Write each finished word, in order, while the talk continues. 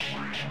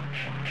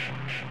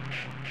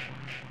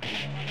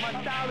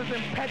My style is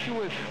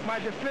impetuous, my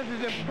defense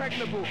is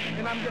impregnable,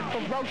 and I'm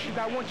just ferocious.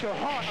 I want your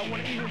heart, I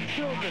want to eat your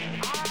children. I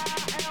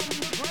am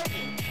the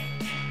greatest.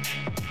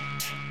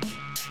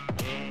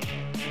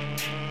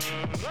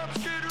 Let's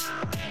get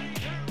ready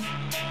to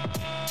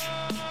rumble.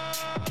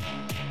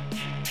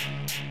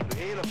 It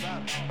ain't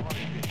about how hard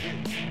you hit.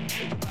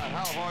 It's about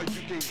how hard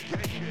you can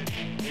get hit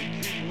and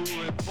keep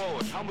moving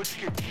forward. How much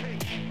you can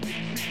take and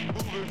keep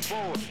moving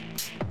forward.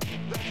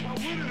 That's how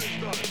winning is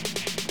done.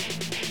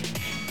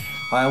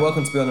 Hi and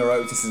welcome to Be On The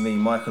Ropes. This is me,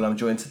 Michael. I'm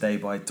joined today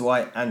by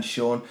Dwight and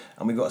Sean,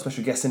 and we've got a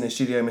special guest in the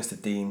studio, Mr.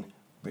 Dean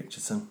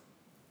Richardson.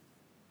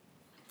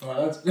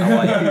 Alright, How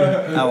are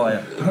you? How are you?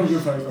 I'm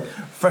good, thanks.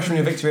 Fresh from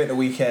your victory at the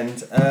weekend.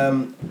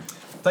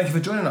 Thank you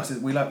for joining us.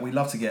 We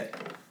love to get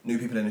new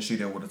people in the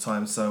studio all the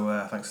time,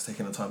 so thanks for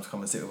taking the time to come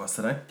and sit with us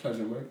today.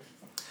 Pleasure, mate.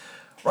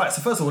 Right,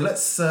 so first of all,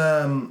 let's,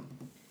 for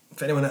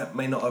anyone that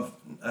may not have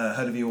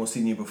heard of you or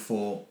seen you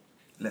before,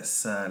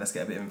 let's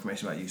get a bit of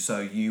information about you. So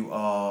you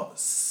are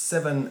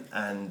 7-0.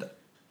 7-0,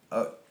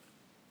 yeah?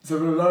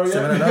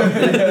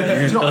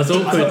 7-0. It's not, That's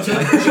awkward.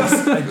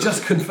 I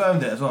just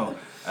confirmed it as well.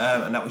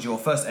 And that was your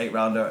first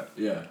 8-rounder.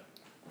 Yeah.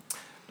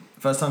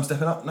 First time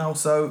stepping up now,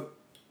 so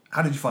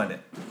how did you find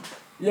it?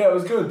 Yeah, it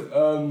was good.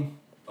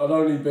 I'd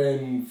only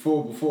been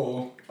 4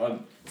 before. I'd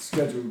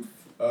scheduled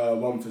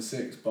 1 for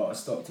 6, but I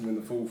stopped him in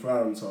the 4th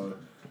round, so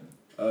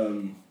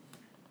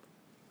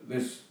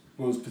this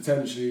was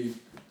potentially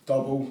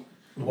double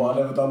what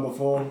I'd ever done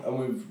before, and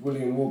with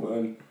William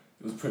Warburton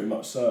it was pretty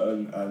much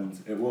certain,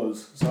 and it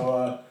was.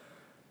 So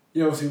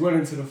yeah, obviously went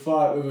into the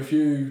fight with a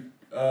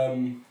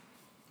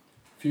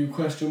few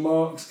question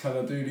marks. Can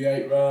I do the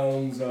 8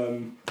 rounds?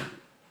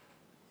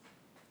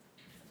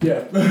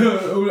 Yeah,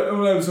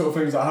 all them sort of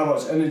things, like how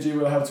much energy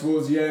will I have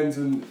towards the end,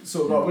 and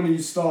sort of like when you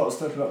start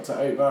stepping up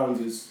to 8 rounds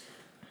is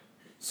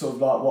sort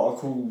of like what I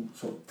call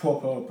sort of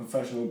proper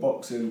professional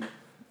boxing,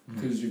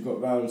 because you've got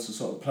rounds to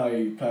sort of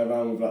play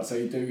around with. Like,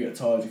 say you do get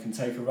tired, you can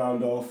take a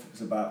round off.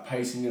 It's about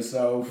pacing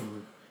yourself,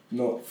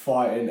 not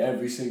fighting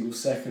every single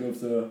second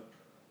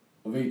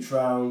of each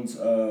round,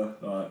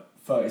 like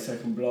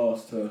 30-second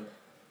blast to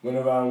win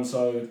a round.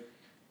 So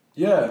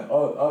yeah,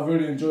 I've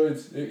really enjoyed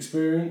the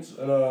experience,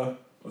 and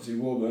obviously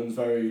Warburton's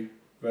very,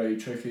 very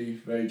tricky,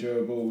 very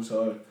durable,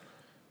 so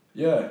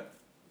yeah,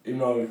 even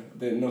though I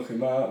didn't knock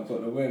him out,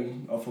 got the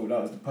win, I thought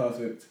that was the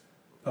perfect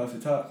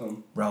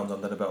outcome. Round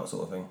under the belt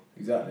sort of thing.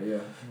 Exactly, yeah.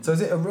 So is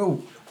it a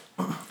real,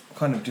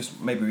 kind of just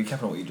maybe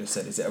recapping on what you just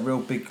said, is it a real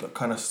big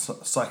kind of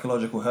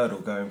psychological hurdle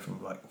going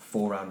from like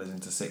 4-rounders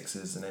into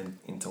 6s and then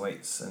into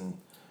 8s? And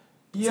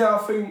yeah, I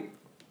think,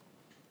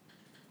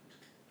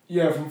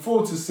 yeah, from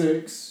 4 to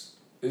 6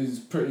 is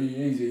pretty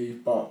easy,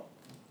 but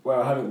when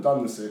I hadn't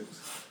done the 6,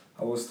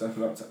 I was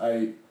stepping up to 8.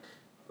 I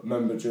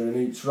remember during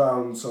each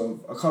round, so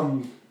I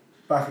come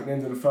back at the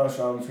end of the first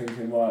round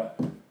thinking, right,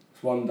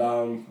 it's 1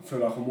 down, I feel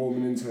like I'm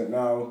warming into it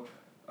now.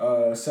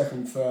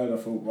 Second, third, I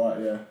thought, right,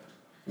 yeah,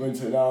 I'm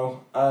into it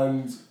now.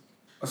 And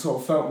I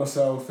sort of felt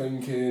myself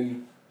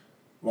thinking,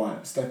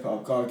 right, step it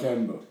up, go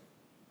again, but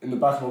in the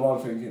back of my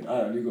mind thinking,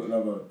 hey, you've got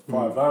another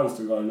 5 rounds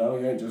to go now,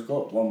 you ain't just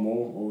got 1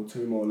 more or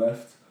 2 more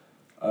left.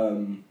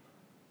 So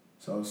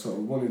I was sort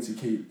of wanting to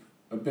keep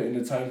a bit in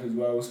the tank as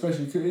well,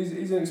 especially because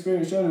he's an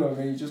experienced gentleman. I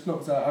mean, he just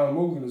knocked out Aaron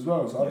Morgan as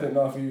well, so I didn't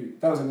know if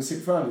that was in the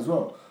 6th round as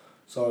well,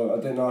 so I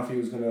didn't know if he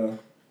was going to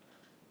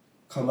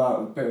come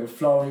out with a bit of a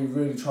flurry,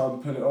 really try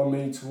and put it on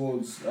me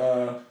towards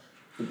the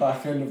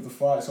back end of the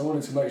fight, so I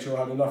wanted to make sure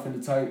I had enough in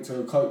the tank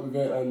to cope with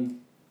it and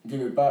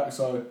give it back.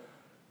 So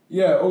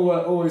yeah,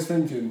 always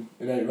thinking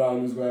in 8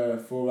 rounds where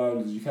 4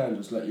 rounders you can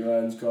just let your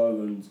hands go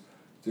and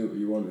do what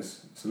you want.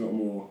 It's a lot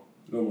more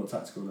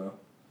tactical now.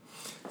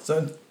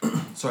 so,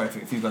 sorry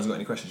if you guys have got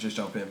any questions, just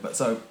jump in. But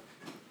so,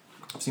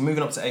 obviously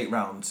moving up to 8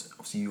 rounds,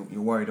 obviously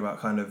you're worried about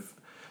kind of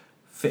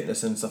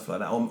fitness and stuff like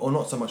that, or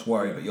not so much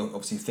worried, but you're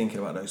obviously thinking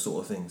about those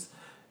sort of things.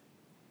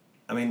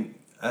 I mean,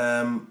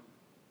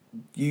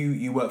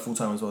 you work full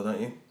time as well, don't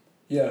you?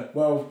 Yeah,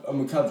 well, I'm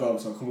a cab driver,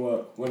 so I can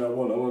work when I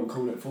want. I won't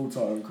call it full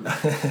time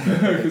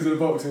because of the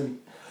boxing.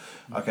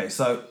 Okay,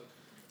 so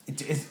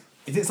is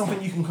it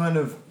something you can kind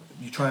of,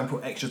 you try and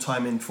put extra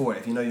time in for it?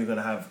 If you know you're going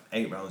to have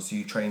 8 rounds, do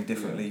you train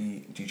differently?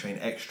 Yeah. Do you train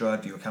extra?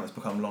 Do your camps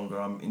become longer?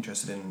 I'm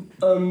interested in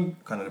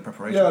kind of the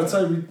preparation. Yeah, I'd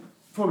say we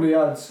probably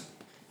add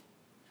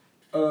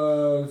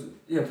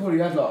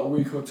like a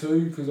week or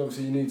 2, because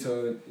obviously you need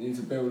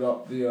to build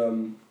up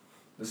the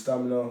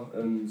stamina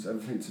and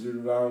everything to do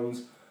the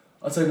rounds.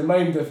 I'd say the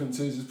main difference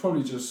is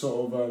probably just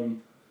sort of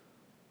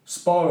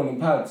sparring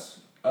and pads.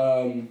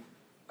 How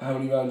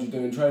many rounds you do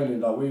in training?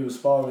 Like, we were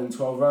sparring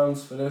 12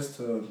 rounds for this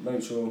to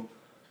make sure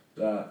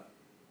that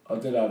I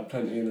did have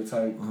plenty in the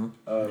tank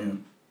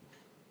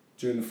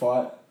during the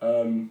fight.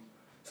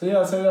 So yeah,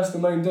 I'd say that's the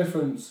main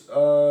difference.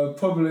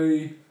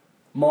 Probably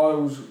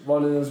miles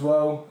running as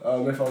well.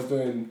 If I was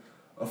doing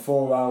a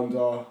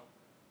 4-rounder,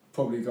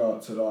 probably go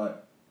up to like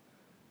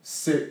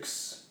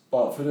 6.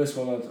 But for this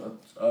one,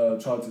 I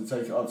tried to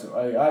take it up to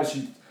 8.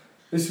 Actually,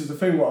 this was the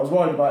thing what I was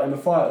worried about in the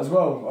fight as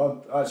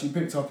well. I actually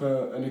picked up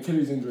an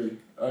Achilles injury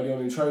early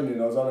on in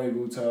training. I was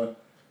unable to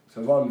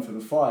run for the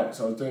fight,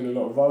 so I was doing a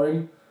lot of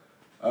rowing.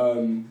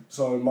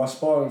 So my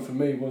sparring for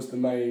me was the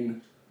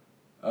main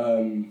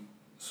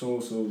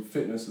source of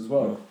fitness as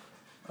well.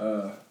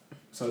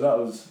 So that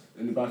was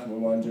in the back of my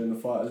mind during the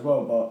fight as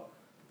well. But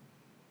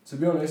to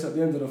be honest, at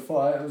the end of the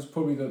fight, it was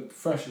probably the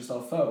freshest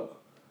I felt.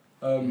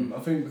 I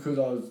think because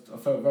I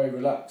felt very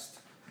relaxed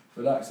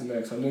in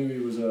there, because I knew he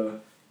was a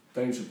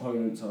dangerous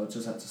opponent, so I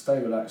just had to stay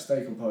relaxed,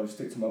 stay composed,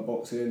 stick to my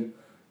boxing.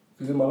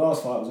 Because in my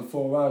last fight, it was a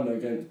 4-rounder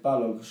against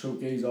Balog, a short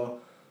geezer.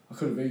 I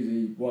could have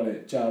easily won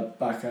it, jab,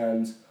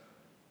 backhand.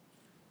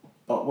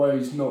 But where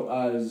he's not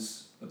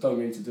as, I don't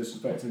mean to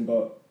disrespect him,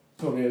 but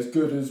probably as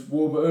good as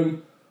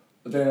Warburton,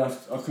 but then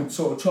I could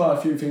sort of try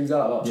a few things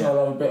out, like try and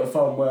have a bit of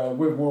fun, where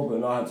with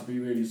Warburton I had to be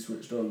really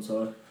switched on,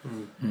 so...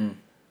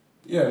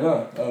 Yeah,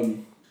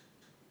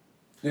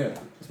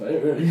 that's about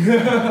it really.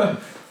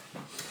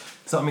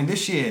 So, I mean,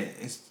 this year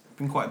it's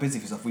been quite busy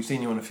for stuff. We've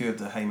seen you on a few of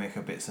the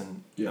Haymaker bits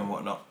and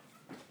whatnot.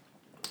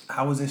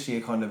 How has this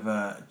year kind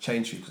of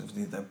changed for you?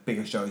 Because the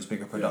bigger shows,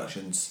 bigger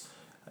productions,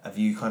 have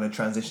you kind of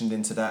transitioned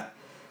into that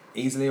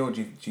easily, or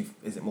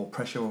is it more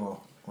pressure or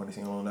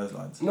anything along those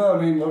lines? No,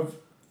 I mean,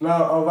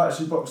 I've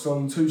actually boxed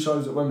on 2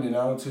 shows at Wembley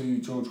now, 2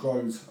 George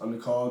Groves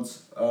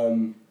undercards.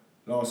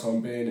 Last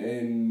one being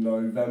in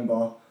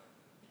November,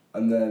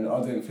 and then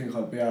I didn't think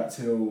I'd be out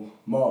till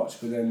March,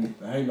 but then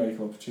the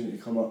Haymaker opportunity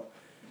come up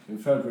in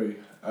February,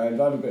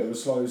 and I had a bit of a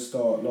slow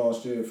start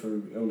last year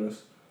through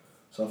illness,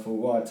 so I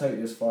thought, right, take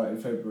this fight in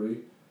February,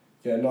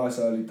 get a nice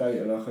early date,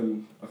 and I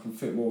can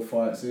fit more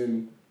fights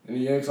in a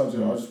year, because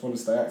I just want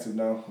to stay active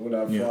now. I want to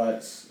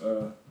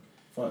have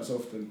fights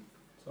often.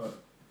 So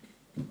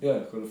yeah,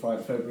 got a fight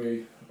in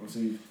February,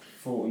 obviously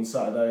fought on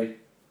Saturday,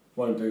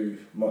 won't do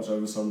much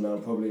over summer now,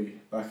 probably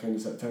back in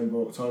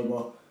September,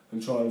 October,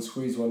 and try and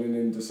squeeze one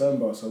in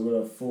December, so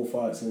we'll have 4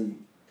 fights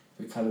in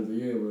the calendar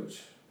year,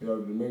 which we're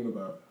over the moon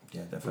about.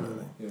 Yeah,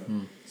 definitely. Yeah.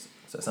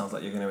 So it sounds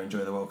like you're going to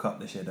enjoy the World Cup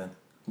this year then.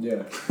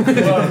 Yeah.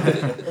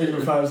 Well,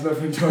 England fans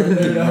never enjoy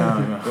it.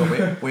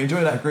 Well, we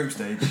enjoy that group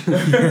stage.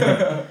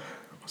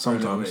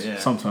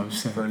 Sometimes.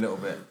 Sometimes. For a little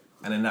bit.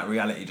 And then that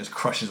reality just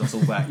crushes us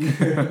all back.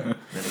 Then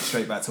it's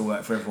straight back to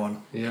work for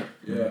everyone. Yeah.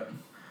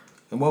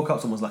 And World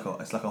Cup's almost like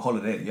a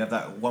holiday. You have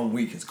that 1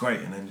 week, it's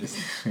great, and then just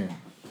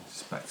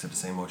back to the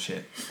same old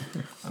shit,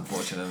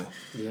 unfortunately.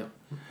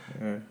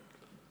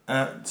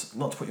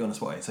 Not to put you on the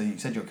spot here, so you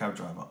said you're a cab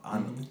driver,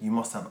 and you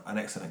must have an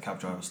excellent cab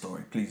driver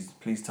story.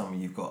 Please tell me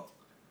you've got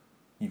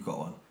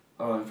one.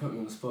 Oh, you put me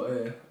on the spot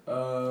here.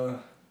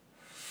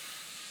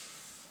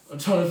 I'm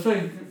trying to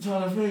think.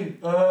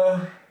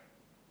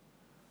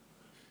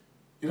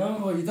 You know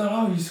what, you don't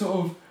know, you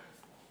sort of...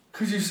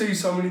 Because you see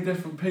so many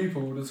different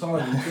people all the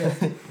time,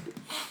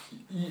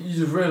 you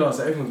just realise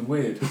that everyone's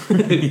weird.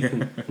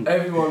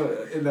 Everyone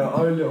in their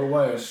own little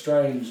way are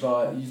strange,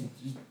 like...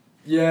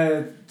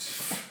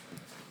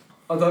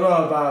 I don't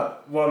know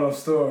about one-off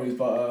stories,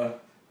 but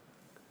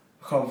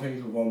I can't think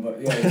of one,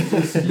 but yeah,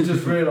 you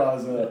just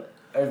realise that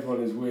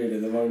everyone is weird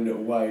in their own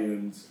little way,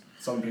 and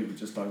some people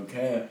just don't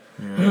care.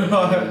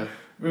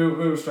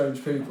 Real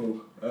strange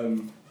people.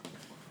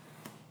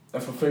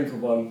 If I think of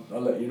one,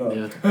 I'll let you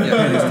know.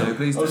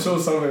 Please do. I'm sure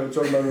something will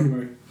jog my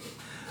memory.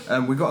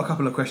 We've got a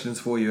couple of questions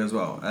for you as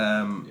well.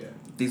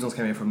 These ones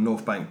came in from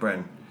North Bank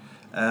Bren.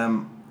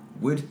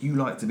 Would you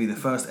like to be the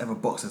first ever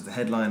boxer to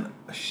headline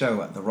a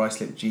show at the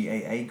Ruislip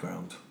GAA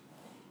ground?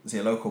 Is he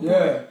a local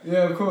boy?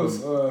 Yeah, of course.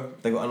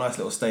 They've got a nice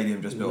little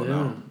stadium just built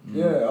now.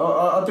 Yeah,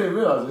 I didn't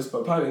realise this, but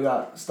apparently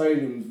that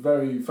stadium's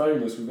very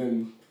famous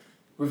within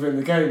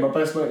the game. My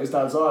best mate, his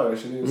dad's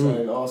Irish, and he was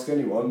saying, ask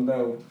anyone,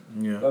 they'll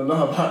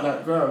know about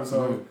that ground.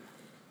 So,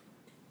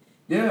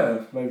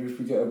 maybe if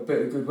we get a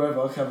bit of good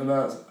weather, I can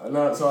have an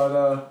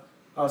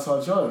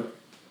outside show.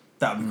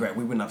 That would be great.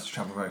 We wouldn't have to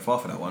travel very far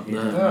for that one. We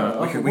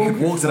could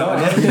walk to that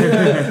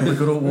one. We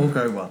could all walk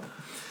over.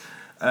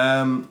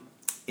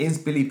 Is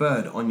Billy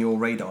Bird on your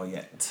radar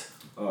yet?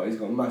 Oh, he's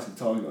got a massive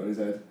target on his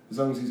head. As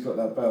long as he's got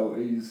that belt,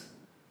 he's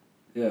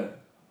the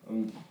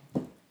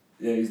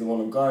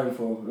one I'm going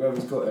for.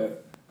 Whoever's got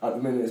it at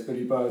the minute, it's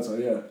Billy Bird. So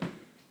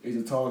he's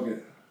a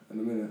target in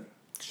a minute.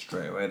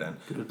 Straight away then.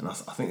 And I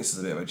think this is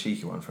a bit of a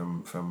cheeky one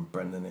from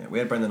Brendan here. We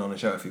had Brendan on the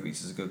show a few weeks.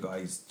 He's a good guy.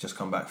 He's just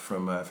come back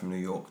from New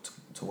York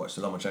to watch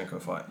the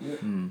Lomachenko fight.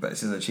 But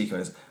this is a cheeky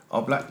one.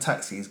 Are black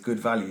taxis good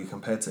value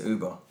compared to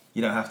Uber?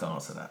 You don't have to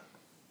answer that.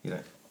 You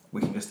know,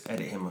 we can just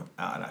edit him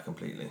out of that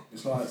completely.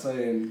 It's like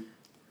saying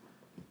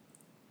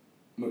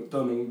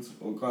McDonald's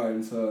or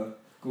going to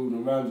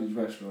Gordon Ramsay's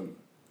restaurant.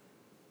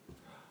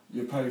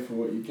 You pay for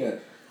what you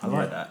get. I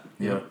like that.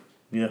 Yeah.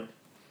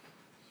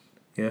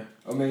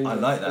 I mean, I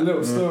like that. A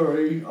little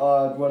story,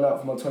 I went out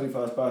for my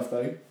 21st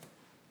birthday.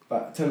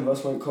 About 10 of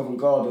us went Covent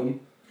Garden,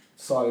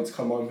 decided to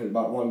come home at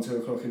about 1-2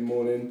 o'clock in the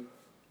morning.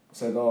 I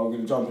said, I'm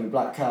going to jump in a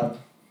black cab.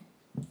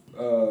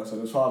 So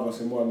there's 5 of us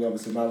in one, the other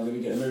said, man, I'm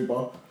going to get an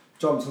Uber.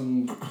 Jumped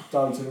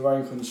down to the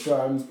rank on the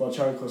Strand by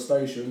Charing Cross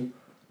Station.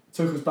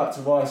 Took us back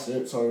to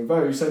Ruislip, so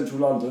very central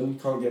London,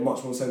 can't get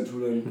much more central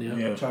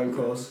than Charing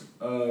Cross.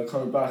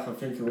 Coming back, I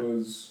think it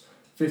was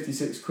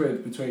 56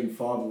 quid between 5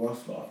 of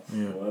us, like,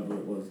 whatever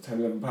it was,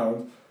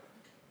 £10-11.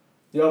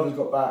 The others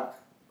got back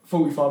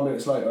 45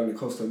 minutes later and it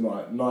cost them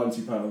like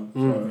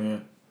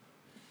 £90.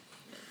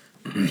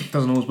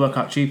 Doesn't always work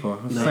out cheaper. I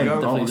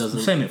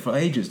was saying it for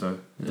ages though.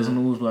 It doesn't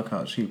always work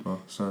out cheaper.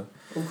 So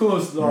of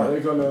course, like they're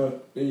gonna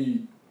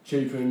be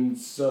cheaper in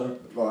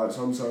like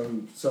some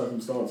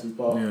circumstances,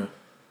 but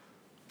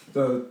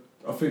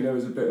I think there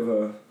was a bit of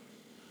a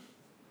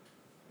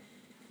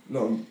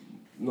not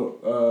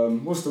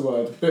what's the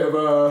word? A bit of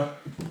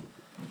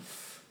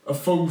a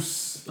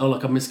false. Oh,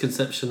 like a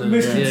misconception.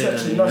 That's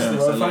the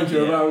word. Thank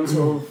you. Around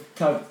sort of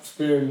cabs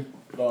being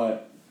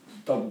like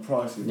double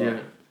prices. Yeah.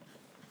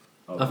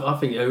 I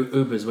think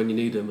Ubers, when you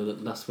need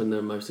them, that's when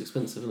they're most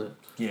expensive, isn't it?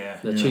 Yeah.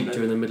 They're cheap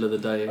during the middle of the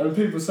day. And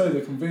people say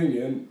they're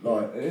convenient,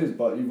 like it is,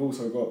 but you've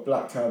also got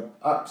black cab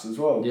apps as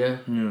well. Yeah.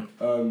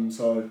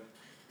 So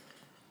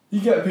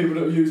you get people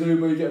that use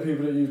Uber, you get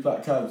people that use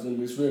black cabs,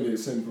 and it's really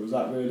as simple as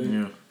that, really.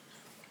 Yeah.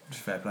 It's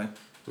fair play.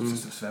 It's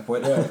just a fair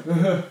point.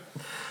 Yeah.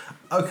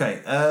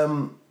 Okay.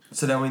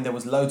 So then, I mean, there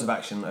was loads of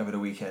action over the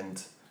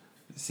weekend.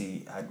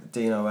 See, I had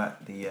Dino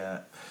at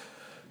the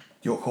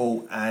York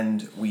Hall,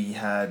 and we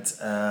had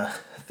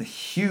the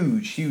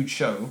huge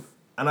show.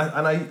 And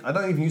I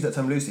don't even use that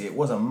term loosely. It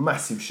was a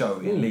massive show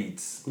in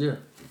Leeds. Yeah.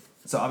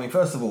 So I mean,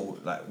 first of all,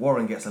 like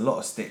Warren gets a lot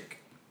of stick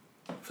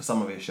for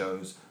some of his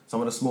shows.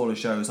 Some of the smaller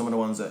shows, some of the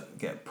ones that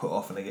get put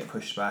off and they get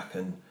pushed back,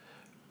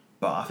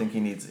 but I think he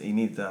needs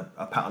a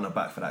pat on the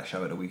back for that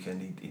show at the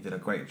weekend. He did a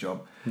great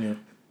job. Yeah.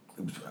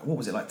 What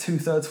was it, like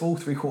 2/3 full,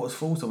 3/4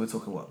 full? So we're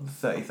talking what,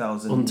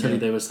 30,000? On telly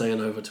they were saying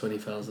over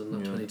 20,000,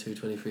 not 22,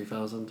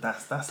 23,000.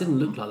 That's didn't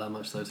look like that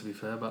much though, to be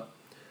fair, but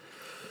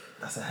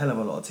that's a hell of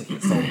a lot of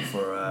tickets sold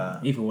for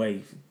either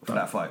way for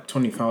that fight.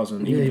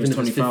 20,000, even if it's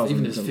 20,000,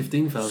 even if it's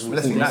 15,000.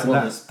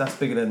 That's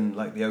bigger than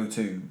like the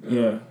O2.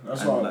 Yeah,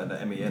 that's and right. Like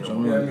the MEN. The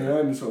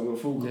MEN sort of a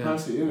full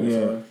capacity, isn't it?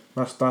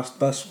 Yeah, so.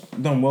 that's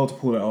done well to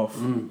pull it off.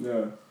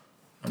 Yeah.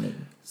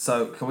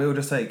 So can we all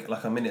just take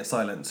like a minute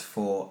silence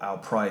for our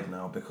pride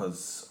now,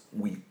 because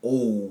we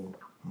all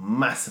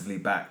massively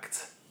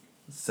backed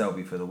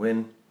Selby for the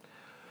win.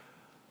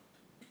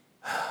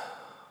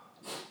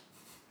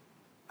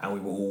 And we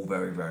were all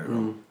very, very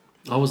wrong.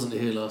 I wasn't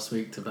here last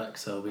week to back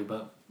Selby,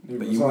 but you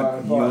would.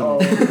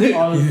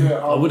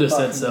 I would have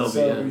said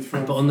Selby,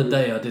 but on the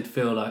day I did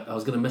feel like I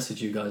was going to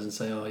message you guys and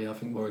say, oh yeah, I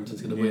think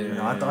Warrington's going to win.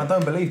 No, I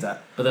don't believe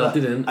that. But then I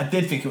didn't. I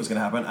did think it was going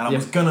to happen, and I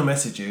was going to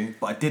message you,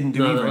 but I didn't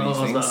do either of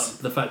these things.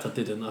 The fact I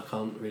didn't, I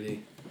can't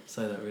really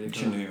say that really. You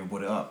shouldn't have even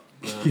brought it up.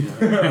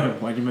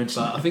 Why'd you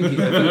mention that? I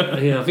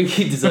think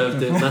he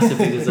deserved it,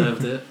 massively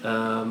deserved it.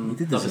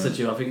 Like I said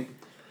to you, I think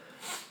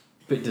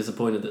a bit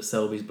disappointed that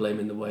Selby's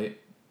blaming the weight,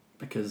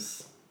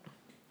 because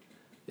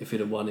if he'd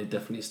have won, he'd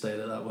definitely stayed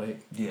at that weight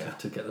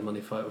to get the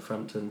money fight with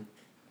Frampton.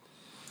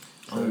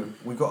 So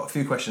we've got a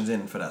few questions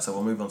in for that, so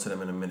we'll move on to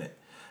them in a minute.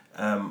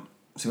 So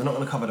we're not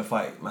going to cover the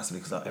fight massively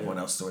because everyone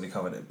else has already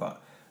covered it,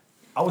 but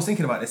I was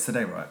thinking about this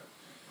today, right?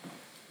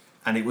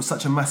 And it was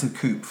such a massive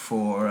coup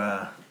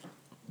for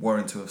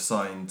Warren to have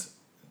signed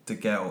De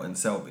Gale and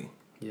Selby.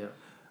 Yeah.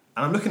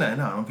 And I'm looking at it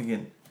now and I'm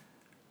thinking,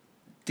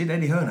 did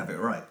Eddie Hearn have it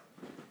right?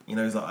 You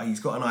know, he's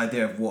got an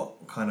idea of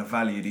what kind of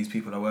value these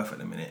people are worth at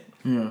the minute.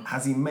 Yeah.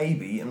 Has he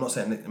maybe, I'm not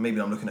saying that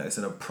maybe I'm looking at this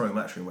in a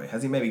pro-matchroom way,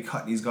 has he maybe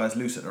cut these guys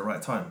loose at the right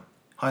time?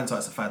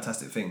 Hindsight's a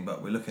fantastic thing,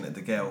 but we're looking at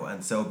De Gale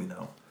and Selby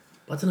now.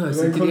 I don't know,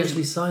 did he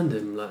actually sign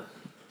him? Like,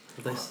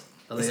 it's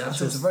a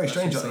very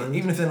strange one.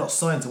 Even if they're not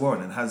signed to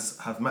Warren, and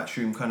have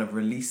Matchroom kind of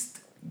released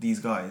these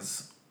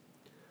guys.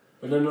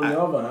 But then on the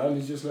other hand,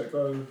 he's just let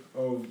go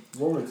of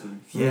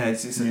Warrington. Yeah,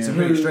 it's a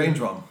very strange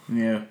one.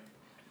 Yeah.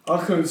 I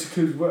couldn't,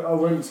 because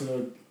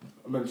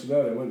I mentioned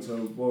earlier, I went to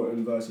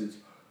Warrington versus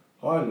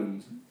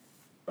Highland,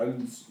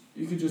 and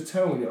you could just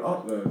tell when you're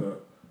up there that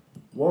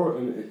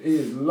Warrington, he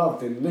is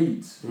loved in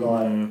Leeds.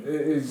 Like, it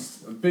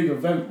is a big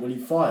event when he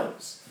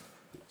fights.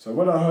 So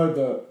when I heard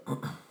that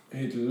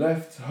he'd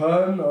left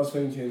Hearn, I was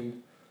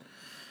thinking,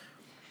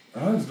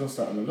 Hearn's lost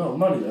out on a lot of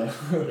money there.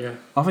 Yeah.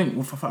 I think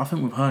with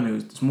Hearn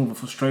it's more of a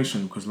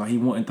frustration, because like he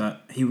wanted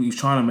that, he was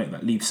trying to make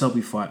that Lee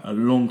Selby fight a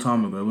long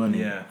time ago, wasn't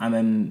he? Yeah. And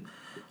then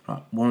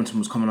like Warrington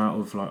was coming out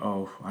of like,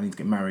 oh, I need to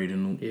get married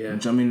and all. Yeah.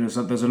 I mean,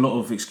 there's a lot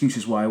of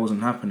excuses why it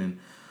wasn't happening.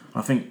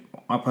 I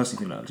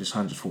personally think that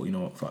Hearn just thought, you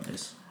know what, fuck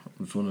this.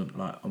 I just want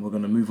to we're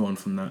gonna move on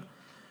from that.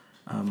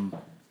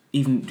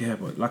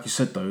 But like you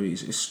said though,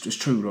 it's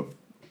true. Look,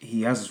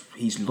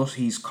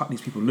 he's cut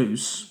these people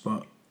loose,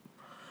 but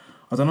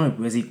I don't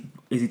know. Is he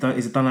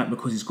done that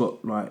because he's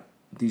got like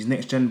these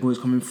next gen boys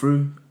coming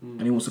through,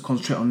 and he wants to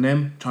concentrate on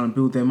them, trying to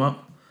build them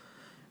up?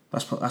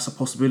 That's a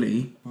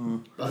possibility.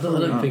 I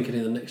don't think any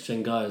of the next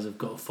gen guys have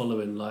got a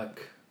following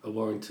like a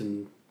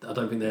Warrington. I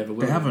don't think they ever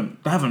will. They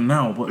haven't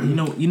now. But you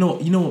know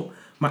what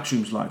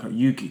Matchroom's like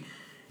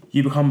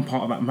you become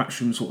part of that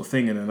Matchroom sort of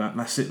thing, and then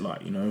that's it.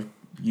 Like, you know,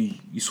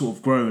 you sort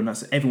of grow, and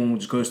that's everyone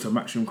just goes to a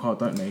Matchroom card,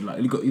 don't they?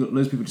 Like you got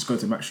loads of people just go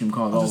to a Matchroom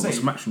card. Oh, what's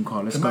a Matchroom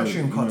card? Let's go. The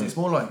Matchroom card, it's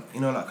more like,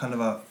 you know, like kind of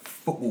a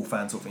football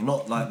fan sort of thing,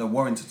 not like the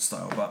Warrington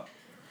style, but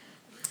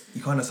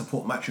you kind of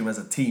support Matchroom as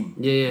a team.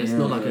 It's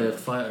not like a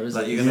fighter, is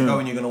like it? you're gonna go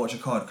and you're gonna watch a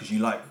card because you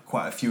like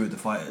quite a few of the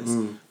fighters.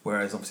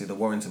 Whereas obviously the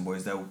Warrington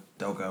boys, they'll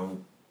go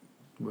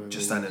and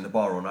just stand in the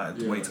bar all night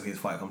and wait till his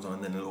fight comes on,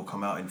 and then they'll all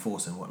come out in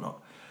force and whatnot.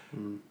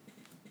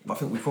 But I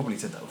think we probably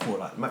said that before.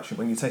 Like Matchroom,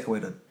 when you take away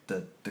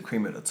the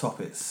cream at the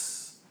top,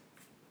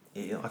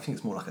 I think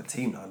it's more like a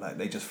team now. Like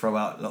they just throw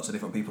out lots of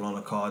different people on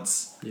the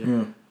cards,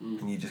 and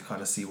you just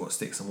kind of see what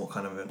sticks and what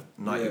kind of a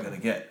night you're gonna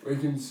get. We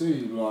can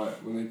see like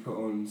when they put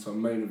on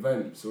some main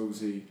events,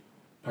 obviously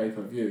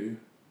pay-per-view.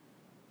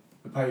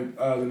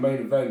 The main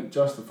event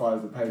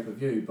justifies the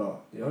pay-per-view,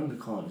 but the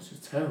undercard is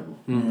just terrible.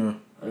 And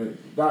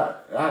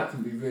that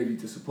can be really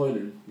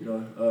disappointing, you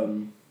know.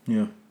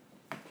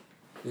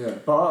 Yeah,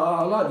 but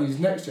I like these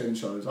next gen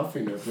shows. I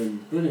think they've been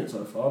brilliant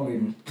so far. I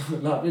mean,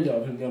 that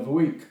video I think the other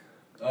week.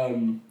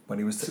 When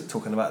he was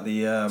talking about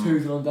the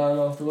Twos on down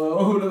after I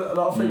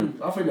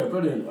think they're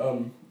brilliant.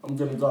 I'm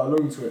gonna go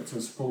along to it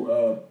to support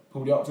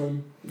Paul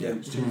Upton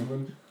against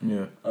Cheeseman. I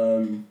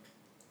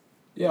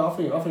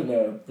think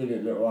they're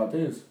brilliant little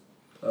ideas.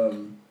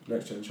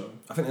 Next gen show.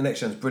 I think the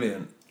next gen's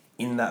brilliant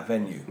in that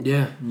venue.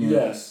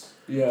 Yes.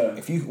 Yeah.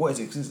 If you what is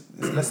it? 'Cause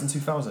it's less than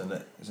 2,000.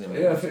 Isn't it?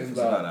 Yeah, I think it's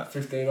about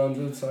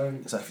 1,500. So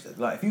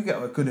if you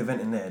get a good event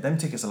in there, them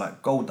tickets are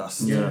like gold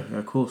dust. Yeah,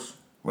 of course.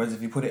 Whereas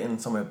if you put it in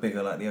somewhere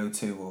bigger like the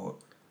O2 or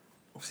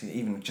obviously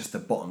even just the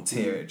bottom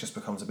tier, it just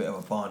becomes a bit of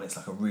a barn. It's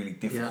like a really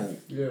difficult.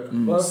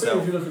 Well, I think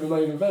if you look at the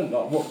main event,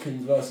 like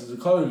Watkins versus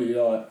Okoli,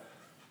 like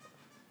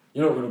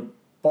you're not gonna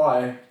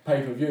buy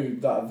pay-per-view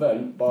that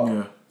event,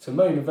 but it's a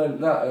main event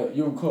that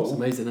you'll call. It's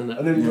amazing, isn't it?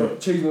 And then you've got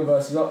Cheeseman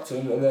versus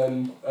Upton, and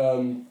then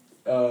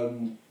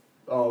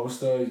what's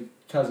the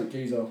Kazakh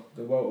geezer,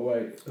 the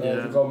welterweight,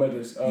 the gold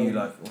medalist. I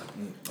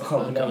can't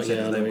pronounce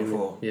his name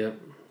before. Yeah.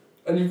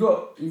 And you've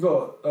got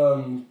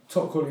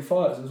top quality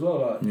fighters as well,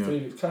 like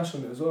Felix Cash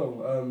on it as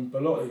well.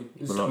 Bellotti.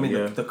 I mean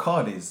the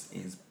card is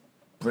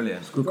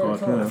brilliant. It's a good card.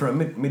 For a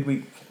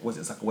midweek,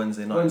 it's like a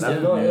Wednesday night. Wednesday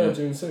night,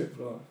 June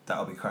 6th.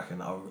 That'll be cracking.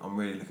 I'm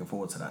really looking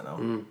forward to that now.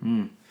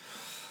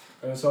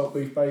 And a salt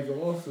beef bacon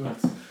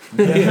afterwards.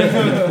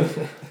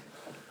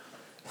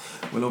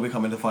 We'll all be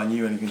coming to find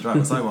you and you can drive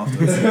us home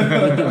afterwards.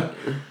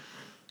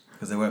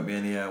 Because there won't be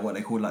any, what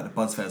they call like the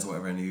buzz fares or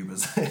whatever in the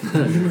Ubers.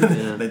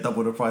 They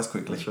double the price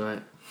quickly. That's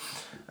right.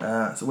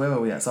 So where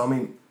were we at? So I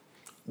mean,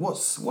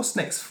 what's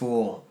next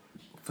for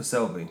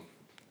Selby?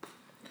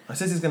 I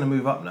says he's going to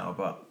move up now,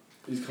 but...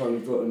 He's kind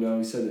of got it now,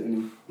 he said it,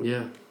 didn't he?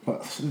 Yeah.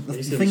 But the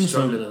He's thing is,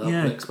 struggling at that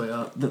next way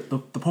up.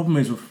 The problem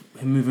is with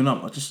him moving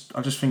up, I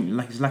just think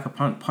like his lack of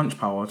punch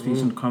power, I think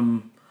he's gonna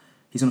come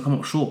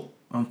up short,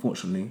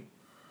 unfortunately.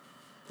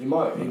 He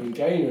might even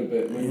gain a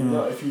bit,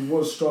 like if he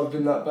was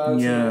struggling that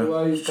bad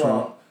anyway,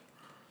 but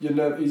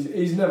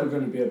he's never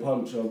going to be a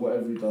puncher,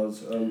 whatever he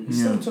does. He's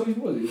still tall,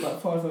 he's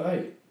like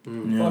 5'8".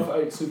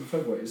 5'8" super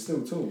featherweight, he's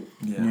still tall.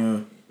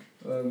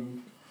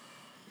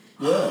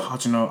 I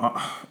don't know.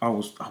 I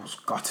was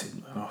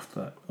gutted after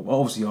that.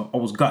 Well, obviously, I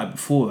was gutted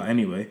before that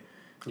anyway.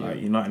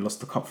 Like United lost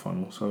the cup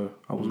final, so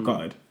I was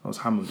gutted. I was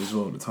hammered as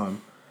well at the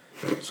time.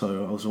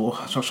 So I was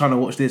trying to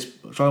watch this.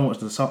 Trying to watch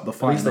the fight.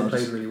 At least they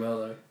played really well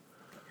though.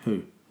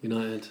 Who?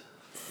 United.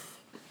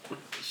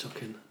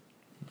 Shocking.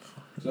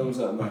 As long as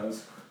that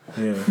matters.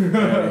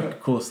 Of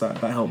course that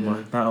helped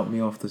that helped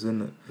me after,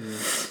 didn't it?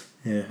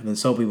 Yeah. And then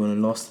Selby when I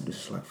lost, it was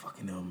just like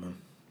fucking hell, man.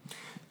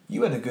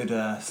 You had a good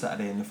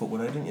Saturday in the football,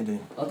 though, didn't you, Dean?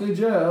 I did,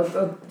 yeah.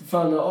 I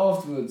found out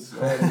afterwards.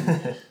 I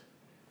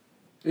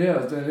was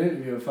doing an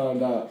interview and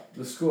found out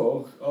the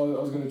score. I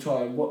was going to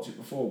try and watch it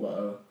before,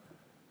 but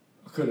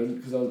I couldn't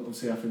because I was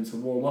obviously having to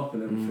warm up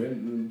and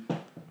everything. And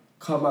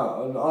come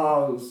out, and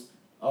I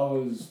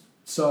was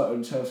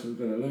certain Chelsea was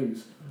going to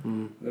lose.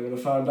 And then when I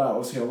found out,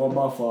 obviously I won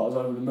my fight, I was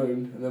over the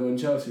moon. And then when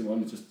Chelsea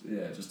won, it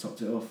just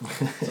topped it off.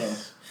 So,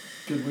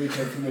 good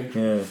weekend for me.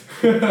 Yeah.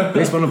 At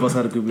least one of us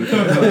had a good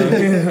weekend.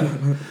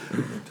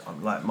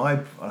 Like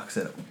I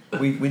said,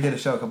 we did a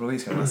show a couple of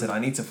weeks ago and I said I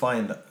need to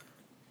find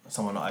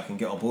someone that I can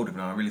get on board with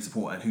and I really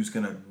support and who's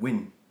going to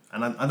win.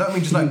 And I don't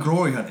mean just like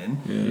glory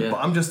hunting, but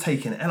I'm just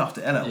taking L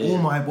after L. All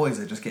my boys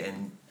are just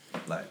getting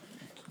like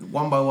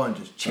one by one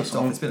just chipped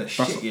off. It's been a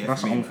shit year.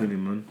 That's for what me, I'm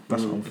feeling, man.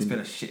 That's what I'm feeling. It's been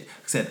a shit.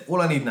 Like I said,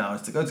 all I need now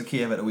is to go to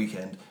Kiev at the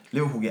weekend.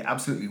 Liverpool get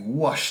absolutely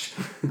washed,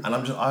 and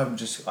I'm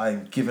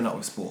giving up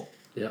with sport.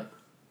 Yeah.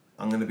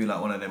 I'm gonna be like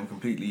one of them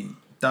completely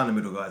down the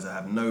middle guys that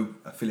have no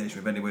affiliation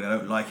with anybody. I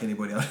don't like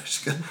anybody. I'm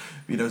just gonna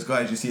be those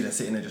guys you see that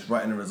sitting there just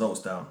writing the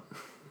results down,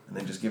 and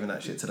then just giving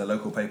that shit to the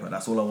local paper.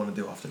 That's all I want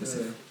to do after this.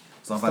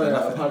 So I've had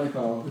enough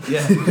of it.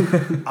 Yeah,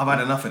 I've had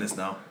enough of this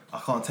now. I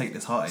can't take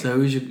this heartache.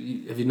 So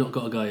have you not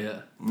got a guy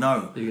yet?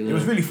 No. It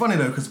was really funny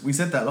though because we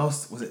said that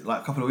was it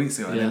like a couple of weeks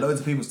ago, and then loads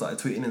of people started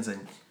tweeting and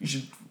saying you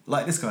should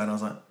like this guy, and I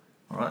was like,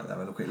 all right, have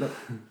a quick look.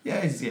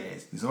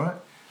 He's all right.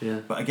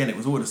 Yeah. But again, it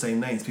was all the same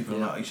names. People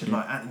are like, you should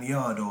like Anthony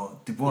Yard or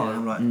Dubois. And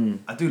I'm like,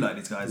 I do like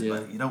these guys,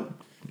 but you don't.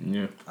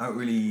 Yeah. I don't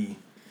really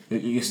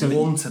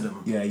warm to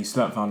them. Yeah, you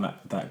still haven't found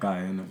that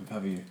guy,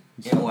 have you?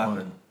 It'll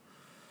happen.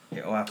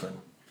 Yeah,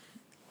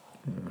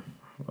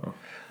 well.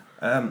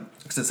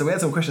 So we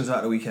had some questions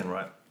about the weekend,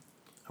 right?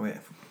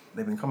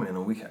 they've been coming in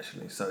all week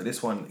actually. So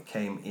this one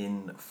came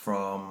in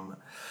from,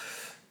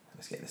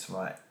 let's get this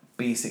right,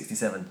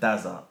 B67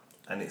 Dazza,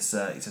 and it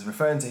says,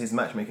 referring to his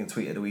matchmaking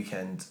tweet at the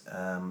weekend,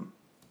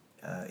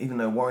 even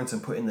though Warrington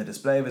put in the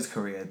display of his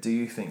career, do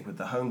you think with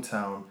the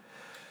hometown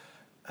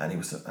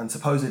and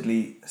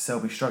supposedly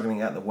Selby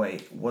struggling at the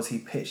weight, was he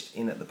pitched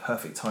in at the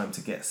perfect time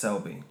to get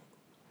Selby?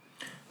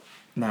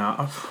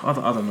 Nah, I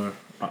don't know.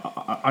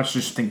 I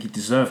just think he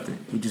deserved it.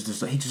 He just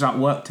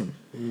outworked him.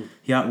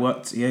 He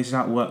just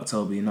outworked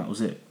Selby, and that was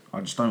it.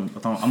 I'm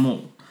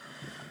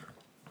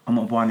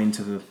not buying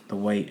into the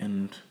weight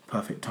and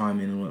perfect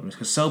timing and whatever,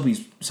 because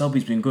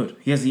Selby's been good.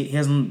 He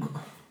hasn't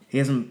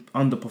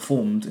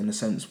underperformed in the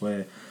sense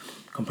where,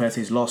 compared to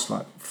his last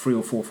like 3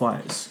 or 4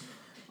 fights,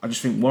 I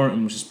just think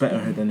Warrington was just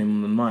better than him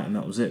on the night, and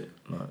that was it.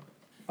 Like,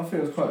 I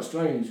think it was quite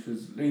strange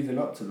because leading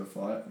up to the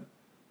fight,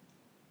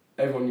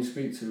 everyone you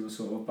speak to was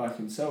sort of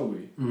backing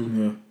Selby.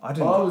 Yeah. I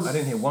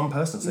didn't hear one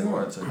person say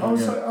Warrington. I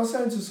was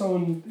saying to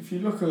someone, if you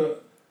look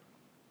at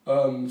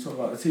sort of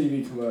like the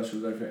TV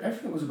commercials,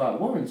 everything was about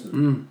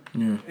Warrington.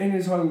 Yeah. In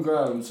his home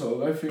ground, sort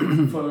of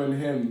everything following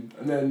him,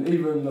 and then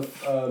even the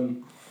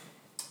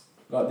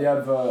the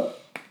advert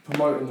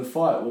promoting the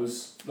fight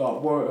was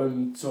like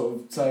Warrington sort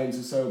of saying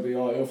to Selby,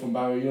 "Oh, you're from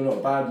Barry, you're not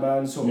a bad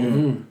man," sort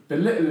of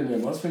belittling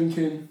him. I was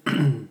thinking,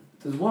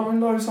 does Warren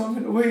know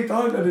something that we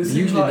don't? And they do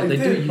usually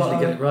get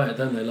it right,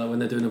 don't they? Like when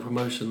they're doing a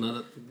promotion,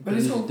 but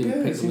it's not.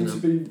 It seems to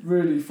be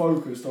really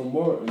focused on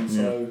Warrington.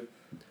 So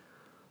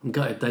I'm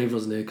gutted Dave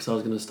wasn't here because I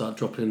was going to start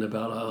dropping in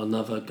about like,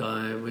 another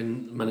guy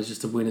manages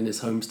to win in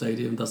his home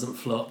stadium, doesn't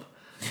flop.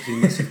 He's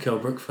a massive Kell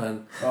Brook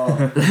fan.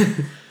 So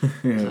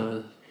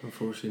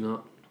unfortunately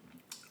not.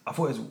 I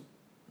thought it was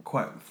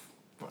quite,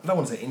 I don't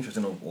want to say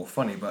interesting or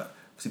funny, but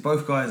see,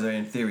 both guys are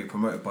in theory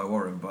promoted by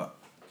Warren, but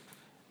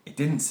it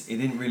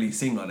didn't really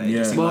seem like that. It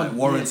just seemed like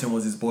Warrington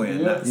was his boy,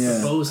 and that's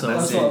But also,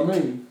 that's what I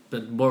mean.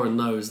 But Warren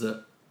knows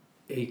that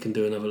he can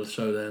do another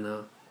show there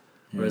now.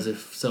 Whereas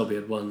if Selby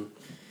had won,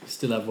 you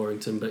still have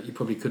Warrington, but you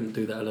probably couldn't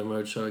do that Ellen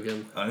Road show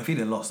again. If he'd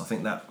have lost, I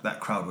think that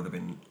crowd would have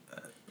been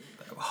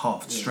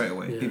halved straight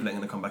away. People ain't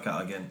going to come back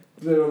out again.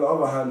 Then on the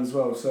other hand as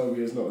well,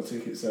 Selby is not a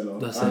ticket seller.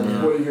 That's and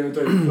it, what are you going to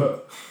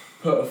do?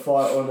 Put a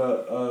fight on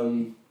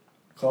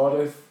at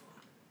Cardiff?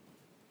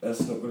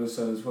 That's not going to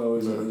sell as well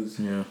as it is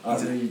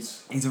at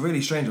Leeds. He's a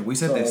really strange one. We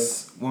said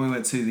this when we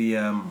went to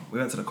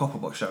the Copper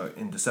Box show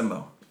in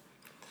December,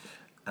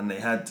 and they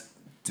had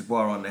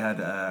Dubois on, they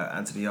had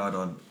Anthony Yard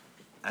on,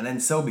 and then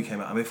Selby came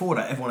out. And before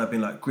that, everyone had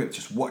been like gripped,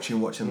 just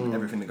watching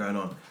everything that's going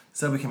on.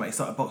 Selby came out, he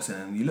started boxing,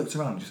 and you looked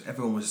around, just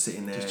everyone was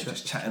sitting there,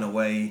 just chatting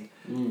away,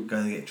 going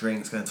to get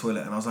drinks, going to the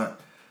toilet, and I was like,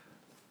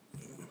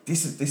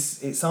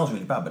 this. It sounds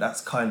really bad, but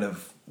that's kind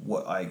of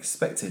what I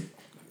expected.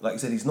 Like you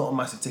said, he's not a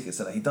massive ticket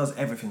seller. He does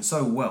everything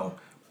so well,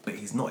 but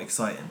he's not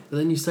exciting. But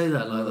then you say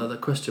that, like the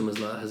question was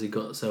like, has he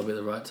got Selby at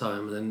the right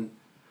time? And then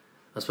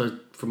I suppose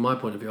from my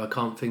point of view, I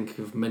can't think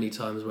of many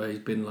times where he's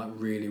been like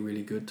really,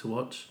 really good to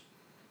watch.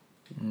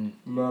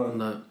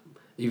 No.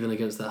 Even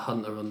against that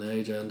Hunter on the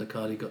AJ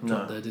undercard, he got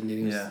dropped there, didn't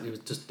he?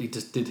 He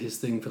just did his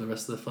thing for the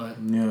rest of the fight.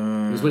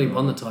 Yeah. It was when he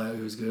won the title,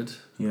 he was good.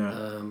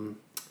 Yeah.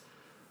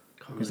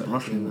 He's that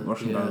Russian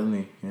guy, isn't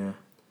he? Yeah.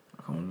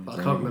 I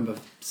can't remember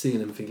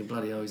seeing him thinking,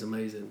 bloody hell, he's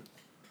amazing.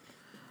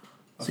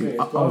 I think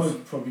his brother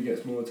probably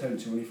gets more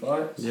attention when he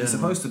fights. Yeah. He's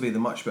supposed to be the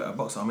much better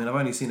boxer. I mean, I've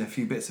only seen a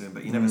few bits of him,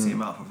 but you never see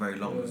him out for very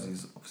long because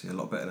he's obviously a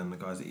lot better than the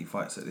guys that he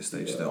fights at this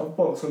stage still. I've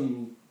boxed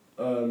on,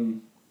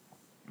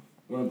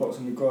 when I boxed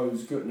on the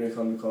Groves Gutnick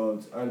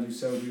undercard, Andrew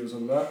Selby was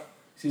on that.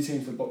 He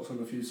seems to box on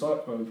a few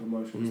Cyclone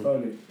promotions,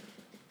 don't he?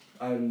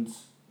 And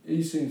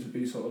he seems to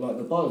be sort of like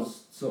the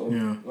buzz, sort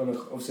of. When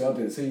obviously I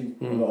didn't see him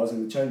when I was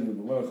in the chamber,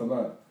 but when I come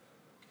out,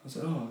 I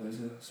said, "Oh,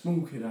 there's a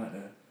small kid out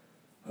there,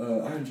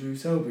 Andrew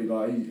Selby.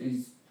 Like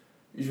he's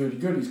really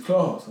good. He's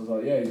class." I was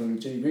like, "Yeah, he's on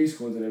the GB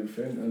squad and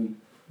everything."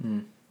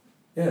 And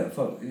I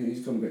thought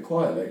he's gone a bit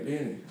quiet lately,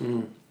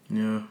 isn't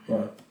he?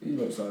 But he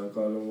looks like he's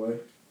got a long way.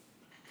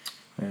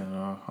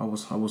 Yeah, I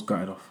was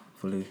gutted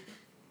for Lee.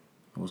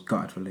 I was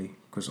gutted for Lee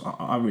because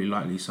I really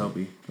like Lee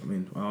Selby. I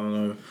mean, I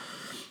don't know.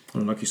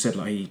 Like you said,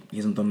 like he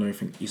hasn't done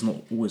anything. He's not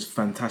always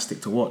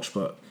fantastic to watch,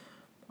 but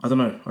I don't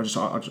know.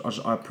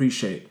 I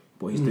appreciate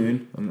what he's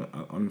doing,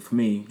 and for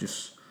me,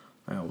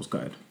 I was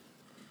gutted.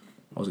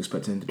 I was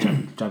expecting him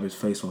to jab his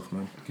face off,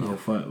 man, the whole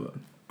fight. But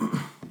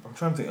I'm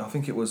trying to think. I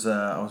think it was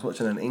I was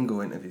watching an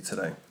Ingle interview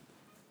today,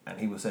 and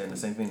he was saying the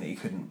same thing, that he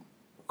couldn't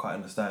quite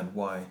understand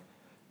why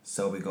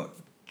Selby got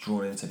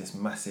drawn into this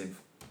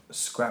massive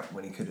scrap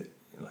when he could.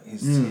 Like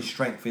his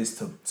strength is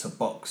to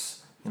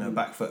box,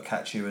 back foot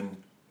catch you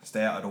and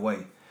stay out of the way,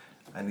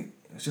 and it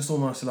was just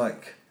almost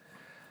like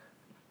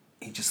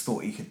he just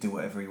thought he could do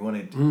whatever he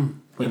wanted.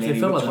 But it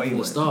felt like that from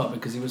the start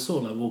because he was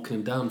sort of like walking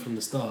him down from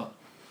the start.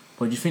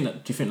 But do you think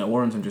that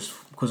Warrington just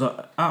because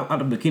at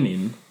the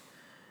beginning,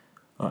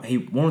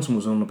 Warrington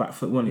was on the back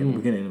foot, wasn't he, at the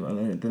beginning,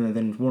 and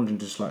then Warrington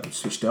just like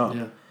switched it up.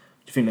 Yeah.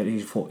 you think that he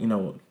thought, you know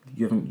what,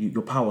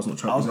 your power's not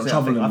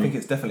troubling me? I think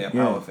it's definitely a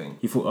power thing.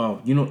 You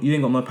thought, you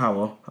ain't got no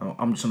power.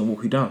 I'm just gonna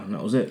walk you down, and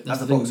that was it.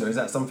 As a boxer, is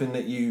that something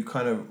that you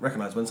kind of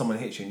recognise when someone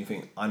hits you and you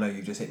think, I know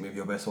you just hit me with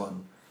your best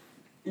one?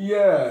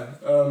 Yeah.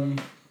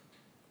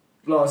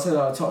 Like I said,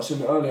 I touched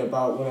on it earlier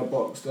about when I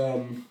boxed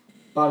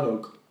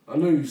Balog. I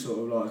knew sort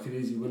of like I could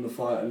easily win the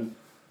fight and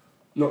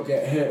not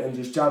get hit and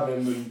just jab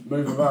him and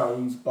move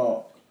around,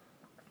 but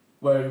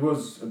where he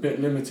was a bit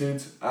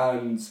limited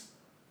and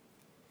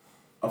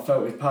I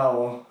felt his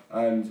power,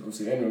 and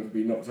obviously anyone could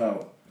be knocked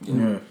out.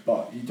 Yeah.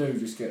 But you do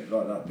just get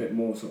like that bit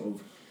more sort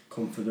of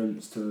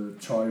confidence to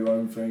try your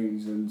own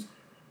things and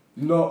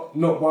not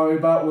worry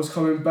about what's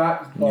coming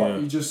back,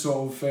 but you just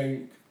sort of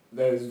think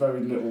there's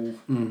very little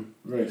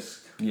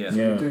risk. Yeah. So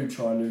you do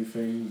try new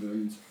things,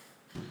 and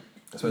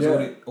I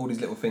suppose all these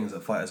little things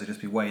that fighters will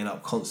just be weighing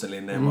up constantly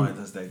in their minds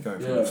as they're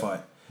going through the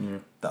fight. Yeah.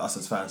 That us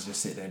as fans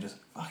just sit there and just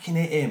fucking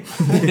hit him.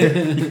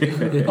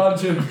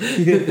 Punch him.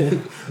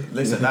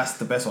 Listen, that's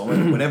the best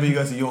one. Whenever you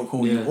go to York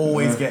Hall, you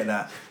always get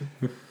that.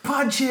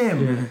 Punch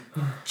him!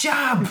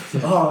 Jab!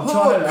 Oh, I'm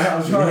trying that.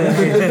 I'm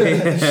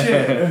trying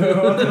Shit.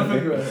 What did I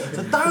think of it?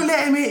 So don't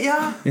let him hit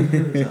ya!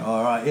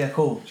 Alright, yeah,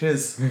 cool.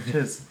 Cheers.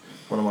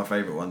 One of my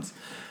favourite ones.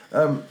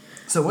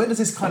 So where does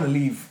this kind of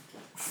leave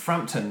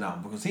Frampton now?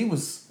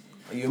 Because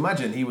you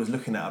imagine he was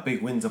looking at a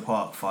big Windsor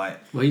Park fight.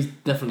 Well, he's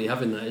definitely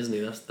having that, isn't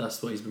he?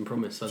 That's what he's been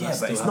promised. So yeah,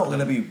 but it's not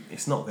gonna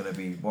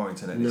be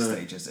Warrington at this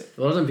stage, is it?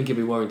 Well, I don't think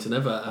it'll be Warrington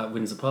ever at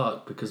Windsor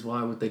Park, because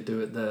why would they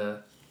do it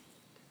there?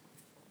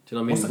 Do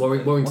you know what I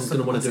mean? Warrington's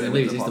going to want to do it in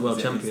Leeds. He's the world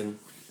champion.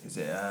 Is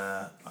it?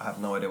 I have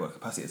no idea what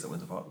capacity it is at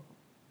Windsor Park.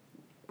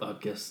 I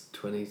guess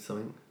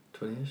 20-something,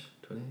 20-ish,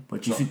 20.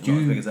 But do you think not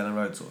as big as Ellen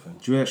Road sort of thing?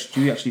 Do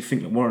you actually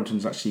think that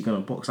Warrington's actually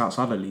going to box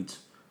outside of Leeds?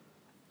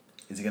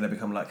 Is he going to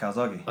become like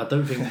Calzaghe? I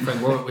don't think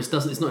Frank Warren. It's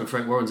not in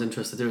Frank Warren's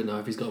interest to do it now.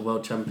 If he's got a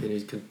world champion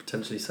who could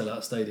potentially sell out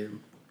a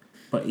stadium.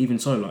 But even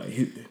so, like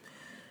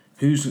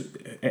who's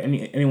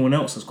anyone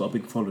else that's got a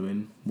big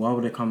following? Why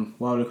would they come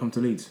to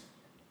Leeds?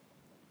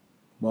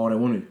 Why would they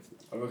want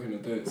to? I reckon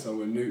they'll do it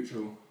somewhere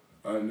neutral,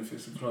 and if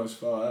it's a close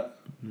fight,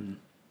 do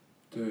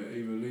it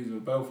either Leeds or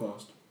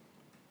Belfast.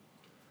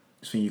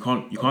 So you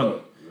can't.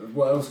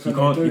 What else can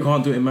you do? You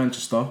can't do it in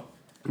Manchester.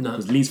 No,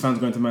 because Leeds fans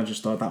going to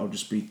Manchester, that'll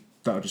just be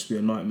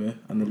a nightmare,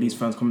 and the Leeds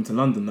fans coming to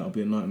London, that'll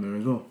be a nightmare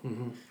as well.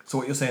 Mm-hmm. So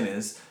what you're saying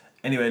is,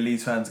 anywhere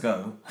Leeds fans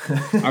go.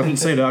 I didn't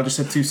say that. I just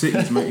said two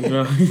cities, mate. You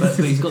know. but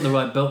he's got the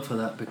right belt for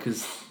that,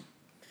 because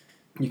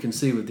you can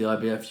see with the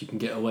IBF you can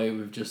get away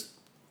with just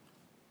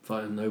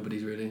fighting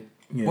nobodies really.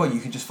 Yeah. Well, you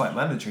can just fight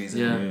mandatories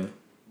and yeah.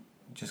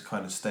 just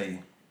kind of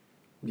stay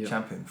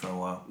champion for a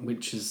while.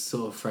 Which is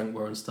sort of Frank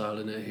Warren style,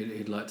 in it.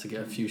 He'd like to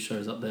get a few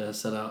shows up there,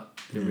 sell out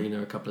the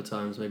arena a couple of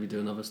times, maybe do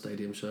another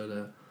stadium show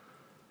there.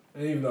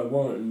 And even though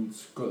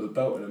Warrington's got the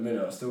belt in a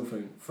minute, I still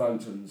think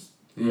Frampton's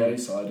the A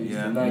side. He's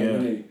the name,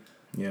 isn't he?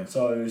 Yeah.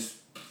 So it's,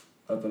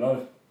 I don't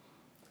know.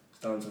 It's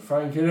down to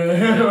Frank, isn't it?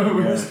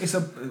 Yeah. It's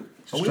a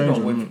weird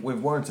one with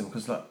Warrington,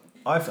 because like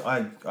I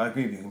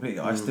agree with you completely.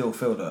 I still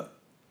feel that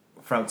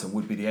Frampton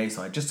would be the A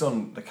side, just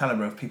on the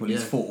calibre of people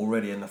he's fought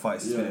already and the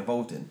fights he's been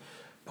involved in.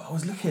 But I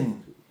was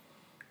looking,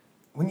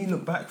 when you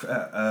look back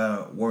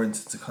at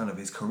Warrington to kind of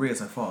his career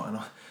so far, and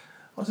I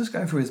was just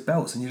going through his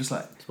belts, and you're just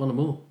like, he's won them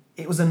all.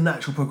 It was a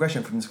natural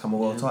progression for him to become a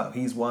world title.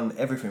 He's won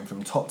everything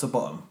from top to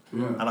bottom,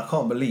 and I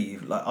can't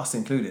believe, like us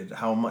included,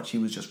 how much he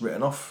was just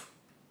written off.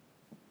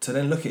 To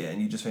then look at it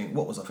and you just think,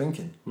 what was I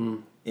thinking?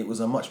 It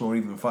was a much more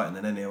even fight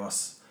than any of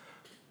us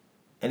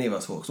fought.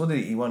 Because what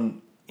did he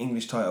won?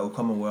 English title,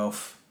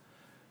 Commonwealth,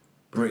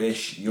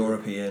 British,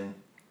 European,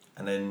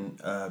 and then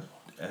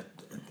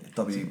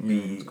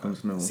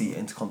WBC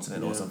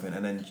Intercontinental or something,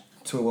 and then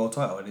to a world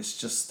title. And it's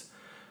just,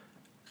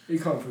 he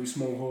come through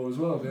small hall as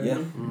well,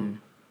 didn't he?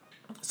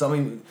 So I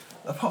mean,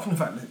 apart from the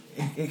fact that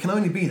it can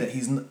only be that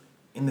he's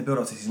in the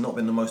build-up to this, he's not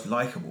been the most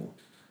likeable.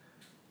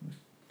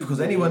 Because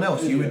anyone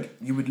else, you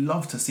would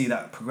love to see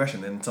that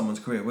progression in someone's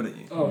career, wouldn't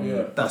you? Oh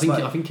yeah. I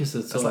think it's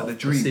a sort of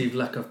perceived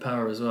lack of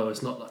power as well.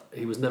 It's not like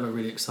he was never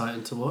really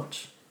exciting to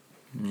watch.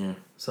 Yeah.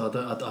 So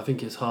I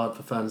think it's hard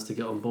for fans to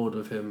get on board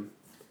with him.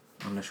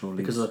 Unless you're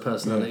because of the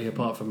personality,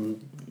 apart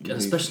from, and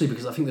especially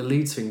because I think the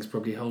Leeds things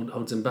probably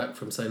holds him back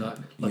from, say, like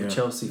a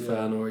Chelsea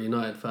fan or a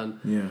United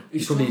fan. Yeah,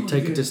 he's probably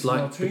take a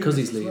dislike because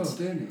he's Leeds.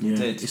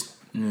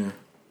 Well,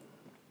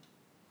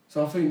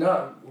 so I think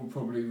that will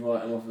probably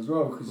write him off as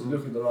well, because you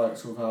look at the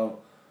likes of how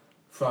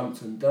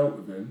Frampton dealt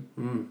with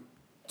him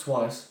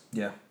twice.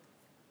 Yeah.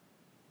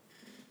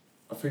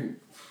 I think,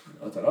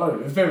 I don't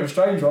know, it's a bit of a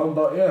strange one,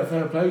 but yeah,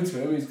 fair play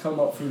to him. He's come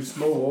up through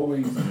small,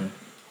 he's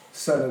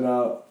selling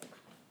out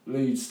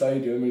Leeds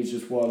Stadium, he's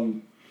just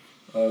won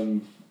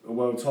a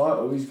world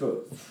title. He's got.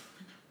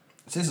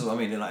 This is what I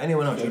mean. Like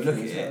anyone else, you'd look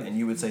at it and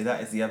you would say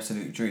that is the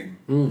absolute dream.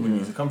 When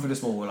you come through the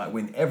small, like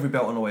win every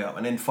belt on the way up,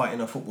 and then fight in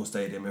a football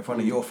stadium in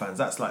front of your fans.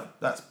 That's perfect.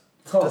 That's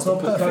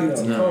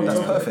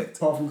perfect.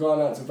 Apart from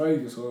going out to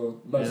Vegas or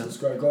Madison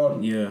Square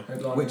Garden. Yeah.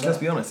 Which, let's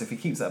be honest, if he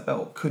keeps that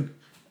belt, could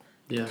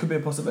be a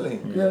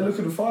possibility. Yeah, look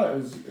at the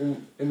fighters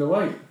in the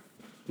weight.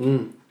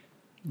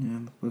 Yeah,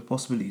 the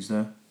possibilities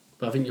there.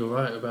 But I think you're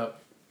right about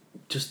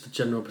just the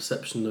general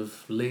perception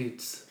of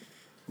Leeds.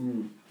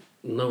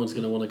 No one's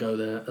going to want to go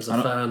there as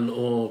a fan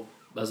or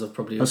as a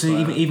probably. I see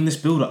even this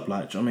build up,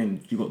 like, do you know what I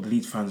mean, you got the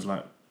Leeds fans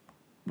like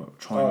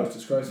trying. It's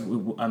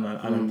disgraceful.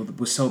 And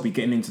with Selby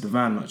getting into the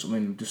van, like, do you know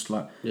what I mean, just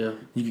like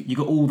you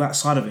got all that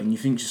side of it, and you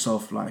think to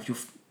yourself, like, if you're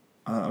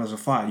as a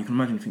fighter, you can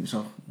imagine, you think to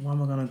yourself, why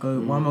am I gonna go?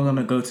 Why am I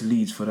gonna go to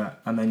Leeds for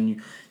that? And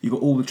then you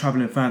got all the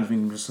travelling fans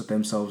thinking to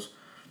themselves,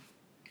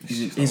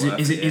 is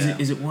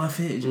it worth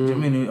it? Do you know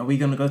what I mean? Are we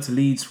gonna go to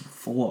Leeds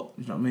for what?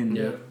 Do you know what I mean?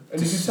 Yeah.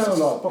 And you can tell,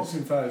 like,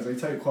 boxing fans, they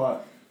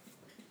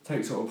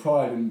take sort of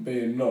pride in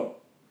being not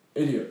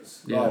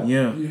idiots. Yeah. Like,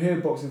 you hear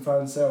boxing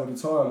fans say all the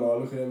time, like,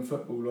 look at them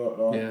football lot,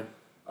 like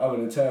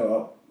having a tear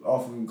up,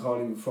 half of them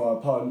can't even fry a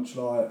punch,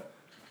 like,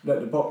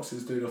 let the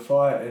boxers do the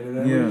fighting, and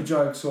then when you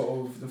drag sort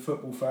of the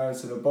football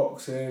fans to the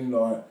boxing,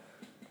 like,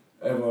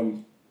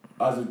 everyone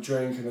has a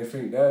drink and they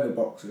think they're the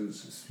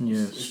boxers.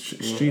 It's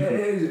stupid.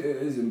 It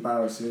is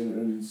embarrassing,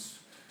 and you just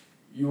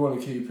want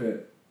to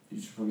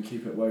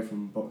keep it away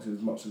from boxing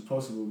as much as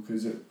possible,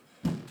 because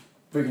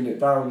bringing it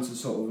down to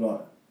sort of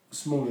like a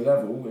smaller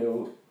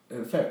level, it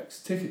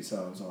affects ticket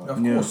sales. Like.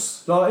 Of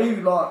course. Like,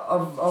 even like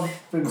I've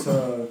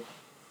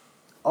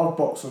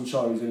boxed on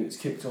shows and it's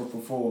kicked off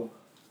before,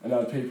 and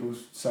had people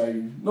say,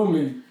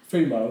 normally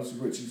females,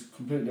 which is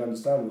completely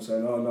understandable,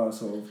 saying, "Oh no,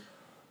 sort of,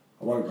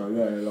 I won't go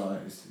there."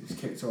 Like, it's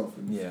kicked off,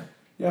 and you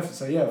have to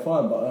say, "Yeah,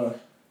 fine," but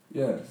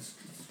it's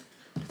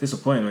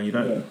disappointing, man. You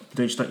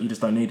just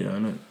don't need it,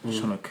 innit? Just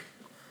trying to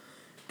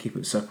keep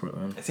it separate,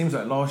 man. It seems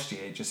like last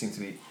year it just seemed to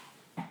be.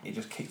 It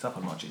just kicked up a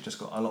notch. It just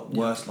got a lot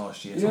worse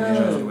last year.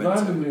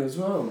 Randomly as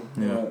well.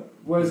 Yeah. Like,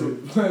 where's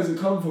it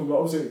come from? Like,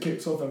 obviously it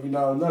kicks off every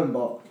now and then,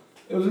 but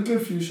it was a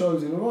good few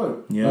shows in a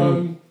row.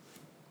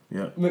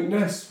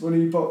 McNess, when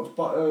he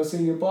boxed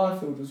Senior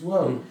Byfield as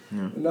well,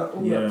 and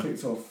that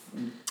kicked off.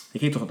 He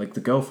kicked off like the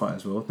girl fight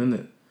as well, didn't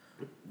it?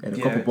 And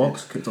a couple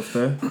box kicked off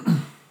there.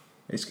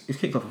 It's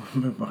kicked off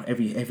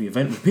every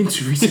event we've been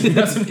to recently,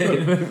 hasn't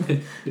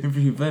it?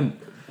 Every event.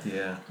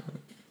 Yeah.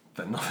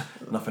 But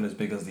nothing as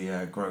big as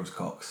the Groves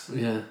Cox.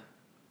 Yeah.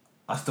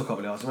 I still can't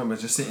believe I remember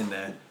just sitting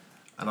there,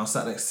 and I was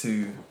sat next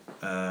to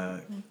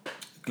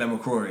Glenn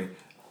McCrory,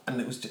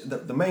 and it was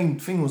the main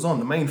thing was on,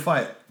 the main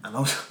fight, and I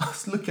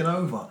was looking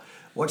over,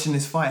 watching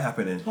this fight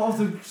happening. Half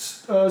the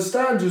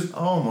stand just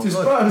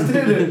dispersed,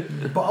 didn't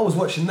it? But I was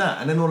watching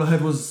that, and then all I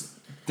heard was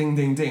ding,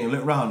 ding, ding, and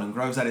looked round, and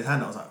Groves had his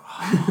hand. I was like,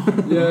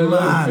 oh,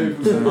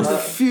 man, I was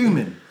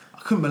fuming. I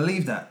couldn't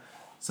believe that.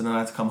 So then I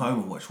had to come home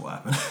and watch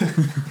what happened.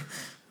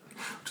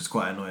 Which is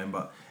quite annoying,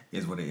 but it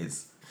is what it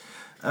is.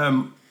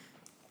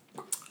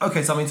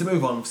 Okay, so I mean, to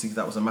move on, obviously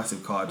that was a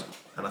massive card,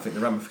 and I think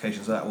the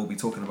ramifications of that we'll be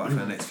talking about for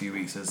the next few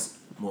weeks as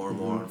more and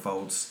more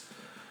unfolds.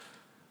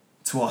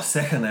 To our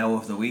second L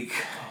of the week.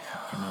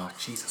 Oh,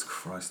 Jesus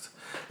Christ.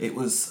 It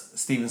was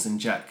Stephenson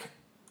Jack.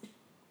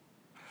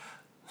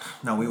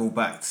 Now, we all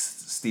backed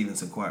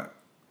Stephenson quite...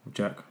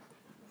 Jack.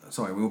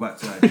 Sorry, we all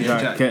backed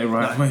Jack. Get it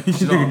right,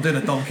 mate. You know, I'm doing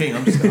a Don King.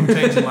 I'm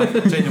changing my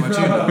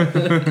tune up.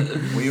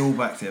 We all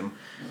backed him.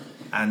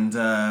 And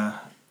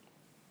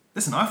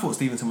listen, I thought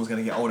Stephenson was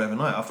going to get old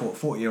overnight. I thought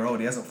 40-year-old,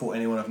 he hasn't fought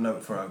anyone of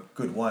note for a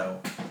good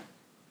while.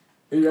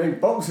 He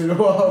ain't boxing a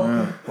while.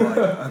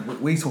 Yeah. Well,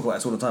 we talk about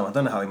this all the time. I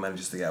don't know how he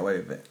manages to get away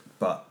with it,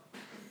 but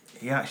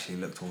he actually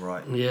looked all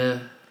right. Yeah.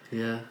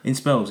 In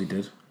spells he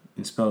did.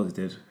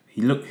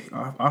 He looked.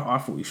 I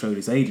thought he showed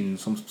his age in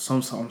some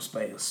spells.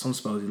 Some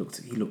spells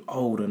he looked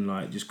old and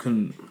like just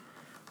couldn't.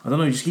 I don't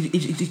know. He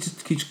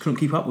just couldn't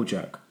keep up with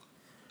Jack.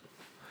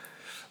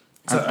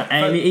 So,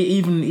 and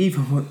even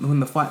when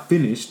the fight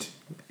finished,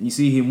 and you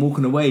see him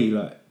walking away,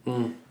 like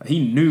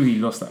he knew he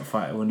lost that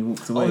fight when he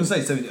walked away. I was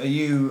going to say, so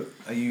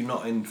are you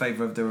not in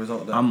favour of the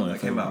result that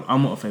came out?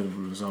 I'm not in favour of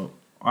the result.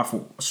 I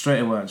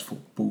just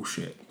thought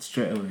bullshit.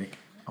 Straight away,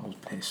 I was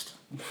pissed.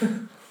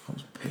 You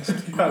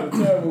had a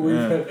terrible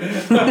weekend.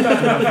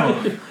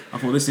 I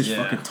thought this is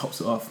fucking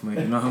tops it off, mate.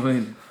 You know what I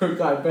mean?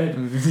 Guy bed.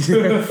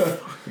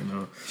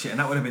 Shit, and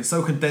that would have been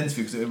so condensed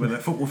for you, because when the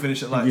football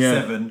finished at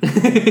 7,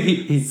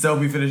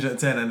 Selby finished at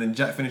 10, and then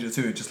Jack finished at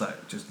 2. It just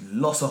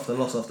loss after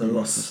loss after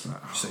loss. Just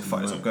like,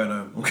 fuck this, I'm going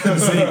home. I'm going to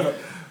sleep.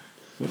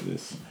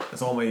 This. That's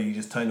the one where you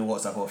just turn your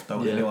WhatsApp off.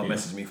 Don't anyone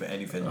message me for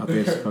anything. I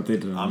did.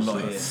 I'm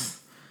not here.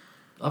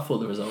 I thought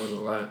the result was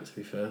alright, to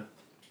be fair.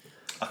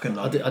 I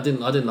didn't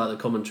like the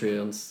commentary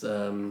on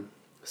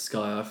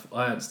Sky.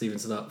 I had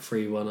Stephenson up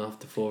 3-1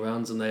 after 4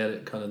 rounds, and they had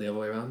it kind of the other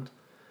way around.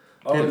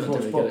 I always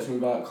watch boxing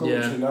without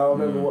commentary now. I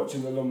remember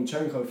watching the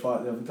Lomachenko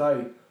fight the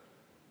other day,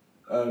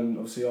 and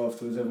obviously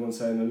afterwards everyone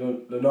saying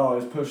that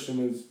Linares pushed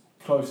him as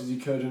close as he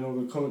could and all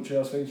the commentary. I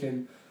was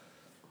thinking,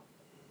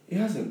 he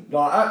hasn't.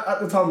 Like at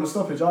the time of the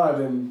stoppage, I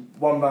had him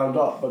 1 round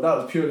up, but that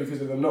was purely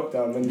because of the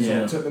knockdown. Then he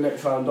sort of took the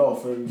next round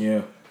off,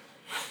 and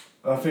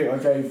I think I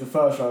gave the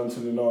first round to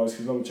Linares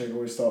because Lomachenko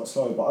always starts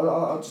slow. But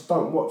I just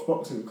don't watch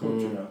boxing with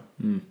commentary now.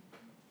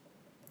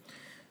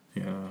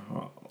 Yeah.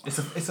 It's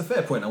a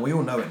fair point, and we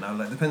all know it now.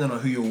 Like, depending on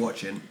who you're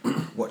watching,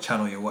 what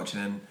channel you're watching,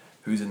 and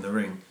who's in the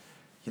ring,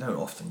 you don't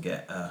often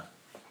get a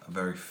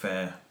very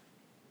fair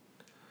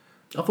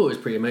I thought it was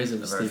pretty amazing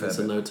for Very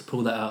Stephenson fair though to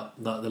pull that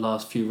out like the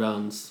last few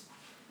rounds,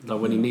 like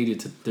when he needed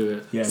to do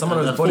it. Yeah. Some of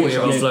those a body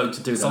 40-year-old shots, bloke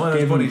to do some that. of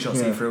those Give body him- shots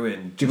he yeah. threw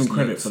in. Give him just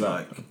credit looks for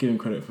that. like- Give him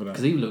credit for that.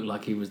 Because he looked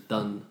like he was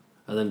done,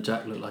 and then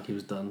Jack looked like he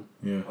was done.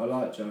 Yeah. I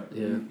like Jack.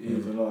 Yeah.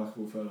 He's a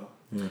likeable fella.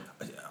 Yeah.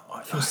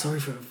 I feel sorry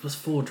for him. There's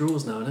 4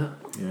 draws now, isn't it?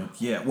 Yeah.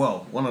 Yeah,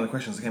 well, one of the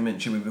questions that came in,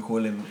 should we be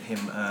calling him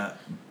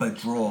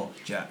Badraw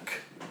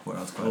Jack? What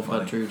else quite Or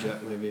funny? Badru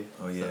Jack, maybe.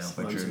 Oh, yeah, That's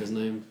Badru. runs of his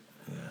name.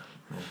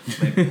 Yeah.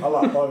 Maybe. I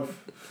like both.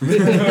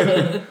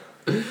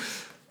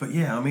 But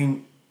yeah, I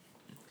mean,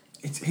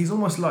 he's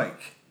almost like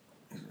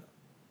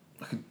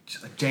a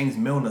James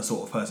Milner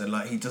sort of person.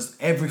 Like, he does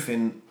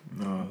everything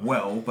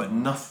well, but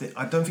nothing.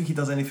 I don't think he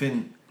does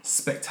anything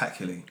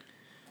spectacularly.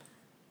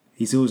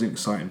 He's always in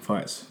exciting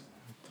fights.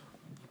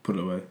 Put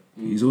it away.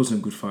 He's always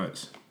in good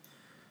fights.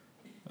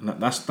 And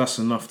that's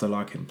enough to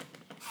like him.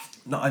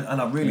 No,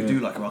 and I really do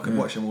like him. I could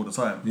watch him all the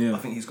time. Yeah. I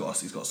think he's got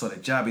a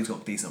solid jab. He's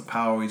got decent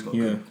power. He's got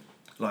good,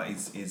 like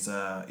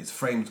his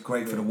frame's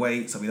great for the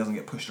weight, so he doesn't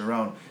get pushed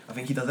around. I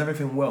think he does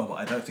everything well, but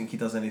I don't think he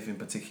does anything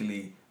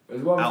particularly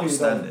There's one thing he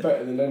outstanding. does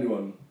better than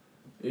anyone.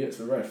 He hits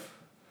the ref.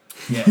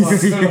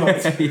 Yes. He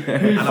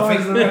And I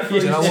finds think, the ref do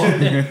you know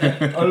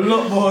what? a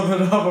lot more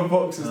than other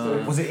boxers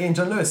do. Was it Ian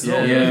John Lewis?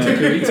 Yeah,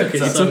 Yeah. he took it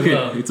so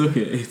well. He took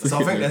it. So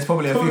I think there's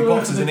probably a few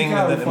boxers in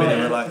England at the minute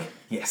who are like,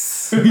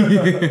 yes,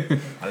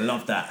 I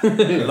love that. I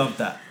love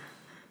that.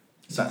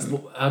 That's,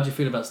 How do you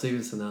feel about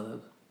Stevenson now then?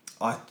 do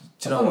I you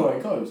don't know know where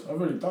what? he goes. I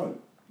really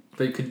don't.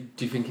 But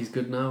do you think he's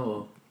good now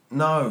or?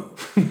 No,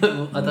 I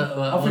don't.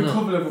 I think not?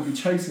 Kovalev will be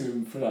chasing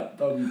him for that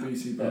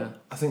WBC belt. Yeah.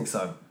 I think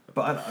so.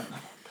 But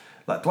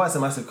like Dwight's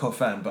a massive Cov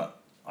fan, but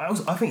I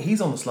think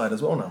he's on the slide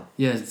as well now.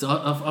 Yeah, so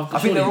I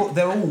think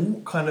they're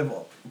all kind of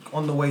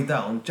on the way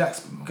down.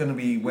 Jack's going to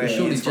be where he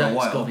surely is for a Jack's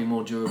got to while. be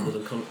more durable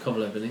than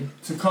Kovalev, isn't he?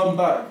 To come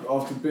back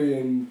after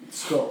being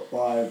stopped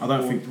by I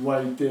don't think- the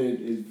way he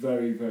did is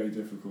very, very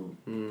difficult.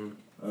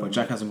 But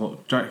Jack hasn't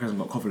got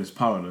Kovalev's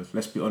power though.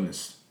 Let's be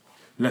honest.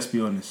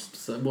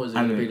 So what is it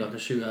going to And- be like a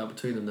shootout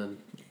between them then?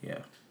 Yeah.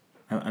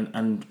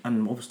 And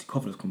obviously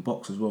Kovalev can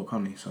box as well,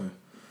 can't he? So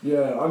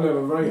Yeah, I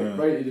never Yeah.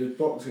 rated his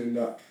boxing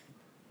that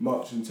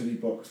much until he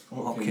boxed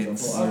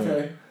Hopkins. I thought,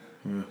 okay,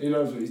 he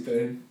knows what he's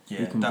doing. Yeah,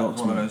 He can that box,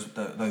 was one man.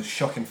 of those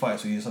shocking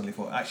fights where you suddenly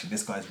thought, actually,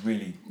 this guy's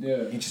really.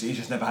 Yeah. He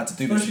just never had to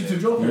do this Especially to shit.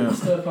 drop him Yeah. and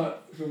step back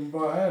from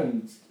right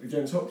hand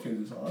against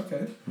Hopkins. It's like,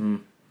 okay.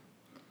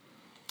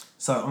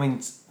 So I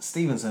mean,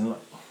 Stevenson, like,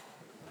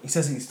 he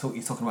says he's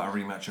talking about a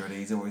rematch already.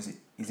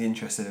 He's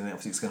interested in it.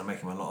 Obviously, it's going to make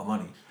him a lot of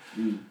money.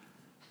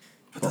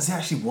 But does he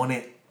actually want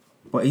it?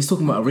 but he's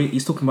talking about a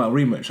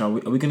rematch. Are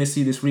we going to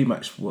see this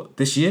rematch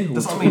this year?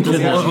 That's what I mean, does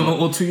he actually-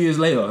 Or 2 years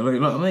later? Like, you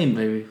know what I mean?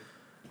 Maybe.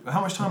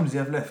 How much time does he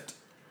have left?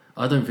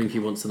 I don't think he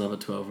wants another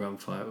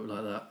 12-round fight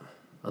like that.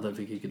 I don't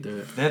think he could do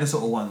it. They're the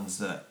sort of ones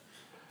that.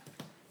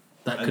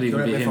 That could even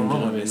correct be me if him. I'm Do you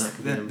wrong know what I on mean? this.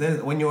 That could be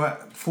him. When you're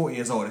at 40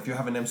 years old, if you're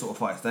having them sort of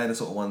fights, they're the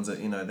sort of ones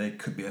that they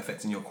could be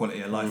affecting your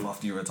quality of life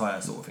after you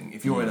retire, sort of thing.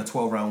 If you're in a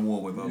 12-round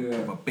war with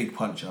a big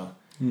puncher,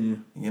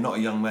 you're not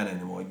a young man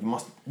anymore.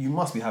 You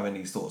must be having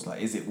these thoughts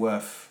like, is it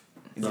worth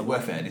it at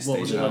this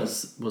What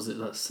stage? was it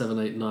like 7,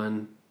 8,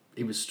 9?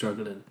 He was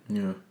struggling,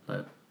 Yeah.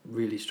 like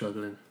really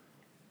struggling.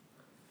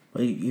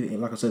 But he,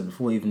 like I said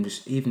before, even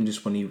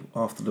just when he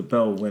after the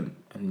bell went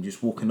and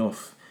just walking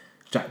off,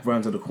 Jack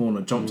ran to the corner,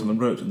 jumped on the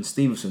ropes, and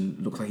Stevenson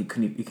looks like he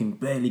can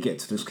barely get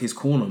to his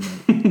corner,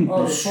 man.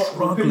 Oh, the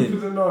struggling. people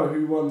that know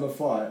who won the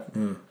fight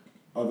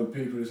are the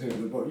people who's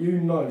hitting the bottom. You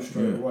know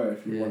straight away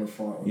if you won a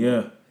fight or not.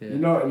 Yeah. You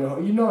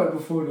know it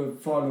before the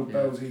final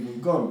bell's even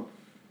gone.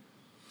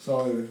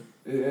 So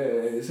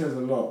it says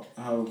a lot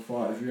how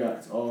fighters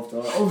react after.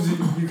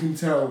 Obviously, you can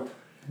tell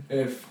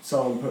if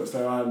someone puts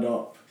their hand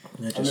up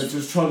and they're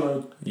just trying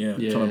to trying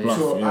to bluff.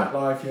 sort of Yeah. act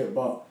like it,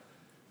 but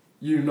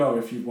you know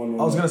if you've won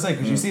or I was not. going to say,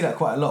 because you see that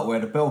quite a lot where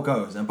the bell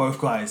goes and both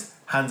guys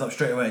hands up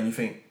straight away and you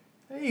think,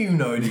 you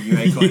know that you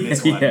ain't got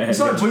this one. Yeah. It's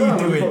like What are Gerard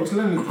you when he doing? boxed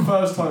Leonard the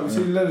first time. You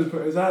see Leonard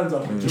put his hands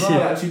up and Gerard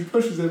actually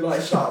pushes him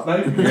like, shut up,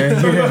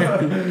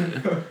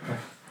 mate.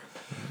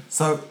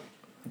 So,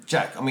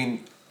 Jack, I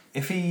mean,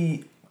 if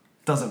he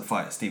doesn't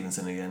fight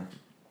Stevenson again,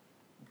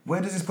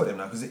 where does this put him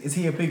now? Because is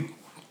he a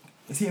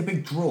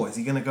big draw? Is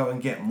he going to go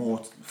and get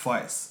more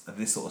fights of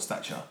this sort of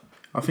stature?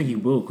 I think he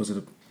will because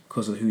of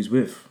who he's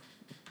with.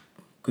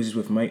 Because he's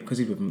with the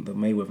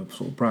Mayweather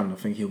sort of brand. I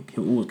think he'll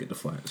always get the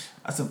fights.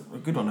 That's a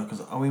good one,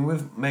 because I mean,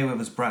 with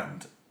Mayweather's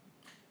brand,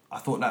 I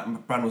thought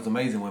that brand was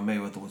amazing when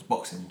Mayweather was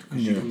boxing,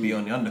 because you could be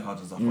on the undercards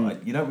and stuff.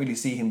 But you don't really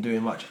see him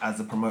doing much as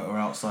a promoter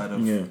outside of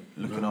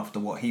looking after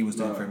what he was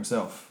doing for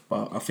himself.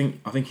 But I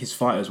think his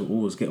fighters will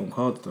always get on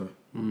cards though.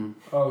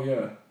 Oh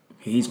yeah.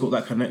 He's got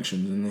that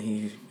connection, and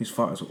his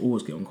fighters will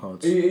always get on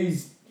cards.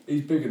 He's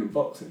bigger than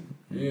boxing.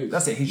 He is.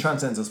 That's it. He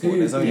transcends the sport. He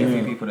is, There's only a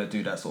yeah. few people that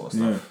do that sort of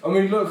stuff. I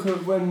mean, look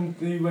at when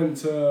he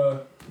went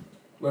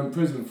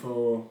prison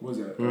for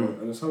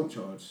an assault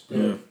charge.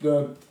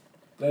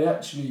 They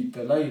actually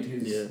delayed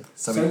his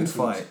So he could sentence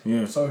fight.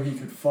 Yeah. so he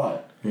could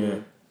fight. Yeah.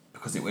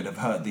 Because it would have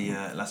hurt the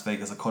Las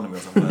Vegas economy or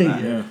something like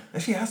that. Yeah.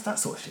 Actually, has that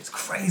sort of shit. It's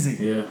crazy.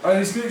 Yeah. And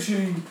it's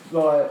literally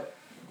like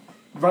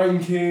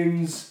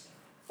rankings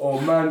or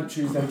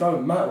mandatories, they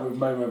don't matter with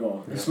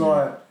Mayweather. It's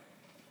like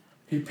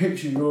he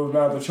picks you, you're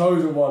now the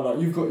chosen one, like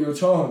you've got your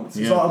chance.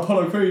 It's like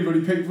Apollo Creed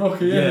when he picked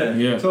Rocky,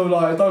 Yeah. So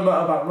like it don't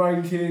matter about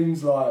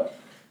rankings, like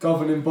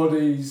governing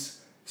bodies.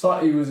 It's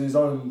like he was his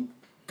own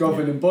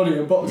governing body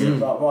in boxing.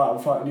 Like, right, I'm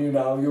fighting you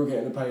now, you're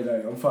getting a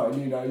payday. I'm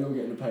fighting you now, you're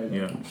getting a payday.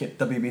 Yeah.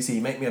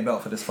 WBC, make me a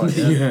belt for this fight.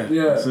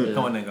 Yeah.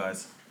 Come on then,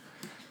 guys.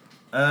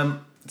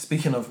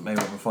 Speaking of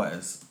Mayweather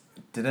fighters,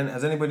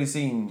 has anybody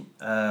seen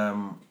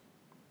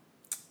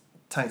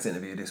Tank's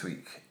interview this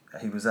week?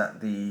 He was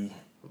at the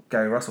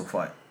Gary Russell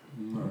fight.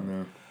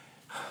 No.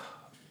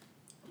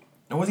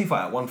 And was he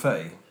fight at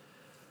 1:30?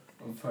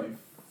 1:30.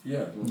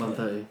 Yeah.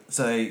 1:30.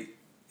 So he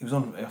was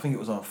on. I think it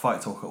was on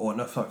Fight Talk or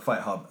no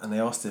Fight Hub, and they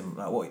asked him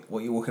like, "What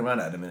are you walking around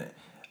at the minute?"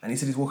 And he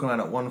said he's walking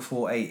around at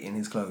 1:48 in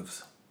his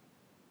clothes.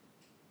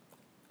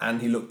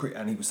 And he looked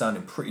and he was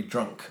sounding pretty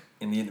drunk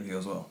in the interview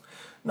as well.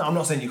 No, I'm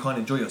not saying you can't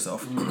enjoy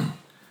yourself,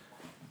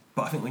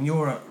 but I think when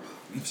you're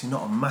obviously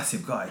not a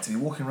massive guy to be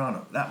walking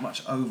around that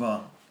much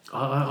over.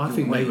 I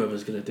think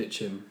Mayweather's going to ditch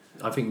him.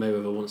 I think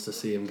Mayweather wants to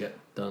see him get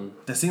done.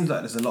 There seems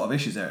like there's a lot of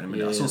issues there in a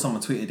minute. I saw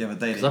someone tweeted the other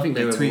day. Because I think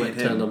Mayweather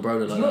turned on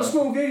Broner like that. He's not a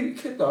small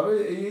kid though.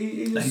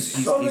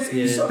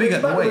 He's big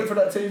at the weight. for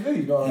that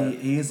TV. Like.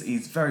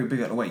 He's very big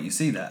at the weight. You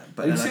see that,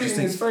 but you then see I just it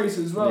in his face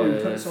as well. Yeah.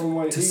 He puts on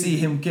weight. To see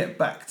him get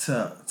back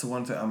to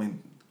one thing. I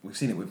mean, we've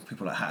seen it with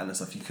people like Hatton and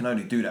stuff. You can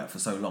only do that for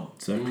so long.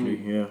 Exactly.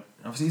 Yeah.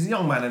 Obviously, he's a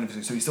young man, and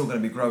so he's still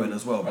going to be growing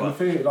as well. And But I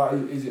think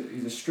like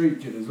he's a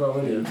street kid as well.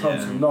 Isn't he? He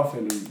comes from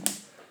nothing. And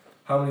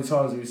how many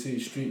times do we see a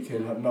street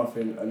kid have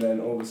nothing, and then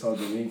all of a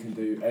sudden he can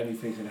do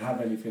anything and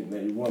have anything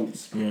that he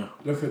wants? Yeah.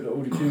 Look at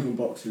all the Cuban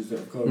boxers that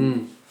have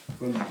gone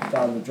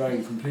down the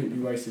drain, completely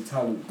wasted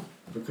talent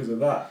because of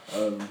that.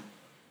 And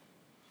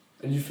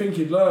you think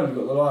he'd learn. You've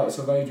got the likes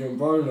of Adrian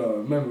Broner. I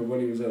remember when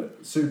he was a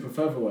super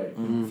featherweight,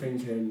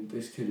 thinking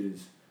this kid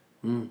is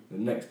the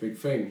next big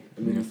thing.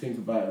 And then you think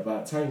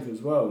about Tank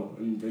as well,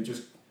 and they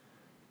just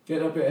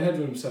get a bit ahead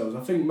of themselves.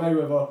 I think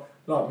Mayweather,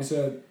 like we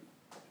said,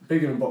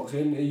 bigger than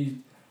boxing.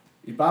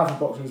 He's bad for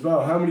boxing as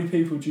well. How many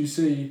people do you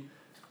see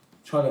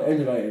trying to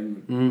emulate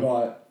him,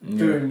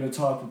 doing the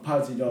type of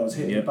pads he does,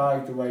 hitting the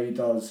bag the way he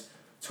does,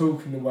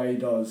 talking the way he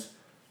does,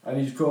 and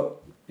he's got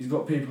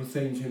people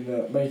thinking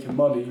that making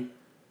money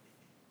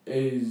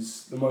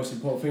is the most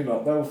important thing.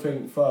 Like they'll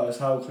think first,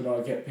 how can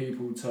I get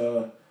people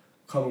to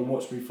come and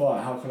watch me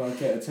fight? How can I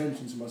get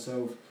attention to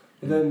myself?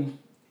 And then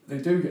they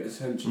do get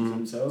attention to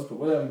themselves, but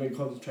when they haven't been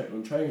concentrating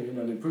on training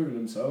and improving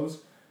themselves,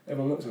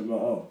 everyone looks at them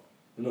like, oh,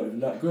 they're not even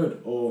that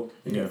good, or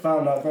they get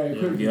found out very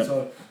quickly. Yeah.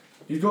 So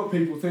he's got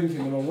people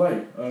thinking the wrong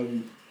way.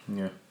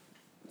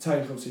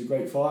 Tank, obviously a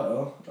great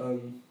fighter. I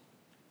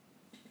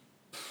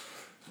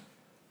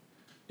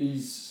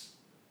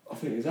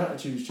think his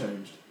attitude's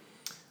changed.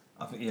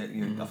 I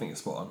think I think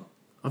it's spot on.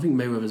 I think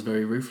Mayweather's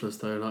very ruthless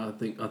though.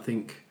 Like I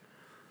think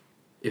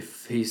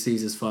if he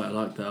sees his fighter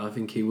like that, I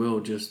think he will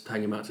just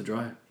hang him out to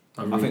dry.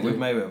 I think with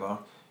Mayweather,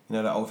 you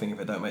know that old thing: if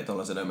it don't make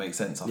dollars, it don't make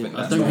sense. I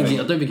don't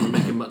think he's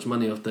making much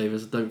money off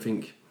Davis. I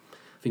think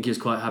he was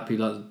quite happy.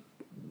 Like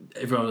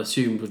everyone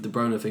assumed with the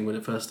Broner thing when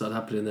it first started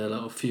happening, their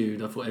little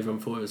feud. I thought everyone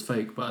thought it was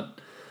fake, but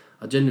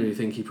I genuinely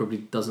think he probably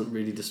doesn't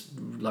really just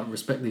like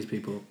respect these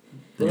people.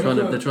 They're trying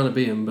to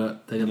beat him,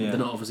 but they're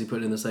not obviously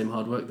putting in the same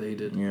hard work that he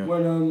did. Yeah.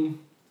 When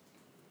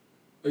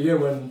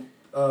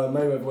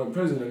Mayweather went to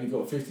prison and he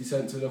got 50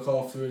 Cent to look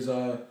after his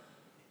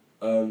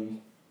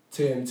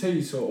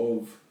TNT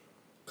sort of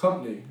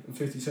company, and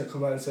 50 Cent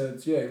come out and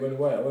said, yeah, he went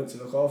away, I went to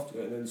look after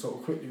it, and then sort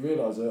of quickly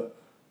realised that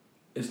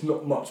it's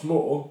not much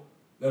more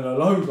than a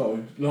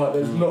logo. Like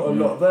there's not a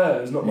lot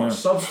there's not much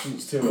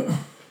substance to it.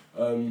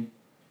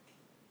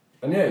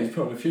 And yeah, he's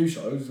put on a few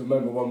shows. I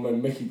remember one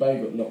when Mickey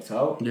Bay got knocked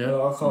out. Yeah.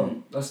 I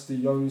can't. That's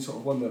the only sort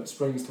of one that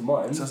springs to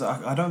mind. So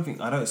I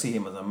don't see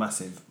him as a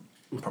massive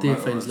promoter.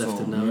 DFA's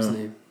left him now, isn't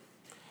he?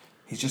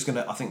 He's just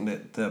gonna. I think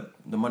that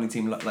the money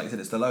team, like you said,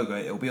 it's the logo.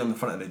 It'll be on the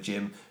front of the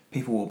gym.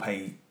 People will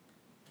pay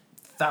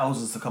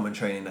thousands to come and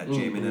train in that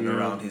gym in and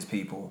around his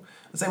people.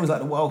 The same as like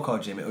the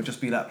wildcard gym. It'll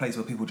just be that place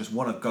where people just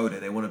want to go there.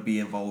 They want to be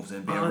involved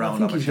and be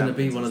around. I think he's going to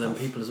be champions one of them and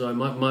stuff. people as well.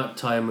 It might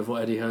tie in with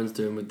what Eddie Hearn's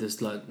doing with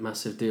this like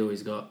massive deal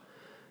he's got.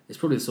 It's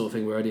probably the sort of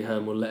thing where Eddie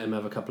Hearn will let him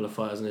have a couple of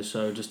fighters in his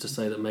show just to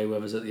say that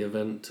Mayweather's at the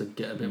event to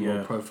get a bit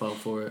more profile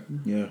for it.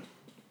 Yeah.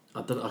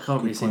 I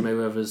can't really see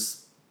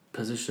Mayweather's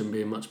position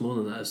being much more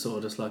than that. It's sort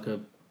of just like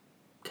a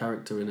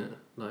character in it.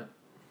 Like,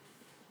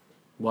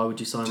 why would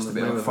you sign Just with a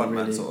bit Mayweather? of a front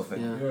man really? sort of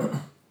thing. Yeah,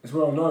 it's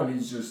well known.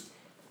 He's just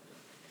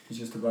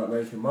about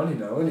making money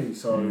now, isn't he?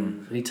 So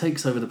And he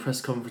takes over the press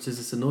conferences.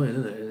 It's annoying,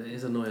 isn't it? It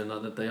is annoying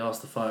like that they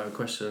ask the fighter a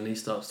question and he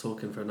starts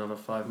talking for another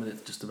 5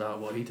 minutes just about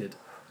what he did.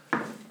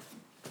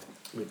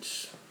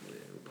 Which,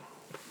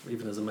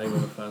 even as a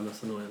Mayweather fan,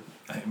 that's annoying.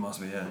 It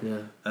must be, yeah.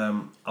 Yeah.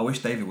 I wish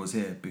David was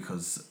here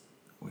because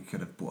we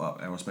could have brought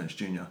up Errol Spence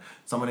Jr.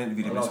 Someone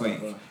interviewed him this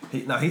week.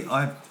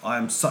 I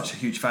am such a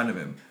huge fan of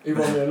him. He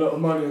won me a lot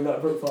of money in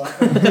that book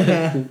fight.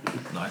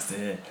 Nice to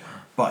hear.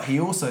 But he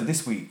also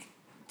this week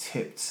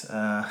tipped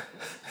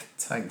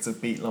Tank to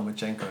beat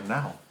Lomachenko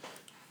now.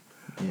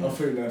 I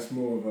think that's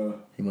more of a...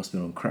 He must have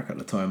been on crack at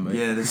the time, mate.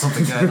 Yeah, there's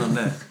something going on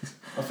there.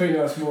 I think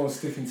that's more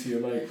sticking to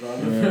your mate,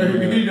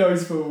 right? He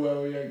knows full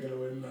well he ain't going to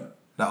win that.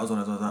 That was when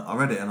I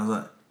read it and I was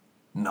like,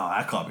 no,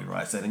 that can't be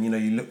right. So then, you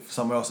look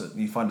somewhere else,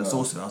 you find the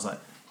source of it. I was like,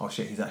 oh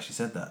shit, he's actually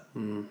said that.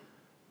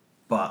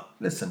 But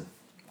listen,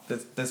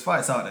 there's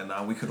fights out there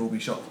now. We could all be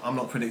shocked. I'm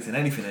not predicting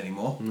anything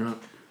anymore. No.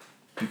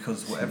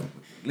 Because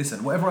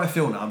whatever I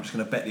feel now, I'm just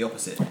going to bet the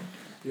opposite.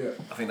 Yeah.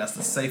 I think that's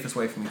the safest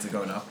way for me to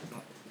go now.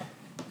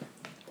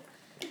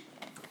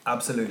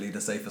 Absolutely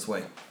the safest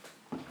way.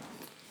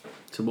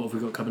 So what have we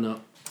got coming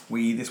up?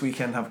 We this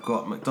weekend have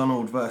got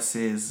McDonald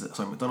versus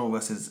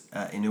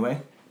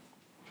Inoue.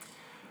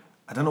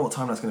 I don't know what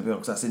time that's going to be on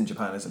because that's in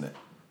Japan, isn't it?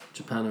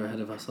 Japan are ahead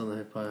of us, aren't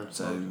they? By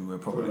So we're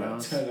probably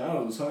About 10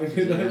 hours, aren't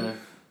yeah,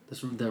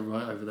 they're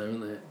right over there,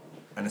 aren't they?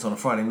 and it's on a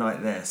Friday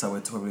night there, so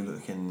we're probably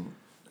looking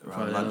around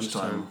Friday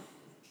lunchtime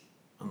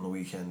on the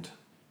weekend.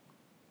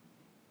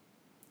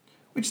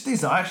 Which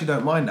these I actually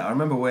don't mind that. I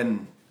remember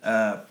when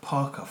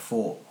Parker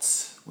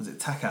fought, was it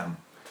Takam?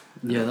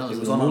 Yeah, that was, It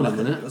was in the on morning,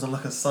 wasn't it it? was on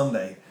like a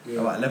Sunday,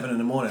 about 11 in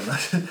the morning. I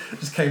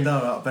just came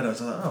down out of bed. I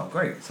was like, oh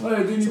great, some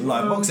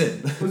live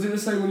boxing. Was it the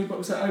same when he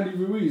boxed at Andy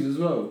Ruiz as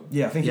well?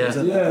 Yeah, I think it was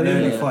an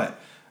early fight,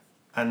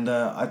 and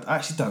I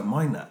actually don't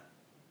mind that.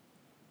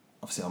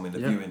 Obviously, I mean the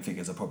viewing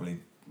figures are probably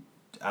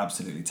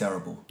absolutely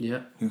terrible.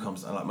 Yeah. Who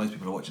comes, like most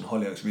people are watching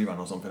Hollyoaks rerun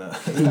or something at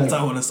that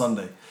time on a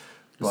Sunday.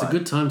 It's a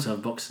good time to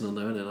have boxing on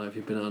though, isn't it? Like if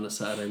you've been out on a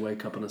Saturday,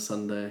 wake up on a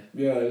Sunday.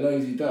 Yeah,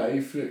 lazy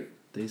day, flick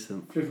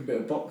Decent. a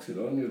bit of boxing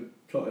on, you're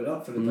plotted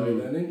up for the day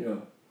then, ain't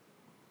you?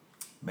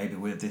 Maybe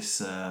with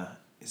this,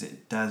 is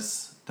it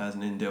Daz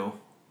Nindil?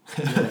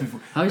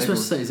 How are you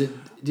supposed to say? Is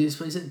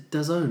it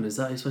Dazone? Is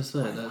that how you're supposed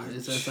to say it?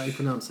 Is that how you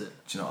pronounce it?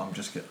 Do you know?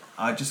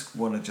 I just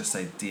want to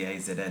say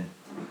DAZN.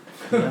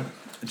 Yeah.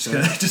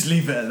 Just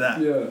leave it at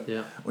that. Yeah.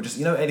 Yeah. Or just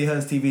Eddie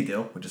Hearn's TV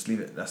deal. We'll just leave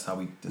it. That's how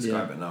we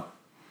describe it now.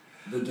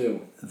 The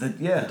deal. The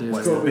deal. Well,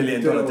 it's the $1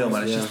 billion deal,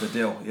 man. It's Yeah. just the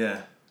deal.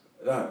 Yeah.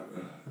 That,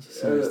 That's a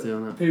serious deal,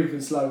 isn't it? people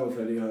can slag off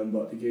Eddie Hearn,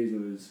 but the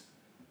geezer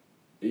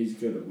he's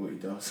good at what he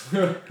does.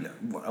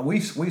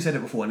 We've said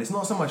it before, and it's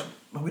not so much.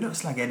 We don't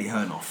slag Eddie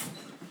Hearn off.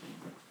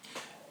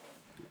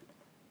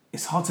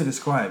 It's hard to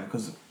describe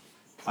because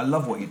I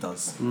love what he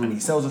does, and he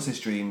sells us his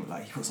dream.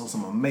 Like he puts on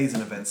some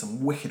amazing events,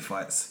 some wicked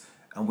fights,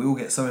 and we all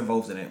get so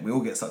involved in it. We all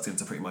get sucked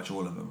into pretty much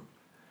all of them.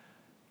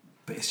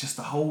 But it's just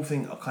the whole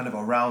thing kind of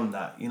around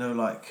that,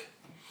 like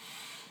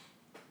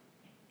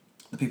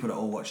the people that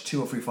all watch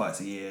 2 or 3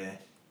 fights a year,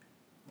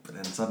 but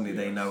then suddenly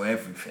they know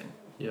everything.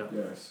 Yeah.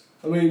 Yes.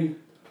 I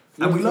mean...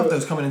 And we love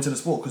those coming into the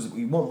sport because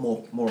we want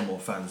more and more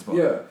fans. But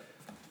yeah.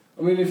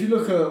 I mean, if you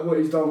look at what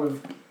he's done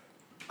with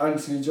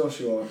Anthony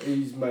Joshua,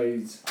 he's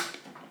made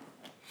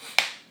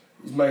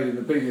him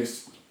the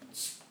biggest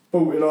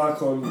sporting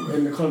icon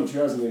in the country,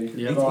 hasn't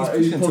he? Yeah. Like,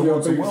 he's pushing probably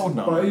our towards the biggest, world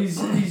now. But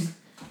he's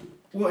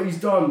what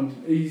he's done.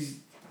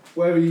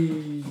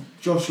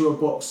 Joshua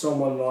boxed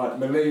someone like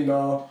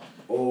Molina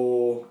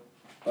or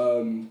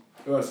who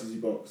else has he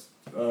boxed?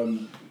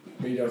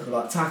 Mediocre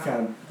like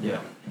Takan.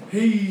 Yeah.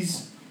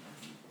 He's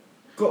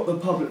got the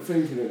public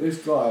thinking that this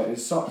guy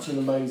is such an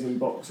amazing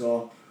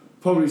boxer.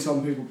 Probably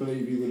some people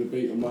believe he would have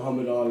beaten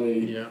Muhammad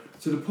Ali. Yeah.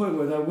 To the point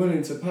where they're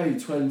willing to pay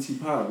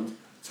 £20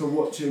 to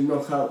watch him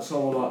knock out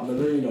someone like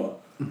Molina.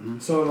 Mm-hmm.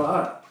 So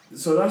like that.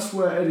 So that's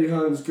where Eddie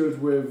Hearn's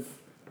good with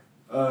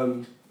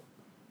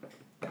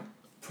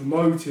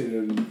promoting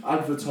and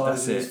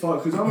advertising his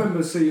fight. Because I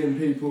remember seeing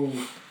people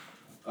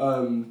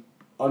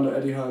under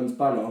Eddie Hearn's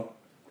banner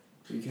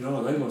thinking,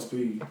 oh, they must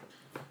be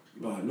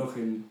like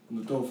knocking on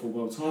the door for a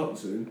world title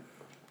soon.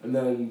 And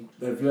then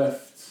they've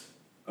left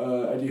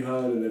Eddie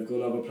Hearn and they've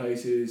gone other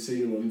places,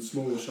 seen him on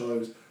smaller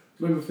shows. I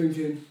remember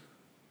thinking,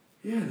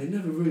 yeah, they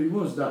never really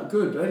was that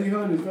good. Eddie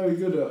Hearn is very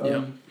good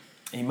at...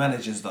 He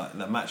manages that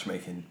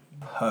matchmaking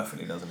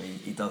perfectly, doesn't he?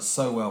 He does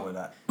so well with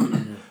that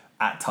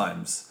at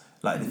times.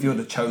 Like, if you're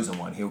the chosen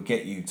one, he'll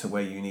get you to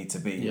where you need to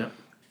be. Yeah.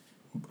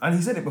 And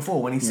he said it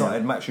before, when he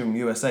started Matchroom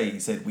USA, he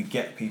said, we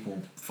get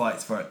people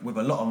fights with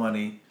a lot of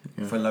money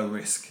for low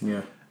risk.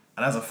 Yeah.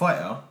 And as a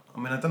fighter, I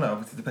mean, I don't know,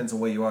 it depends on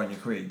where you are in your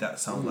career. That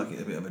sounds like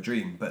it's a bit of a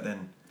dream. But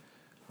then,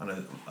 I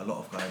know a lot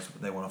of guys,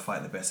 they want to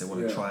fight the best. They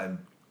want to try and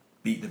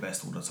beat the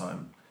best all the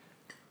time.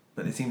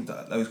 But it seems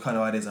that those kind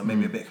of ideas are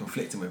maybe a bit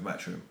conflicting with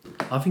Matchroom.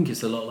 I think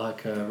it's a lot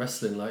like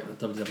wrestling, like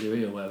the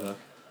WWE or whatever.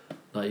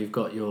 Like you've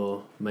got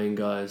your main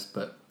guys,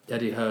 but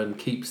Eddie Hearn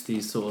keeps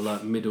these sort of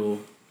like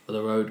middle of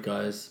the road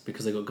guys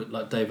because they got good,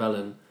 like Dave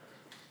Allen.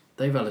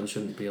 Dave Allen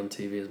shouldn't be on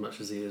TV as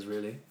much as he is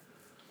really,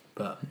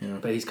 but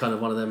he's kind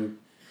of one of them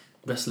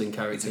wrestling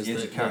characters.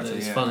 It's it's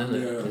fun, isn't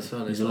it? Yeah. It's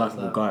fun. He's a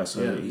likable guy,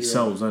 so he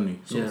sells, doesn't he?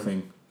 Sort of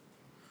thing.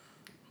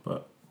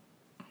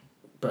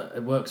 But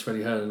it works for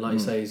Eddie Hearn, and like you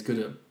say, he's good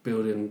at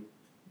building.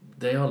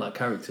 They are like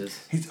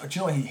characters. Do you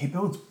know what? He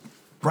builds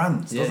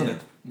brands, doesn't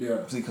it? Yeah.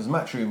 Because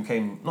Matchroom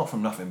came not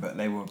from nothing, but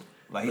they were,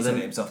 like he said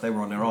it himself, they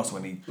were on their arse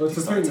when he That's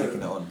the started thing,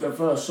 taking it on. the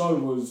first show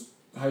was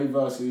Hay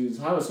versus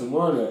Harrison,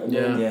 weren't it? And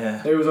then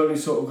Yeah. they was only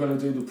sort of going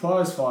to do the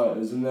prize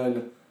fighters, and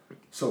then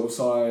sort of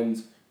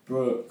signed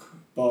Brooke,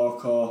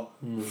 Barker,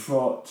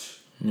 Frotch,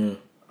 Yeah.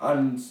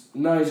 And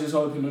now he's just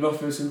opened an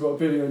office and got $1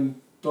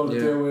 billion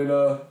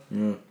deal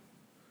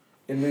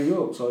in New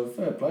York. So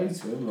fair play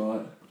to him,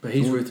 like. But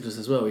he's ruthless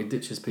as well. He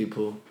ditches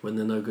people when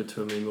they're no good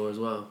to him anymore as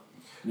well.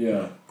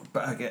 Yeah.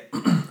 But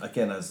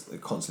again, as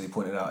constantly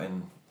pointed out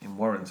in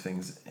Warren's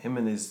things, him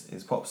and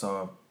his pops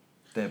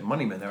they're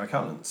money men, they're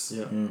accountants.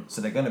 Yeah.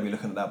 So they're going to be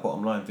looking at that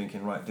bottom line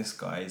thinking, right, this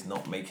guy is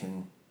not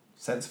making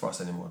sense for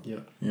us anymore. Yeah.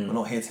 We're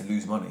not here to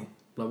lose money.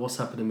 Like, what's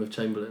happening with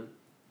Chamberlain?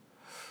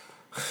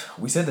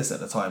 We said this at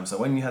the time, so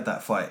when you had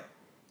that fight,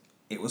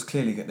 it was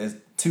clearly good. There's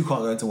two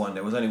can't go into one.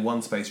 There was only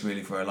one space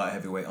really for a light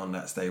heavyweight on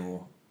that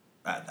stable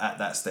at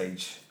that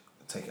stage.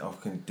 Take it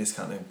off, not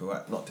discounting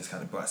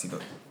Buatsi,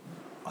 but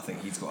I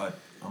think he's got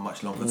a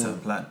much longer term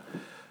plan.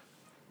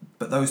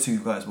 But those two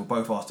guys were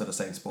both after the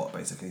same spot,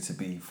 basically, to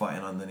be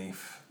fighting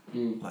underneath,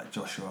 like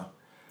Joshua.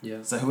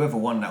 Yeah. So whoever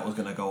won that was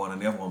going to go on,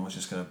 and the other one was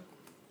just going to,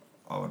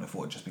 I would have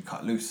thought, just be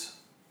cut loose.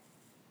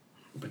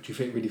 But do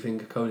you really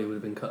think Cody would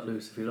have been cut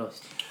loose if he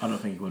lost? I don't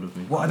think he would have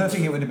been. Well, I don't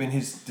think it would have been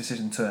his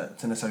decision to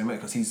necessarily make,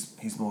 because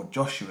he's more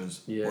Joshua's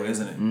boy,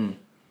 isn't it?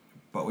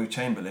 But with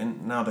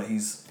Chamberlain, now that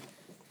he's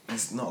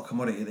not a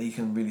commodity that he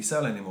can really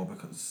sell anymore,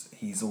 because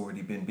he's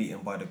already been beaten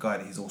by the guy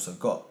that he's also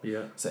got.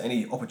 Yeah. So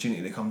any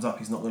opportunity that comes up,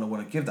 he's not going to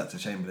want to give that to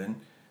Chamberlain.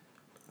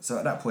 So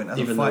at that point, as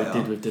Even a fighter, though he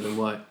did with Dylan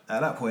White.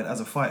 At that point, as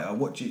a fighter,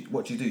 what do you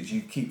do? Do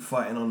you keep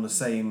fighting on the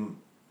same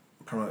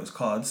promoters'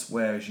 cards,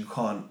 whereas you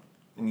can't,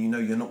 and you know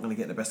you're not going to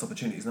get the best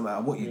opportunities no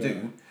matter what you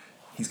do?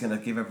 He's going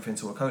to give everything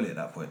to Okoli at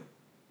that point.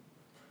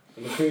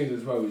 And the thing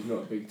is as well, he's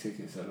not a big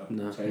ticket seller.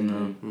 No.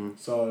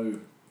 So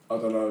I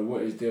don't know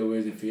what his deal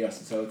is, if he has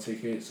to sell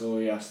tickets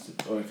or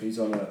if he's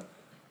on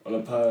a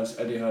purse.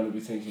 Eddie Hearn will be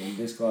thinking,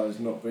 this guy is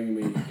not bringing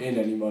me in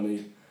any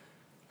money.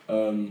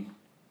 Why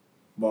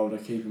would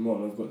I keep him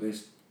on? I've got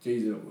this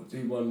geezer. He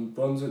won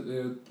bronze at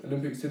the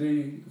Olympics, did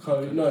he?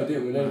 No, he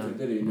didn't win anything,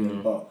 did he?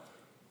 But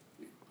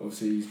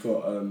obviously he's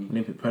got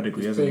Olympic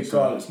pedigree, this hasn't he? big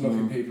guy that's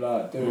knocking people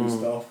out, doing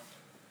stuff.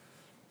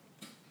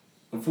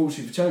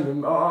 Unfortunately for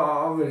Chamberlain,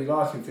 I really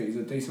like him. I think he's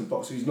a decent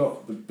boxer. He's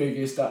not the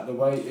biggest at the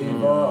weight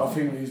either. I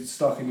think he's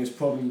stuck in this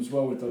problem as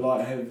well with the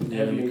light heavy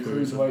and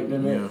cruiserweight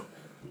limit.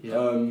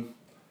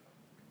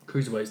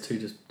 Cruiserweight's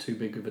too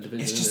big of a division.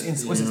 It's just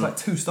it's like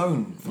 2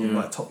 stone from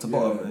like top to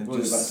bottom. And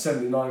it's like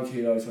 79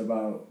 kilos to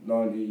about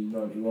 90,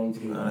 91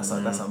 kilos.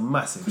 That's a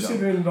massive jump.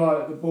 Considering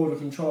like the border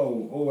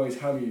control always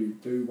have you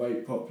do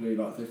weight properly,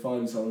 like they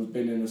find someone's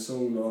been in a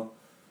sauna,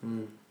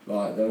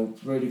 like they'll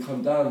really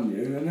come down on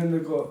you, and then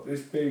they've got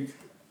this big.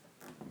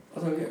 I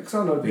don't get, because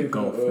I know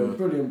people that are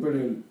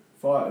brilliant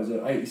fighters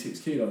at 86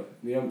 kilo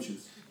in the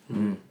amateurs.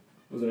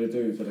 What do they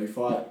do? Do they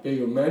fight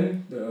bigger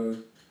men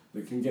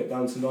that can get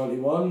down to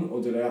 91,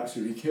 or do they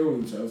absolutely kill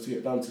themselves to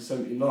get down to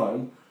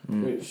 79,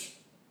 which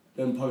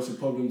then pose a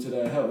problem to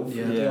their health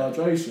and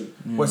dehydration?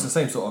 Well, it's the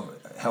same sort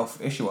of health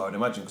issue, I would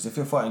imagine, because if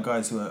you're fighting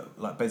guys who are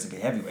like basically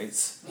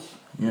heavyweights,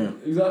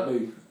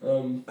 exactly,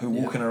 who are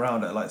walking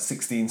around at like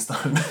 16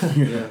 stone,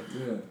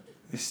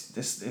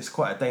 it's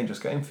quite a dangerous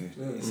game for you.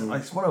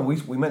 It's one of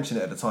we mentioned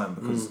it at the time,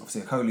 because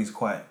obviously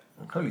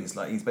Okoli's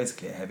like, he's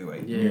basically a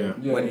heavyweight.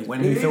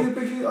 When he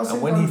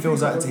feels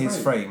that into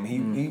his frame,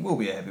 he will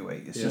be a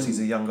heavyweight. It's just he's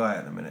a young guy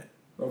at the minute.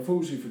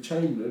 Unfortunately for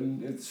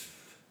Chamberlain, it's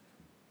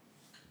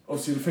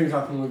obviously the thing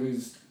happened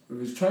with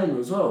his trainer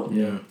as well.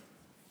 Yeah,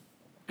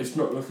 it's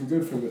not looking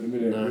good for him at the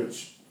minute,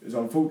 which is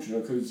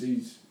unfortunate because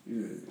he's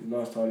a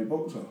nice tiny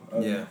boxer.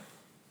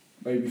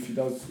 Maybe if he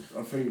does,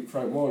 I think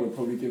Frank Warren will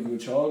probably give him a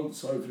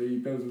chance. Hopefully he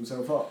builds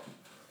himself up,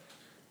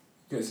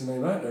 gets his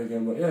name out there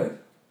again. But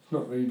it's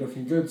not really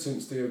looking good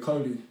since the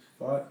Okoli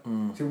fight.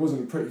 It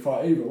wasn't a pretty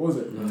fight either, was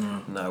it?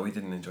 No, we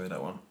didn't enjoy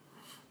that one.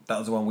 That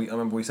was the one I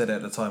remember we said it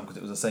at the time, because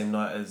it was the same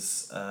night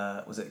as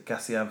was it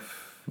Gassiev?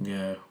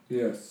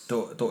 Yes.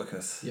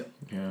 Dorticus. Yep.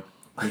 Yeah.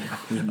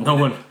 No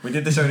one. We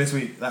did the show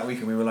that week,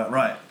 and we were like,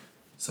 right,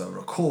 so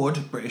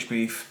record British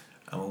Beef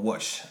and we'll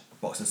watch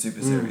Boxing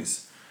Super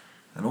Series.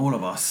 And all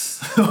of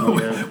us,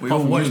 we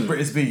all watched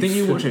British Beef. Didn't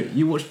you watch it?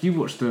 You watched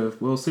the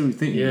World Series,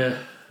 didn't you? Yeah.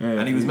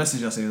 And he was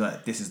messaging us, and he was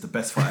like, this is the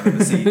best fight I've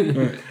ever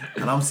seen.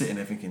 And I'm sitting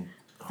there thinking,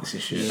 this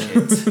is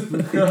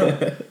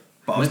shit.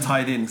 But I was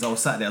tied in, because I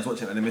was sat there, I was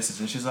watching it with the missus,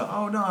 and she's like,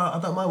 oh no, I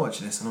don't mind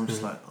watching this. And I'm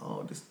just like,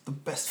 oh, this is the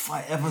best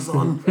fight ever's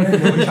on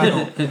the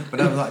channel. But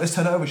then I was like, let's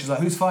turn it over. She's like,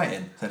 who's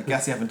fighting? I said,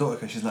 Gassiev and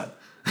Dorticus. She's like,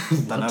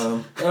 don't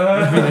know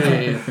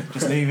them.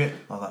 Just leave it.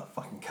 I was like,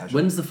 fucking casual.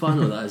 When's the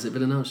final of that? Has it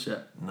been announced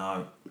yet?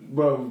 No.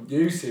 Well,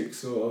 Usyk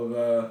sort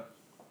of.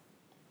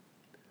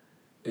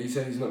 He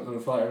said he's not going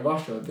to fight in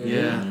Russia, did he?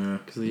 Yeah,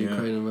 because of the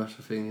Ukraine and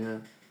Russia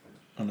thing,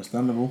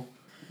 Understandable.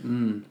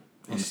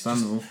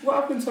 Understandable. What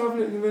happened to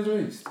having it in the Middle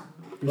East?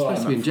 It was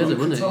supposed to be in Jeddah,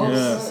 wasn't it?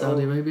 Yeah.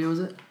 Saudi Arabia, was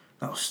it?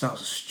 That was a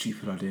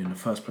stupid idea in the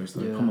first place,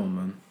 though. Come on,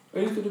 man.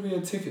 Who's going to be a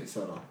ticket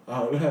seller?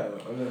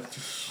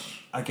 Unless...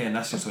 Again,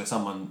 that's just where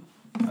someone...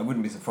 I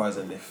wouldn't be surprised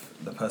if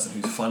the person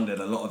who's funded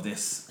a lot of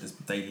this,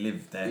 they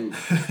live there.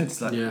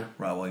 It's like,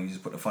 right, well, you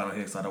just put the final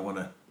here because I don't want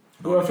to...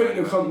 Well, I think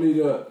the company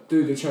that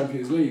do the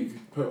Champions League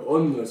put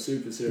on the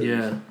Super Series.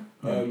 Yeah.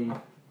 A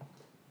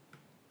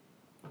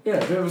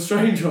bit of a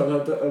strange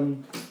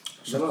one.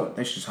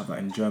 They should just have that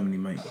in Germany,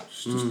 mate.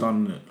 It's just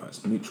done it. Like,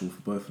 it's neutral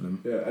for both of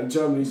them. Yeah, and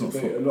Germany's a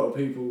lot of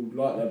people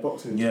like their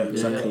boxing. Yeah,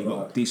 exactly. You've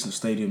got decent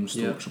stadiums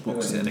to watch your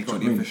boxing. Yeah, they've got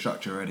the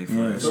infrastructure ready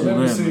for it. So I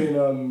remember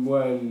seeing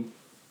when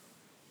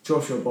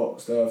Joshua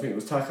boxed, I think it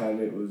was Takan,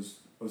 it was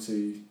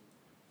obviously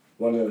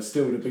one of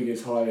still the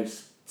biggest,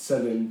 highest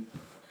selling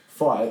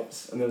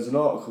fights, and there was an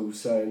article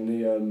saying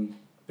the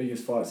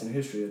biggest fights in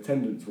history,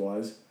 attendance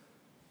wise,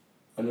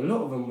 and a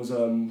lot of them was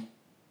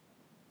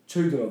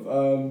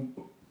Chudinov.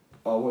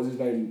 What's his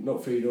name?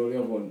 Not Fedor, the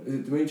other one. Is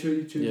it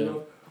Dmitry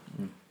Chudinov?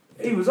 Yeah.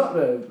 He was up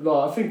there.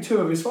 Like, I think 2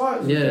 of his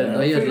fights.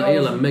 Yeah, he had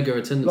like mega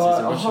attendances.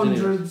 Like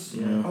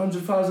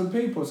 100,000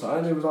 people or something.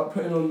 And he was like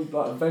putting on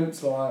like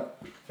events like,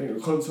 I think a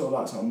concert or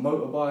like some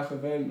motorbike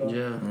event. Like,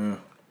 yeah.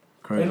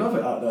 Crazy. They love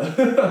it out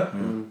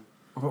there.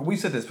 But we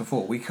said this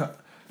before.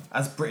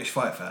 As British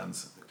fight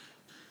fans,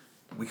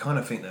 we kind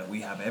of think that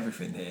we have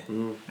everything here,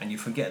 and you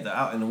forget that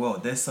out in the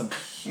world there's some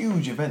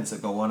huge events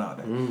that go on out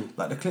there.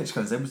 Like the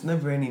Klitschko's, there was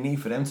never any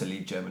need for them to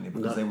leave Germany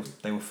because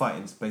they were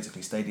fighting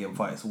basically stadium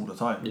fights all the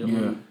time.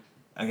 Yeah.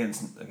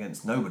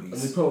 Against nobody. And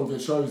they put on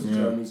good shows in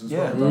Germans as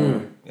well.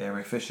 Yeah,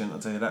 very efficient. I'll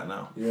tell you that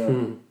now. Yeah.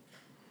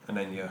 And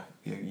then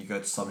you go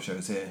to some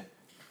shows here.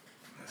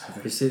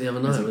 You see the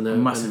other night when there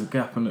was a massive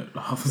gap in it.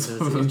 There was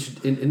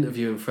an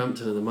interview in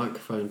Frampton and the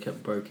microphone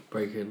kept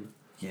breaking.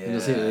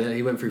 Yeah.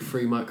 He went through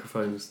 3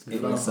 microphones.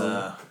 It was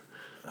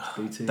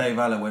Dave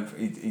Allen went for,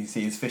 you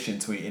see his fishing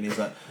tweet and he's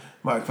like,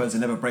 microphones will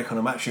never break on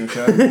a matchroom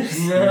show. And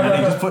he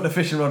just put the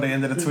fishing rod at the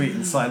end of the tweet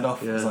and signed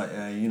off. It's like,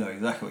 you know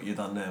exactly what you've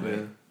done there,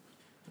 mate.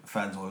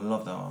 Fans will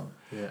love that one.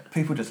 Yeah.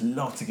 People just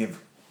love to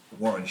give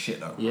Warren shit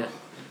though. Yeah.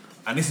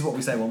 And this is what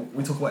we say when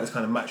we talk about this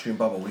kind of matchroom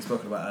bubble. We've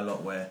spoken about it a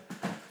lot where,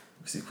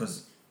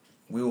 because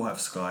we all have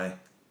Sky.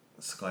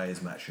 Sky is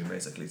matchroom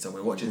basically. So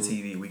we're watching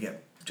TV, we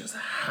get just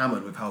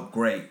hammered with how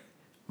great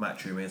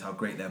matchroom is, how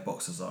great their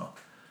boxers are.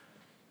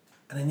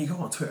 And then you go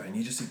on Twitter and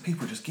you just see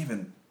people just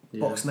giving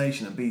Box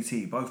Nation and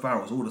BT both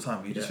barrels all the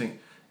time. You just think,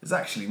 there's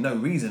actually no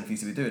reason for you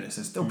to be doing this.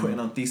 They're still putting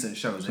on decent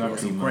shows. They've got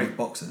some great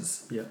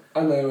boxers. Yeah.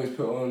 And they always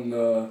put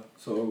on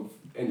sort of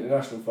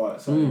international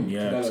fights. So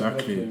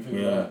exactly.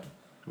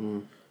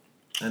 And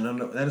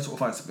they're the sort of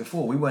fights that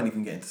before we weren't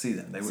even getting to see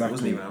them. It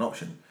wasn't even an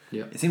option.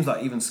 Yeah. It seems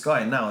like even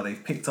Sky now,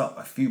 they've picked up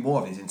a few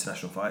more of these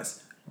international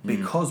fights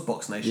because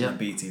Box Nation and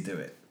BT do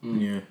it.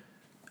 Yeah.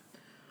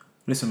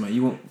 Listen, mate,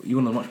 you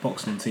want as much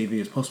boxing on TV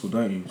as possible,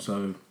 don't you?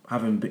 So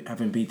having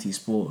BT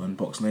Sport and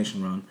Box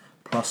Nation run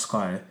plus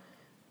Sky,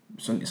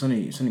 it's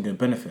only going to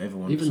benefit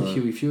everyone. Even the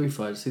Huey Fury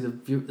fight,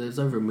 there's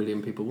over 1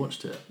 million people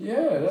watched it.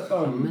 Yeah, that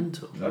done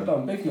mental. That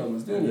done big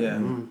numbers, didn't it? Yeah.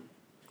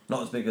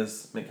 Not as big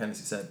as Mick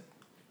Hennessy said,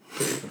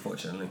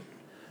 unfortunately.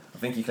 I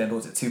think he claimed, what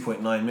was it,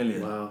 2.9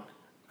 million? Wow.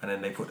 And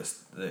then they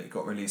it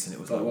got released and it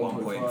was like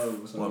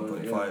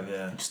 1.5,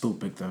 yeah. It's still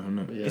big though, isn't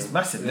it? Yeah. It's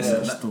massive, yeah. listen.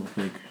 It's still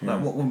big. Yeah.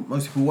 Like what were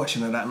most people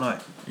watching it that night?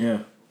 Yeah.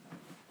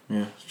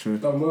 Yeah, it's true.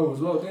 Done well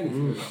as well,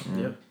 didn't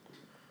he? Yeah.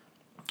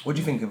 What do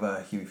you think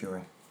of Huey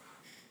Fury?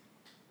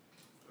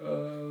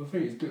 I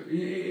think he's good.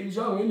 He's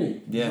young, isn't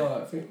he? Yeah. He's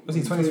like, I think, Was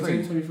he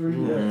 23?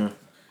 23, Yeah.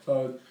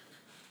 So,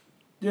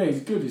 yeah,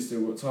 he's good. He's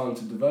still got time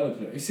to develop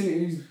it.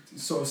 He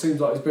sort of seems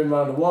like he's been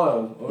around a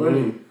while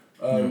already.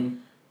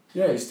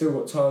 Yeah, he's still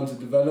got time to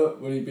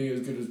develop. Will he be as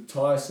good as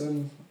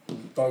Tyson?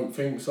 Don't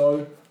think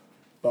so.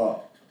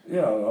 But,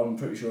 yeah, I'm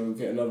pretty sure he'll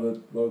get another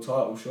world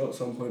title shot at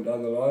some point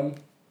down the line.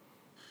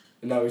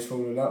 And now he's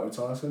falling out with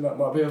Tyson. That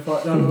might be a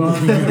fight down the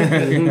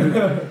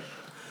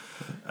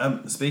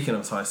line. Speaking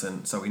of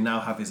Tyson, so we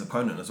now have his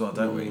opponent as well,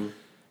 don't we?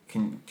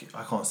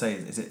 I can't say,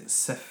 is it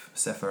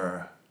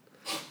Seferi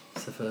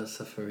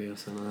or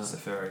something like that.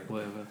 Seferi.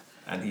 Whatever.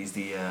 And he's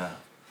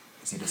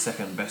is he the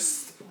second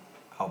best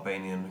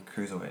Albanian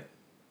cruiserweight?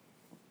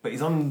 But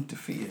he's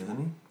undefeated, isn't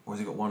he? Or has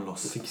he got 1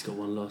 loss? I think he's got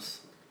 1 loss.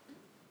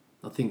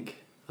 He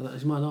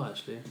might not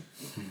actually.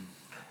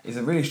 It's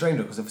a really strange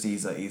one because obviously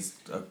he's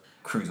a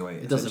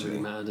cruiserweight. It doesn't really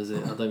matter, does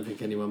it? I don't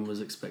think anyone was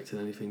expecting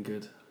anything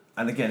good.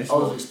 And again, I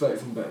was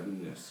expecting better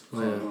than this.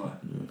 Yeah.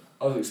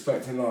 I was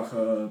expecting like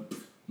a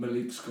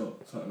Malik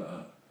Scott, something like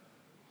that.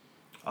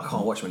 I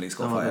can't watch Malik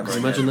Scott fight ever.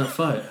 Imagine that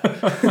fight.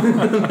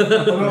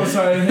 I'm not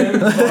saying him,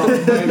 but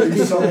maybe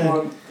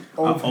someone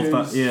of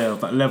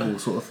that level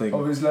sort of thing.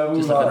 Of his level,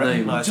 Just like a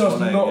name. Just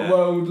not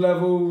world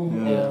level.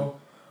 Yeah.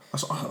 I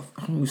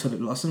think we said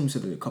it last time. We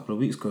said it a couple of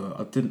weeks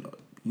ago.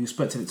 You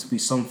expected it to be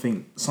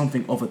something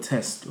of a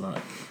test,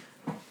 like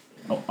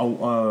at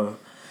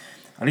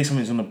least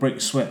something's gonna break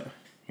the sweat,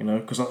 you know?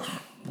 Because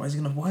why is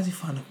he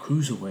fighting a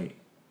cruiserweight?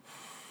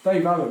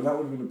 Dave Allen, that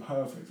would have been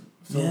perfect.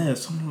 Yeah,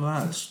 something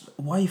like that.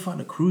 Why are you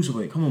fighting a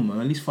cruiserweight? Come on, man.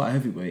 At least fight a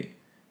heavyweight.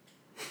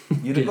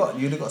 You'd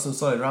have got some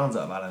solid rounds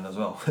out of Allen as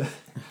well.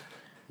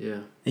 Yeah.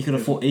 He could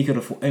have fought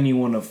any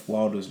one of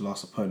Wilder's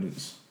last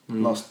opponents,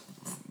 last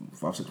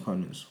 5-6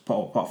 opponents,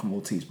 apart from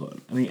Ortiz. But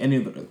any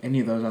of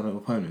those other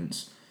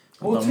opponents.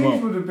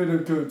 Ortiz would have been a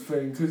good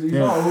thing because he's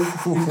old.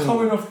 He's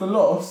coming off the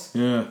loss.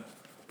 Yeah,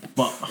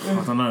 but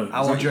I don't know.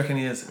 How old do you reckon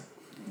he is?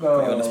 No,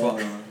 Put you on the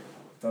spot. I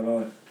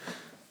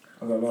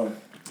don't know.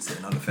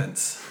 Sitting on the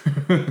fence.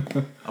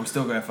 I'm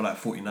still going for like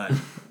 49.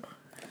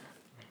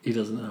 He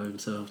doesn't know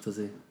himself, does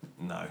he?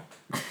 No.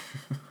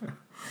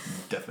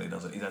 Definitely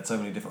doesn't. He's had so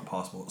many different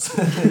passports.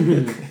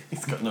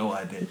 He's got no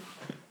idea.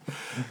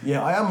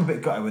 Yeah, I am a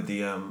bit gutted with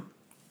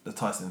the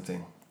Tyson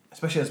thing.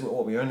 Especially as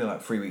we're only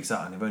like 3 weeks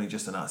out and they've only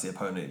just announced the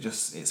opponent.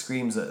 It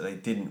screams that they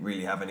didn't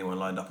really have anyone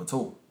lined up at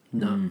all.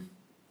 No.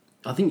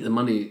 I think the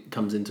money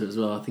comes into it as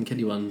well. I think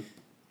anyone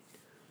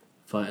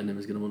fighting him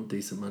is going to want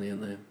decent money,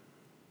 aren't they?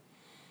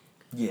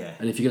 Yeah.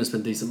 And if you're going to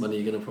spend decent money,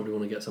 you're going to probably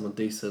want to get someone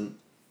decent.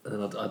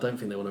 And I don't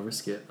think they want to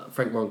risk it.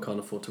 Frank Warren can't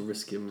afford to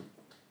risk him.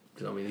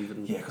 Do you know what I mean?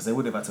 Even because they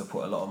would have had to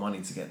put a lot of money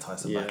to get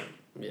Tyson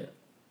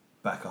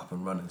back up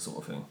and running, sort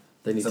of thing.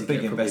 They need it's to a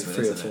big get probably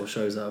investment, 3 or 4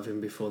 shows out of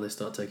him before they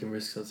start taking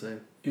risks, I'd say.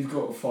 He's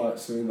got to fight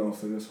soon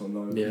after this one,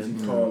 though. Yeah.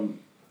 Because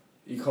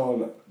he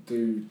can't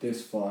do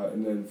this fight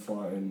and then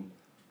fight in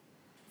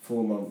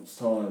 4 months'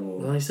 time.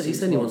 Well, he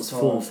said he wants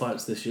 4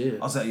 fights this year.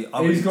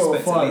 I would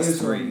expect at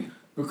least 3.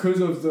 Because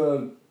of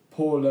the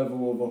poor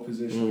level of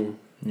opposition,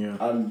 Yeah.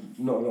 and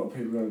not a lot of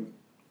people don't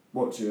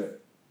watch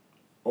it,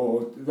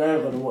 or they're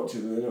going to watch it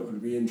but they're not going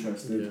to be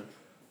interested. Yeah.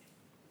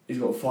 He's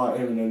got to fight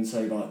him and then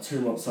say like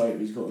 2 months later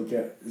he's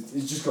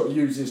just got to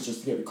use this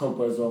just to get the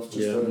cobwebs off,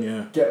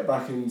 to get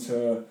back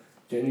into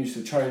getting used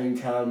to training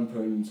camp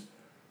and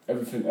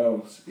everything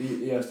else.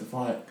 He has to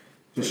fight.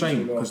 It's a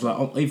shame because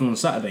like even on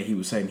Saturday he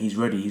was saying he's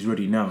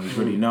ready now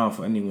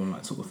for anyone,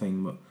 like, sort of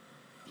thing. But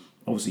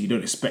obviously you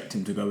don't expect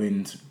him to go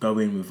in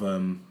with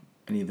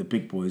any of the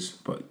big boys.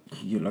 But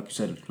like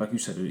you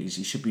said, he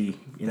should be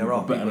in there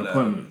are a better people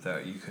opponent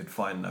that you could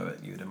find though,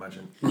 you would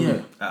imagine.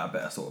 Yeah, at a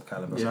better sort of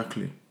caliber.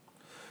 Exactly.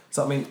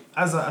 So I mean,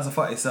 as a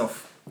fighter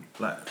yourself,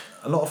 like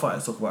a lot of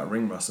fighters talk about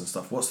ring rust and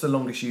stuff. What's the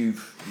longest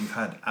you've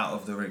had out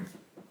of the ring?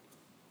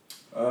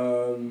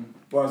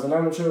 Well, as an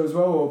amateur as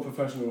well or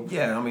professional?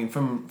 Yeah, I mean,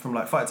 from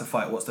like fight to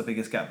fight, what's the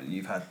biggest gap that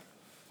you've had?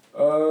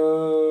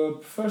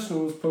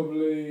 Professional was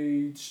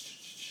probably.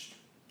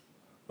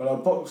 Well, I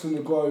boxed in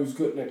the Groves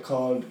Goodwin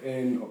card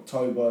in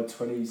October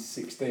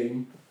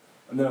 2016,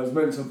 and then I was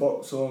meant to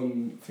box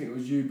on, I think it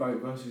was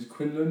Eubank versus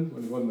Quinlan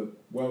when he won the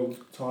world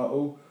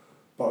title,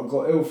 but I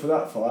got ill for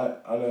that fight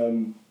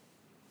and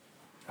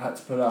had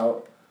to pull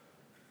out.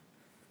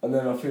 And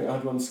then I think I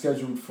had one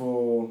scheduled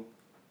for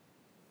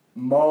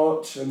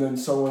March, and then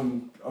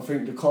I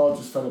think the card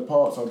just fell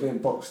apart, so I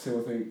didn't box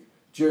till I think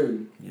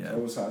June. Yeah. So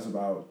what's that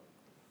about?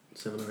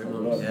 7 or 8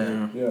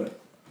 months.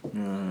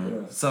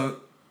 Yeah.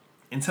 So,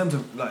 in terms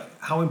of like,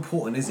 how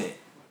important is it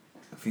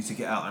for you to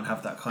get out and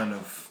have that kind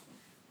of,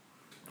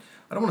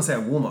 I don't want to say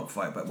a warm-up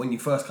fight, but when you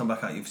first come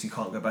back out, you obviously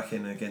can't go back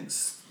in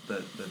against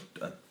the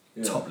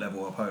top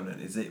level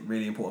opponent. Is it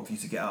really important for you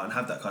to get out and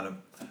have that kind of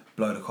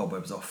blow the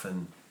cobwebs off?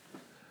 And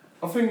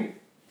I think,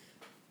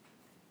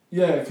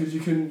 yeah, because you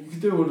can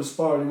do all the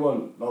sparring you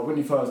want. Like when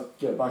you first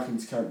get back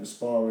into camp with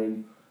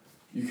sparring,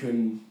 you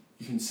can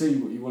see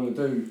what you want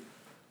to do,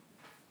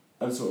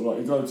 and sort of like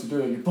you go to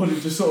do it, your body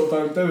just sort of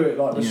don't do it.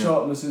 Like the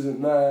sharpness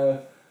isn't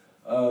there.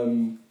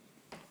 And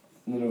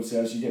then obviously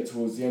as you get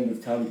towards the end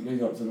of camp,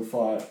 leading up to the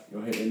fight,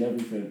 you're hitting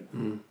everything.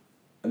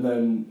 And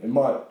then it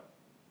might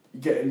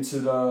get into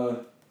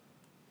the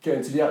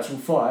actual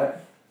fight,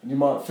 and you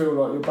might feel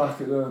like you're back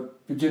at the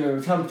beginning of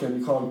the camp again.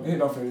 You can't hit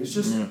nothing. It's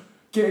just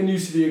getting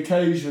used to the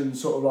occasion,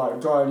 sort of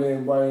like going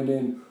in, weighing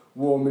in,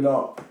 warming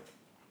up.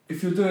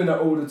 If you're doing that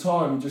all the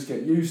time, you just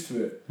get used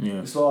to it.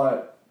 Yeah. It's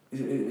like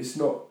it's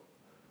not.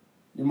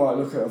 You might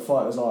look at a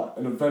fight as like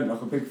an event,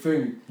 like a big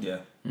thing. yeah.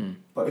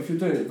 But if you're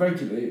doing it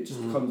regularly, it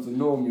just becomes the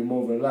norm. You're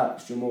more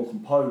relaxed. You're more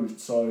composed.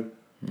 So.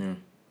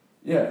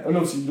 Yeah, and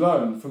obviously you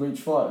learn from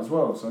each fight as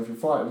well. So if you're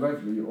fighting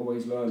regularly, you're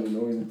always learning,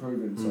 always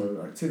improving.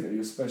 So activity,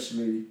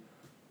 especially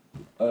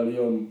early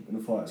on in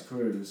the fighter's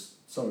career, is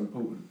so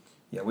important.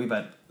 Yeah, we've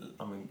had,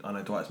 I mean, I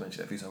know Dwight's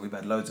mentioned it a few times, we've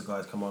had loads of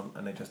guys come on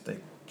and they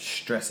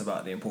stress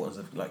about the importance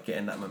of like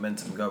getting that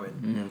momentum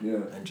going.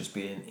 Yeah. And just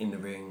being in the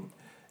ring,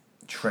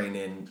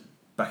 training,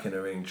 back in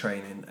the ring,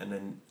 training, and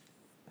then,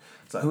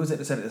 so who was it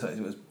that said it?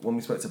 It was when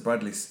we spoke to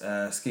Bradley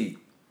Skeet,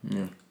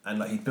 and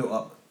like he built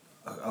up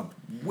a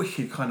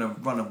wicked kind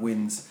of run of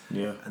wins,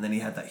 and then he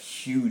had that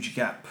huge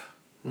gap,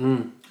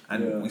 and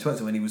we spoke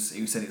to him and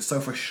he said it's so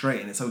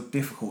frustrating, it's so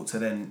difficult to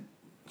then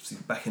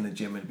back in the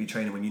gym and be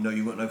training when you know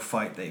you've got no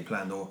fight day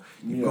planned or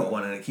you've got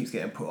one and it keeps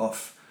getting put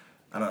off.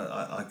 And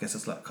I guess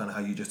it's like kind of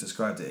how you just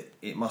described it.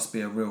 It must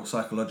be a real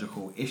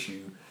psychological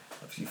issue.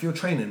 If you're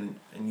training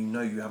and you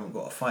know you haven't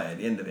got a fight at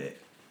the end of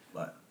it,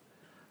 like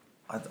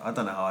I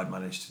don't know how I'd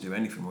manage to do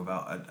anything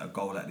without a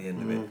goal at the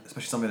end of it,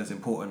 especially something as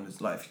important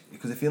as like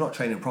because if you're not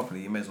training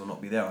properly, you may as well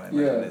not be there. I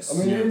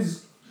imagine. It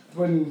is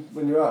when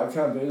you're out of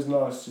camp. It is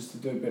nice just to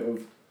do a bit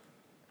of,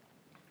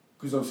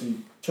 because obviously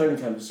training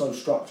camp is so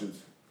structured.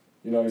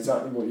 You know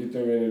exactly what you're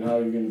doing and how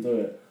you're going to do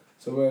it.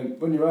 So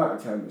when you're out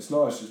of camp, it's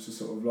nice just to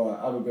sort of like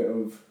have a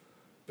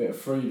bit of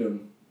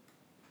freedom,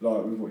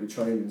 like with what you're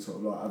training. Sort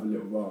of like have a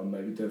little run,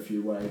 maybe do a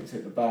few weights,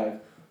 hit the bag,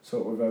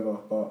 sort of whatever.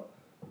 But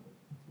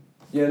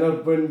yeah, no,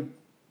 when,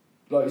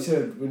 like you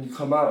said, when you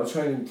come out of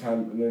training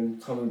camp and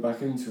then coming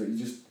back into it,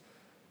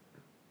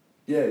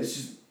 it's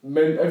just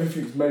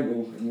everything's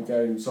mental in the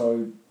game.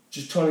 So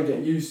just trying to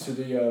get used to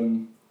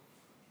the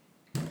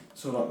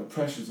sort of like the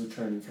pressures of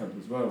training camp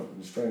as well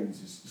and the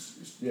strains.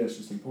 It's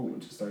just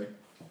important to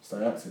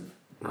stay active.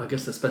 I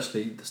guess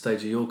especially the stage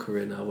of your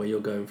career now, where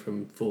you're going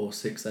from 4,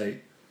 6,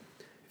 8.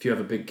 If you have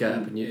a big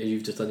gap and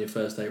you've just done your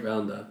first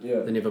 8-rounder,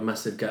 then you have a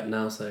massive gap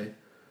now. Say,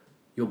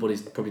 your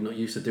body's probably not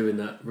used to doing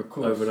that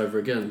over and over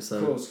again. So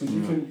of course, because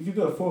you can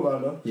do a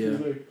 4-rounder. Yeah.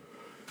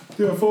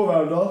 Do a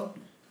 4-rounder,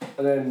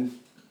 and then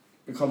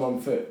become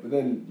unfit. But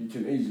then you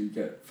can easily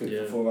get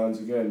fit for 4 rounds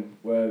again.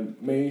 Where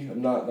me,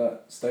 I'm at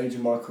that stage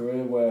in my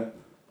career where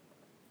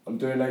I'm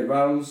doing 8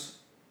 rounds.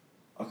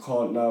 I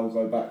can't now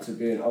go back to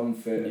being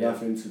unfit and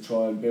having to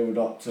try and build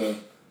up to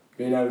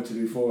being able to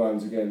do 4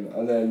 rounds again,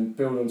 and then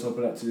build on top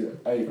of that to do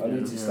 8. I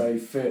need to stay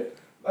fit.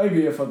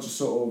 Maybe if I just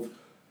sort of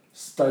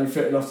stay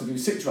fit enough to do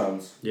 6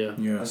 rounds. Yeah.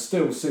 That's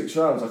still 6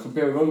 rounds. I can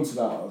build on to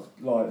that.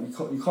 Like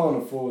you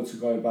can't afford to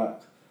go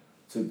back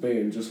to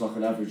being just like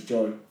an average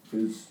Joe,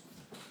 because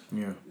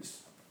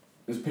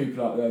there's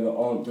people out there that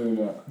aren't doing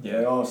that. Yeah.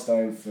 They are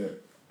staying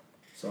fit.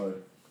 So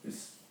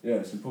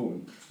it's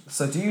important.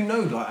 So do you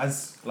know,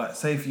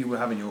 say if you were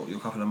having your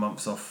couple of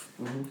months off,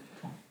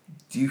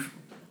 do you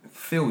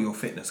feel your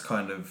fitness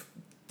kind of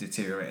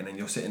deteriorating and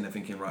you're sitting there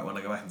thinking, right, when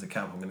I go back into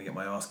camp I'm going to get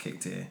my ass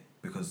kicked here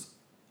because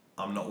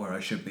I'm not where I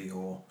should be,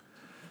 or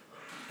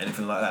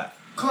anything like that?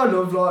 Kind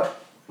of like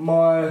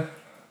not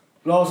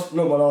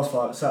my last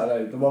fight,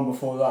 Saturday, the one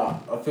before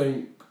that, I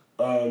think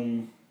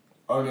I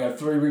only had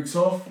 3 weeks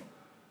off,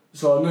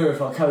 so I knew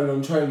if I carried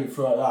on training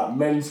throughout that,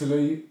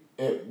 mentally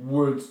it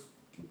would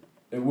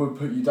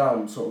put you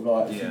down, sort of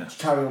like if you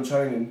carry on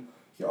training,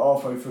 you're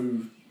halfway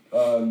through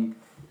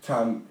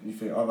camp and you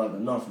think, I've had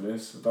enough of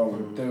this, I don't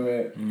want to do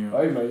it.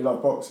 Even though you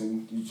love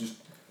boxing, you just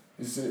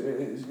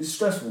it's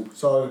stressful.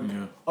 So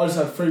I just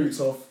had 3 weeks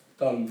off,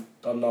 done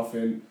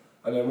nothing,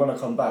 and then when I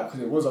come back, because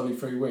it was only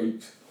 3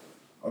 weeks,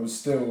 I was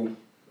still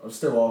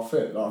half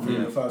fit. Like I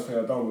think the first thing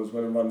I done was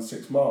when I ran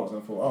 6 miles,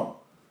 and I thought, oh,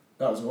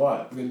 that was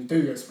alright. But then you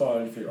do get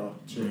sparring, and you think, oh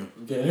shit,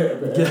 I'm getting hit a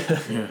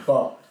bit.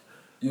 But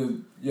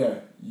you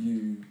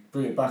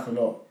bring it back a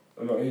lot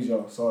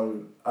easier.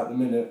 So at the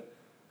minute,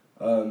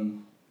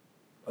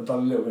 I've done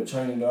a little bit of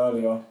training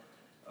earlier.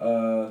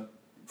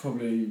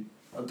 Probably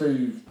I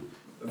do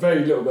a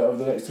very little bit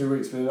over the next 2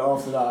 weeks, but then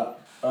after that,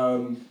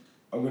 I'm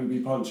going to be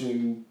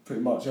punching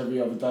pretty much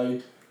every other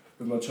day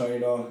with my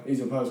trainer.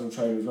 He's a personal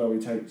trainer as well. He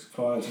takes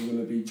clients. I'm going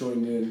to be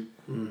joining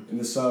in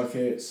the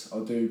circuits.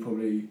 I'll do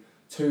probably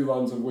 2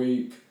 runs a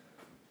week.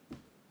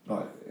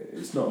 Like,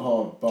 it's not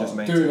hard, but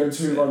doing them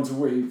 2 runs a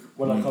week,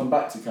 when I come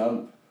back to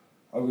camp,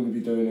 I'm going to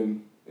be doing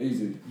them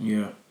easy.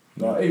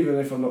 Like, even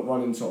if I'm not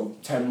running sort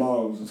of 10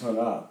 miles or something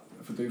like that,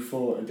 if I do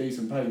 4 at a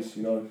decent pace,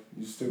 you're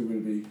still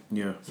going to be...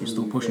 Yeah, you're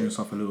still pushing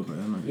yourself a little bit,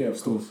 aren't you? Yeah,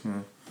 of course.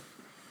 Yeah.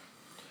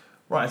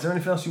 Right, is there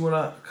anything else you want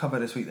to cover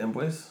this week then,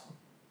 boys?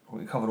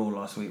 We covered all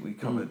last week. We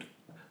covered... In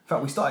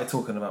fact, we started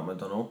talking about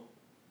McDonnell,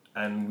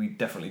 and we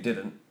definitely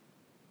didn't.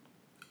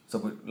 So,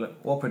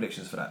 what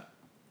predictions for that?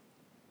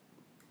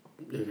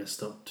 He'll get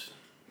stopped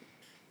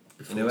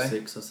before Anyway?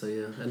 6, I say,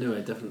 yeah.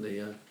 Anyway, definitely,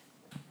 yeah.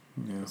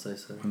 I'd say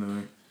so.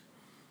 Anyway.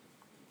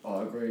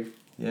 I agree.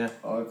 Yeah.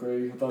 I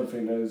agree. I don't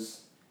think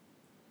there's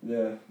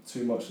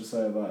too much to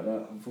say about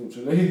that,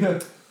 unfortunately.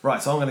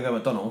 Right, so I'm going to go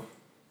McDonnell.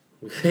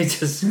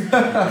 Just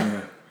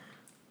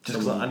Just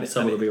because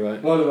someone will be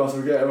right. One of us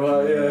will get it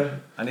right, yeah.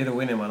 I need a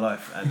win in my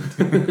life, and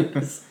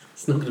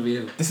It's not going to be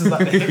him. this is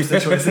like the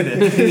hipster choice, isn't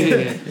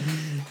it? Yeah.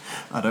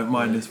 I don't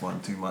mind this one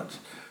too much.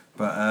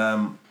 But,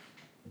 so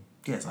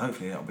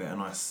hopefully that'll be a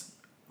nice,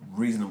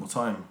 reasonable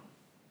time.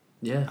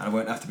 Yeah. And I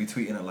won't have to be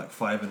tweeting at like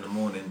 5 in the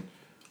morning,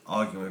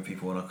 arguing with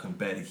people, and I can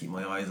barely keep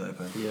my eyes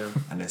open. Yeah.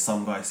 And there's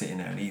some guy sitting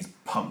there and he's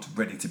pumped,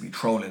 ready to be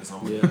trolling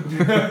someone. Yeah.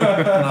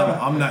 And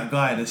I'm that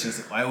guy that's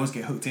just, I always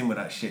get hooked in with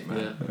that shit,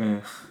 man.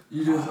 Yeah.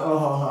 You just,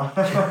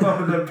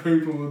 the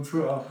people on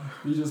Twitter,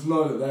 you just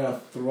know that they are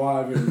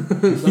thriving.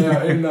 They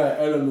are in their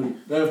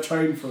element. They have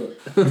trained for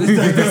it. They've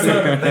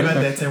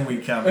had their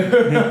 10-week camp.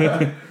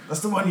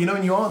 That's the one,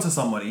 when you answer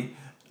somebody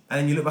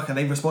and then you look back and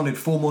they've responded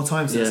 4 more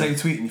times to the same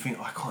tweet and you think,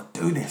 I can't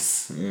do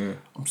this. Yeah.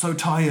 I'm so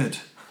tired.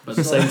 But at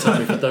the same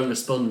time, if you don't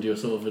respond, you're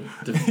sort of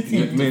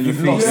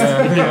you've lost.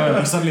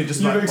 You're suddenly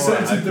just You've like,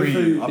 accepted I agree.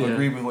 defeat. I've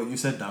agreed with what you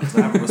said now because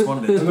I haven't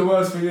responded. And the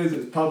worst thing is,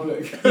 it's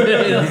public.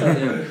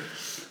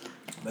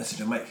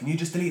 Message him, mate, can you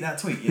just delete that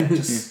tweet? Yeah,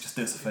 just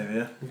do us a favour,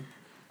 yeah?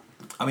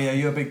 I mean, are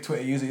you a big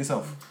Twitter user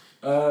yourself?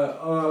 I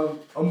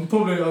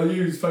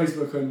use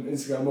Facebook and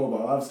Instagram more,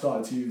 but I've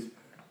started to use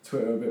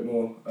Twitter a bit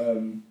more.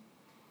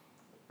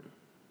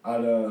 I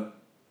had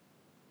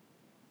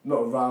not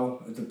a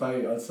row, a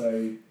debate, I'd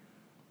say,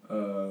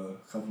 a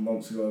couple of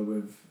months ago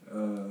with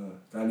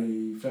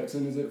Danny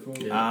Flexen, is it?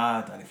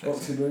 Danny Flexen.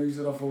 Boxing News,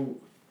 and I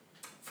thought,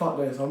 fuck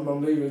this,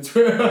 I'm leaving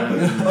Twitter.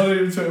 I'm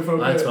leaving Twitter for a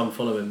bit. I had to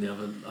unfollow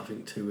him I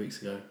think 2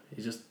 weeks ago.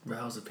 He just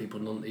rouses people,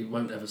 he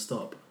won't ever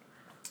stop.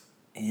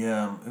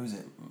 Yeah, who was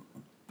it?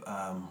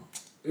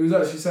 He was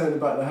actually saying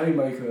about the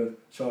Haymaker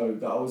show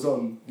that I was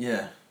on.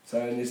 Yeah.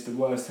 Saying it's the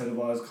worst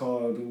televised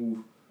card,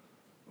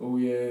 oh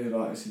yeah,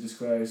 like it's a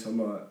disgrace. I'm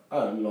like,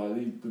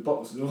 the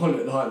boxers are on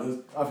it, like they're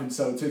having to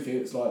sell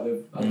tickets, like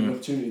they've had an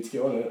opportunity to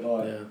get on it,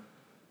 like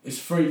it's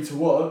free to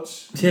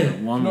watch. Yeah, if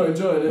you're not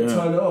enjoying it,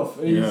 turn it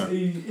off. He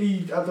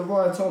had the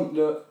right time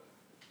that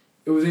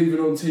it was even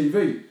on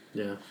TV.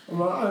 Yeah. I'm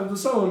like,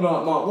 someone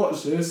like might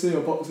watch this, see a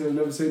boxer they've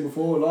never seen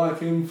before, like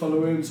him,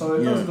 follow him. So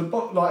it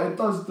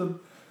does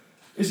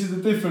this is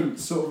the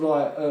difference, sort of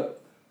like at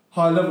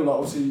high level. Like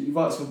obviously, he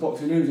writes for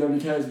boxing news. He only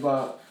cares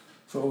about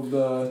sort of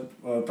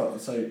I don't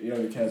say he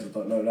only cares. I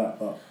don't know that,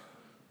 but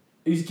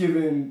he's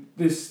giving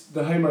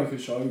the Haymaker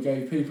show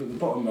gave people at the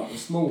bottom like the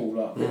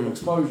small bit of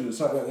exposure,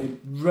 something that they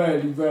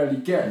rarely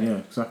get. Yeah,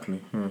 exactly.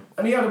 Yeah.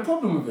 And he had a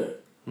problem with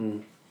it.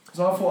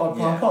 So I thought I'd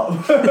pipe up.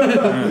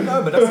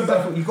 No, but that's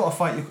exactly what you've got to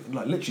fight.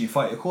 Literally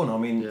fight your corner. I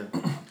mean,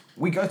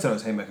 we go to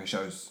those Haymaker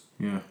shows.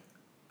 Yeah.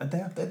 And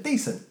they're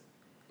decent.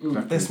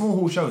 Exactly. They're small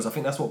hall shows. I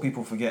think that's what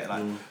people forget.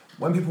 Like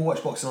when people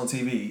watch boxing on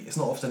TV, it's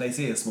not often they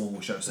see a small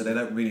hall show, so they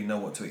don't really know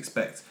what to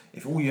expect.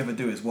 If all you ever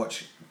do is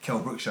watch Kell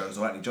Brook shows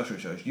or Anthony Joshua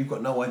shows, you've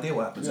got no idea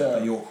what happens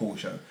at a York Hall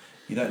show.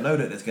 You don't know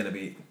that there's going to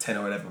be 10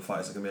 or 11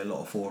 fights. There's going to be a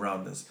lot of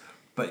 4-rounders.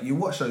 But you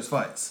watch those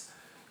fights,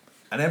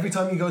 and every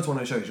time you go to one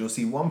of those shows, you'll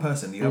see one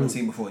person you haven't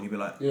seen before, and you'll be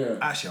like,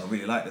 actually, I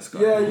really like this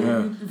guy. Yeah,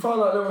 you find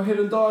like little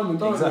hidden diamond,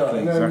 don't you?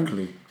 And then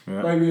Exactly.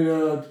 Yeah. maybe in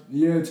a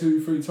year,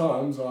 2-3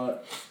 times,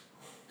 like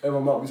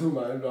everyone might be talking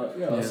about him,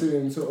 like, I see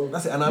him sort of.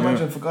 That's it, and I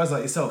imagine for guys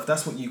like yourself,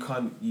 that's what you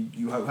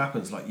hope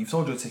happens. Like, you've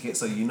sold your ticket,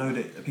 so you know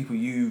that the people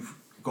you've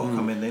got to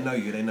come in, they know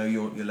you, they know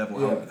your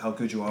level, how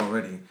good you are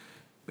already.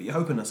 But you're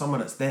hoping that someone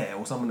that's there,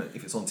 or someone that,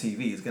 if it's on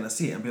TV, is going to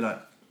see it and be like,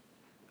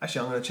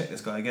 actually, I'm going to check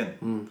this guy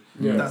again.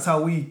 That's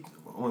how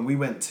when we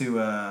went to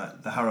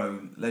the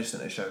Harrow Leisure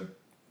Centre show,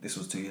 this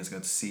was 2 years ago,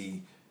 to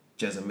see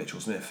Jez and Mitchell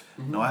Smith.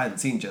 Now, I hadn't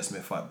seen Jez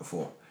Smith fight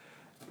before,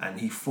 and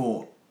he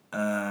fought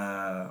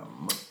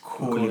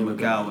Macaulay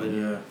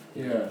McGowan,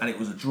 and it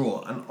was a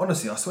draw. And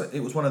honestly, I swear,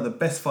 it was one of the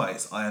best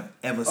fights I have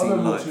ever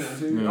seen live.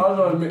 I've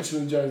known Mitchell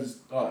and Jez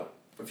like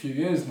a few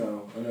years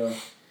now, and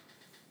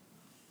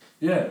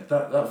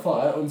that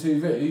fight on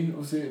TV,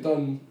 obviously it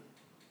done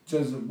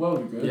Jez well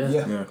good.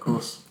 Yeah, of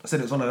course. I said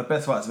it was one of the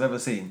best fights I've ever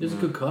seen. It was a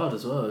good card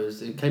as well.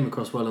 It came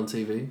across well on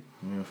TV.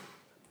 Yeah.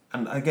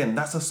 And again,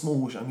 that's a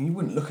small show. I mean, you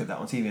wouldn't look at that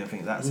on TV and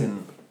think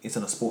it's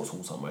in a sports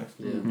hall somewhere.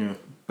 Yeah.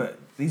 But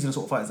these are the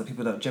sort of fights that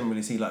people don't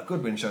generally see, like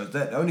Goodwin shows.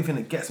 The only thing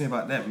that gets me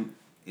about them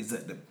is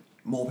that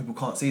more people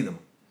can't see them.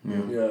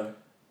 Yeah.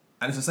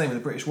 And it's the same with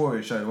the British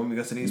Warriors show. When we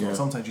go to these ones,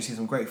 sometimes you see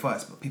some great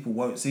fights, but people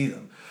won't see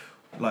them.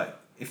 Like,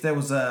 if there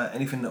was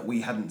anything that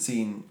we hadn't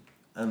seen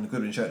on the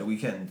Goodwin show at the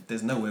weekend,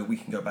 there's nowhere we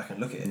can go back and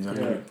look at it.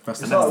 Exactly. Yeah. That's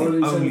the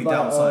only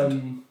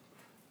downside.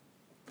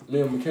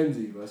 Leon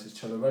McKenzie versus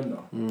Chella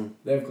Renda.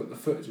 They've got the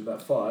footage of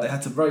that fight. They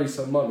had to raise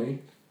some money.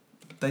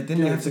 They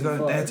didn't have to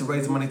go. They had to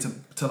raise the money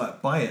to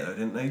like buy it, though,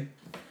 didn't they?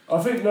 I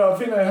think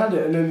they had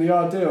it, and then the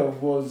idea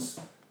was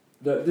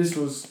that this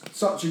was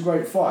such a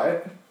great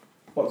fight,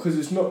 but because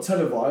it's not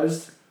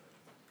televised,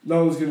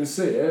 no one's going to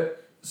see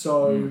it.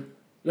 So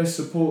let's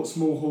support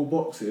small hall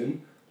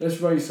boxing. Let's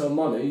raise some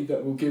money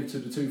that we'll give to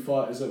the two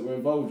fighters that were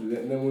involved in it,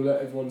 and then we'll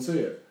let everyone see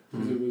it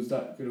because it was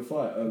that good a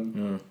fight.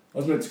 I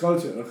was meant to go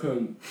to it, and I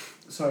couldn't.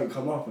 Something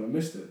come up, and I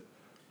missed it.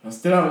 I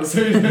still haven't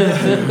seen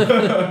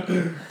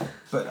it.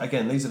 But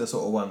again, these are the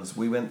sort of ones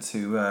we went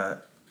to.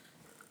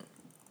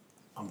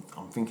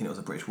 I'm thinking it was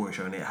a British Warrior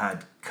show, and it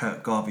had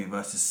Kurt Garvey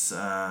versus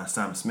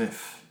Sam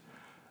Smith,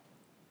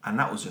 and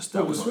that was just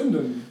was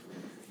Swindon.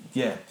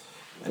 Yeah.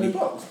 And he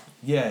boxed.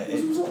 Yeah. What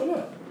was the result of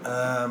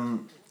that?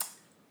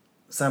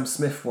 Sam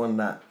Smith won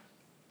that,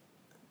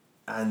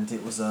 and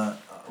it was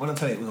when I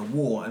tell you, it was a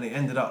war, and it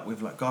ended up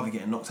with like Garvey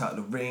getting knocked out of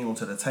the ring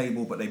onto the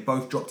table, but they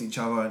both dropped each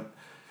other.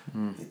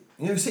 And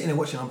you know, sitting there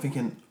watching, I'm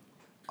thinking,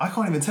 I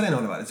can't even tell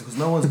anyone about this because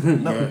no one's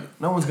going to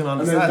understand.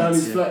 And then Danny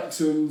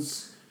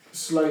Flexen's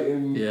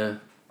slating. Yeah.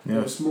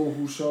 A small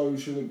hall show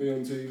shouldn't be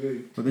on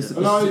TV. But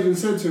and I even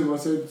said to him, I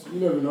said,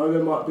 you never know,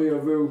 there might be a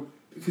real...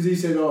 Because he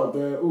said,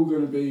 they're all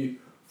going to be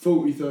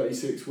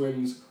 40-36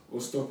 wins or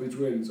stoppage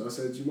wins. I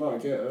said, you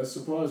might get a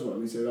surprise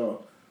one. He said, I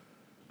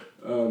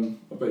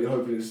bet you're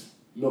hoping it's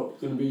not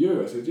going to be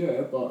you. I said,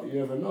 yeah, but you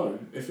never know.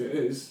 If it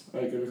is, I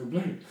ain't going to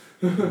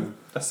complain.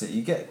 That's it.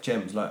 You get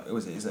gems like,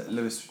 is it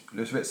Lewis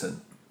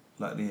Richardson?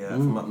 Like the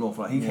from up north,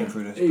 like he came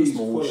through the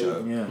small hall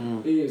show.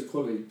 Yeah. He is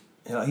quality.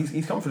 You know,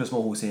 he's come through the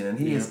small hall scene, and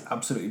he is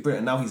absolutely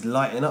brilliant. Now he's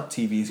lighting up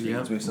TV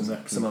screens with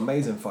some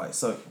amazing fights.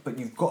 So, but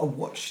you've got to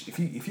watch.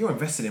 If you're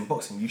invested in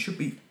boxing, you should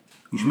be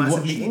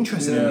massively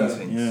interested in these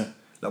things. Yeah.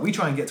 Like, we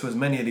try and get to as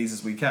many of these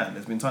as we can.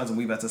 There's been times when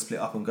we've had to split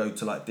up and go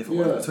to like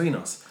different ones between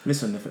us.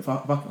 Listen, if I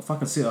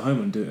can sit at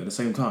home and do it at the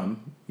same time,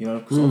 you know,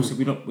 because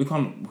obviously we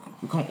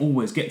can't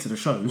always get to the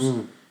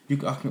shows.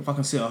 If I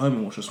can sit at home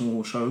and watch a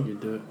small show, You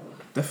do it.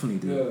 definitely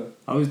do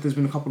it. There's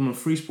been a couple on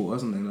Free Sport,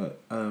 hasn't there?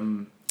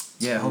 Like,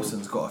 Yeah,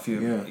 Hobson's got a few.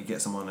 He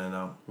gets them on there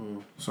now.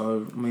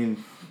 So I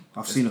mean,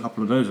 I've seen a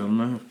couple of those. I don't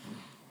know.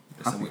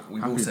 Listen,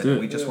 we've all said that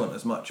we just want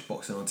as much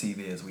boxing on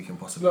TV as we can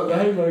possibly. Like the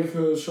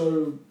Haymaker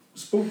show,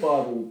 Sport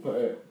Bible put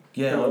it.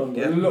 Yeah, And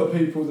a lot of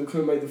people that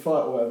couldn't make the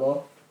fight or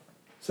whatever,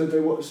 said they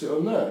watched it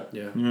on there.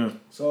 Yeah.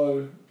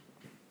 So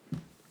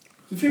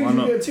the thing is,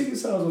 you get ticket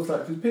sales off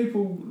that because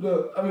people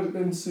that haven't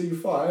been to see you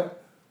fight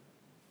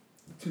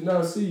can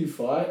now see you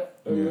fight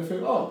and they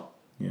think, oh,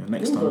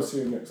 next we'll time. go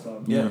see him next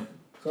time. Yeah.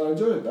 So I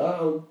enjoyed that.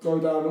 I'll go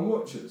down and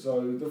watch it.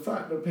 So the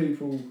fact that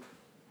people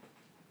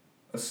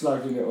are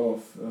slagging it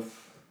off,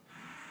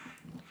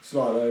 it's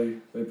like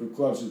they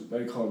begrudge it,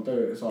 they can't do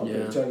it. It's like a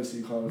bit of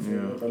jealousy kind of thing.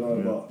 I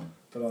don't know,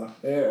 but I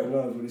hit a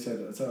nerve when he said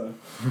it at the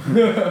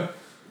time.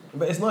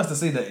 But it's nice to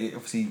see that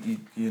obviously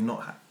you're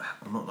not,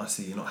 not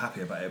necessarily you're not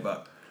happy about it,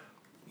 but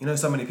you know,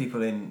 so many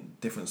people in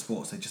different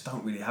sports, they just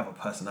don't really have a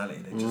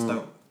personality. They just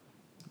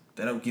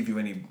don't give you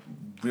any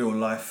real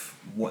life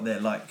what they're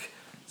like.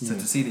 So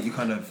to see that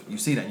you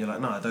see that and you're like,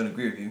 no, I don't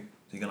agree with you.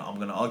 So I'm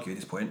gonna argue at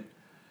this point.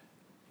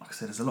 Like I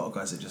said, there's a lot of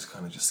guys that just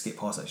kind of just skip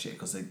past that shit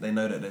because they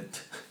know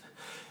that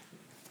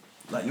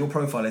like your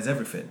profile is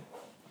everything.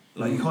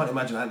 Like you can't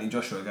imagine Anthony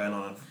Joshua going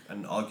on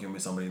and arguing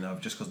with somebody now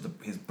just because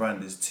his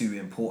brand is too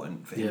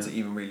important for him to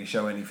even really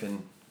show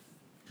anything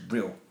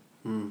real.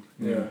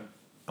 Yeah.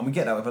 And we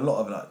get that with a lot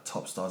of like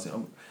top stars.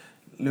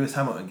 Lewis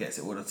Hamilton gets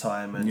it all the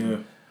time,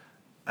 and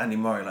Andy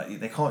Murray, like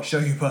they can't show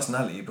you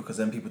personality because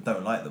then people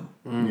don't like them.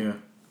 Yeah.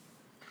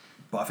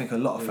 But I think a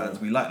lot of fans,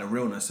 we like the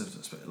realness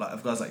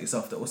of guys like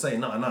yourself that will say,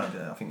 no,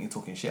 I think you're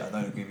talking shit. I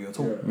don't agree with you at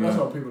all. Yeah. That's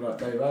why people like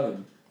Dave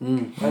Allen.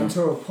 And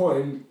to a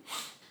point,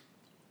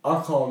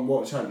 I can't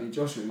watch Anthony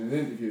Joshua in an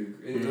interview.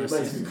 It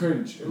makes me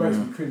cringe. It makes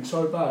me cringe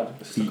so bad.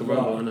 It's like a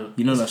robot, isn't it?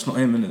 You know that's not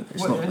him, innit?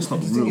 It's not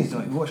the real. thing is,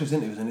 like, you watch his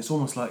interviews and it's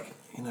almost like,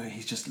 you know,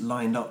 he's just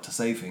lined up to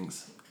say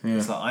things. Yeah.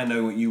 It's like, I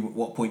know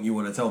what point you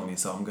want to tell me,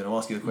 so I'm going to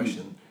ask you a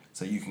question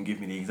so you can give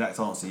me the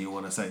exact answer you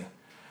want to say.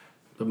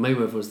 But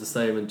Mayweather was the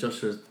same, and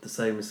Joshua's the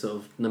same. It's sort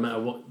of, no matter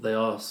what they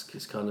ask,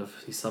 it's kind of,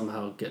 he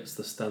somehow gets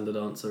the standard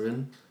answer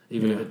in.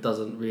 Even if it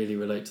doesn't really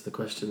relate to the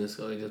question, he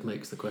just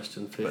makes the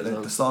question fit.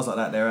 But the stars like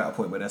that, they're at a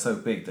point where they're so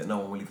big that no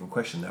one will even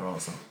question their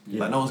answer.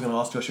 Yeah. Like no one's going to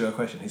ask Joshua a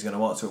question. He's going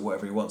to answer it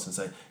whatever he wants and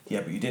say, yeah,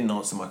 but you didn't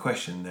answer my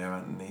question there,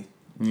 Anthony.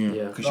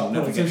 Yeah. Because you'll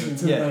never get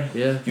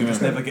to, you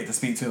just never get to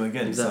speak to him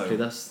again. Exactly.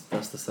 So.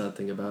 That's the sad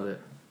thing about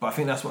it. But I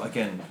think that's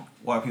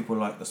why people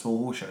like the small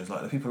hall shows.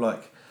 Like the people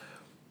like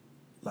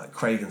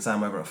Craig and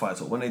Sam over at Fight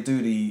Talk, when they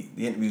do the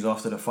interviews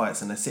after the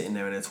fights and they're sitting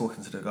there and they're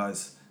talking to the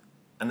guys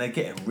and they're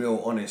getting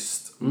real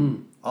honest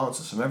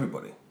answers from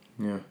everybody.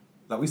 Yeah.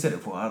 Like we said it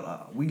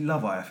before, we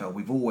love IFL,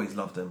 we've always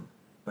loved them,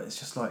 but it's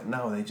just like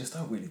now they just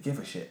don't really give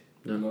a shit.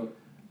 No.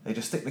 They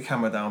just stick the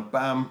camera down,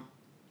 bam,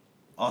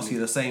 ask you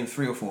the same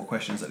 3 or 4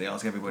 questions that they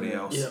ask everybody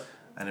else,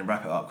 and then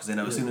wrap it up because they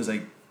know as soon as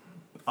they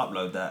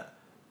upload that,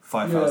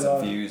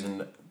 5,000 views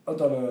and. I've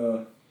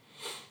done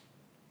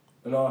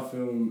an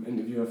iFilm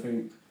interview. I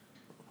think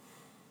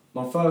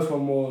my first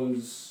one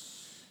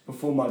was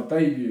before my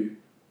debut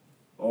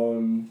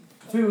on.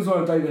 I think it was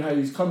one of David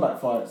Hayes'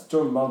 comeback fights.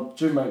 My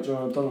gym mate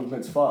John O'Donnell was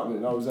meant to fight me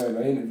and I was there and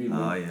they interviewed me.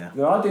 Oh, yeah.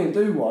 Then I didn't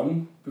do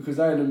one because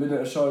they hadn't been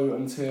at a show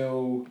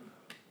until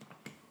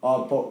I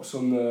boxed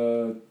on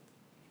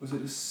was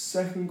it the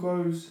second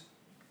Groves?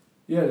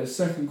 Yeah, the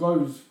second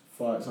Groves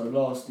fight, so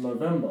last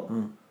November.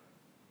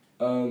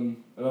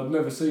 And I'd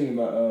never seen him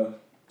at a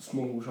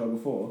small hall show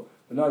before.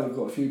 But now they've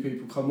got a few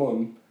people come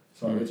on,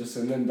 so they just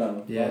send them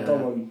down. Yeah. I've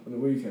done one on the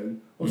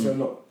weekend. Obviously I'm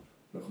not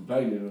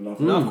complaining or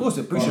nothing. No, of course,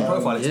 it boosts your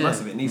profile, it's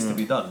massive, it needs to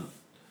be done.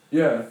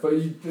 Yeah, but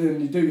you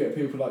do get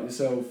people like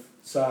yourself,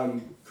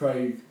 Sam,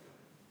 Craig,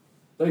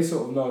 they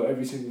sort of know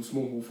every single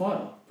small hall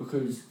fighter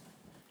because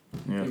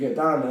they get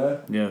down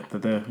there they're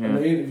there, and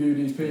they interview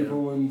these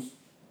people and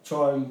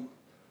try and,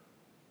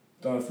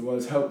 don't know if the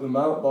words help them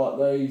out, but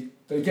they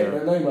get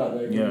their name out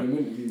there, giving them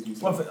interviews and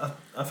stuff. Well,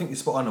 I think you're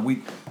spot on.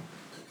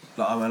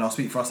 I'll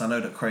speak for us, I know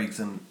that Craig's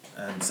and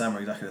Sam are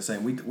exactly the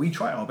same. We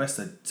try our best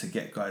to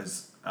get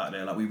guys out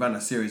there. Like we ran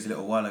a series a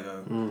little while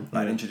ago,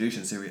 an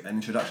introduction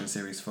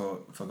series for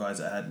guys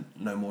that had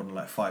no more than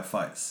like 5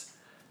 fights,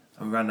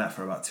 and we ran that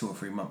for about 2 or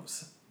 3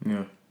 months.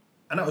 Yeah,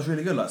 and that was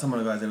really good. Like some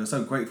of the guys, they were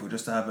so grateful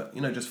just to have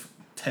just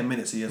 10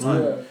 minutes of your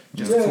time,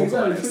 just to talk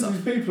about it and stuff.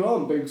 Because these people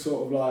aren't big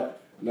sort of like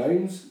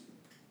names.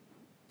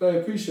 They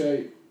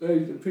appreciate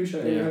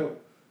any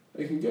help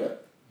they can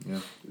get. Yeah.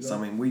 So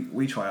I mean,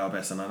 we try our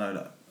best, and I know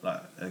that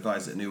like the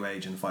guys at New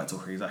Age and Fight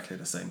Talk are exactly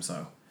the same.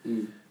 So.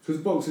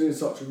 Because boxing is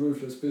such a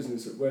ruthless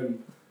business that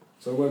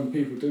when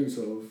people do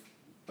sort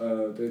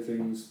of do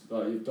things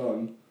like you've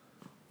done,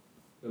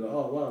 they're like,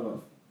 oh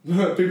wow,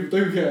 like, people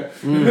do care.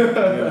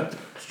 Yeah,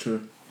 it's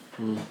true.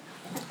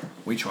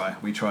 We try.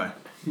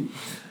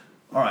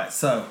 All right,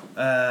 so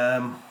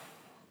I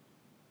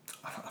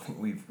think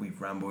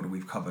we've rambled and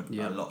we've covered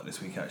a lot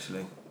this week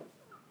actually.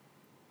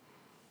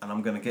 And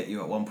I'm gonna get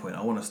you at one point.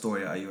 I want a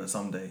story out of you at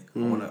some day. I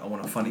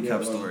want a funny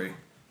cab story.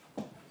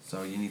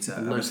 So you need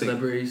to. No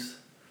celebrities.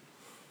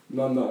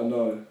 None that I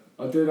know.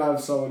 I did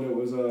have someone that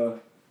was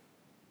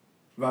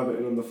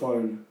rabbiting on the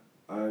phone,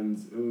 and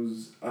it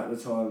was at the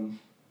time.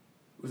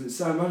 Was it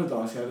Sam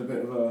Allardyce? He had a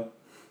bit of a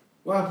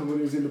What happened when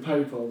he was in the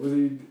paper? Was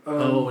he?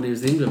 When he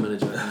was the England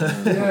manager.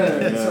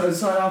 Yeah.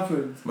 So it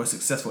happened. Most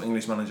successful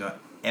English manager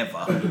ever.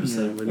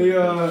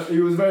 100%. He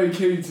was very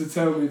keen to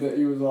tell me that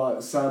he was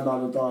like Sam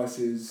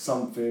Allardyce's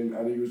something,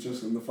 and he was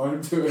just on the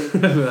phone to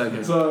him.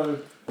 Okay. So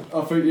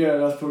I think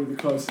that's probably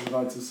the closest I've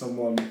had to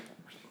someone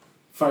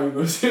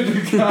famous in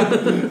the camp.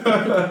 Is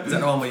that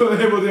the one where Put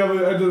him on the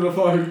other end of the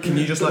phone. can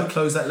you just like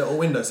close that little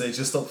window so you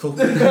just stop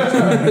talking?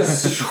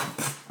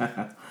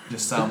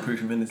 Just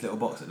soundproof him in this little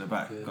box at the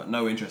back. Got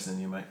no interest in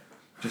you, mate.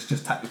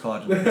 Just tap your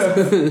card. If I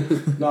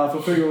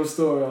think of a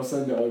story, I'll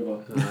send it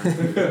over.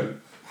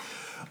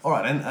 All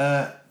right then.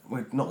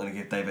 We're not going to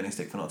give Dave any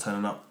stick for not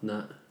turning up.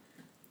 Nah.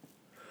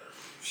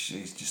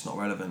 He's just not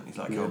relevant. He's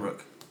like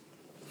Kilbrook.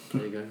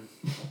 There you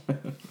go.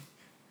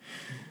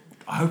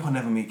 I hope I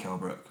never meet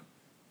Kilbrook.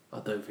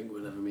 I don't think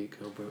we'll ever meet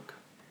Kilbrook.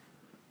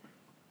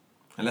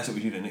 Unless it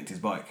was you that nicked his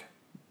bike.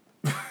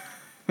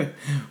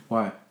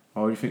 Why?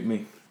 Why would you think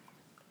me?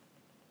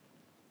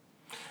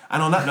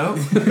 And on that note,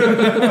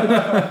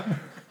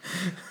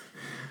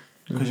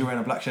 because you're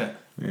wearing a black shirt.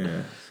 Yeah,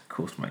 of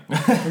course, mate. All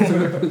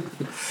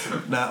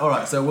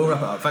right, so we'll wrap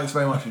it up. Thanks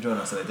very much for joining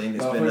us today, Dean.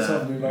 It's been, Thanks for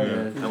having me,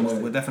 mate. and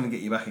we'll definitely get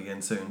you back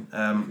again soon.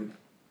 And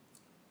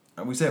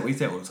we say it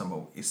all the time,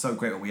 but it's so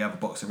great when we have a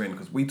boxer in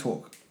because we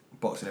talk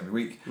boxing every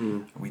week.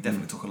 And we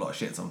definitely talk a lot of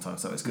shit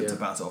sometimes, so it's good to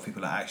bounce it off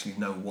people that actually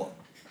know what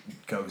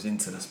goes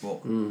into the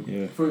sport. I thought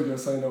you were going to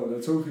say know what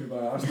they're talking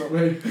about. That's not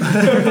me.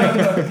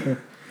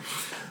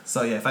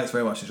 So thanks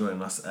very much for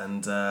joining us,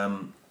 and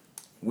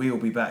we'll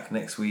be back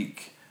next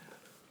week.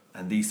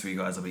 And these three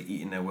guys will be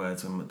eating their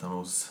words when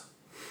McDonald's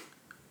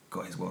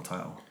got his world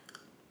title.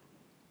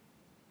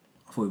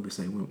 I thought you'd be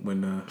saying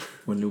when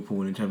Liverpool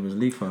win the Champions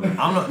League final.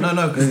 I'm not.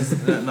 No, because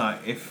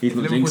if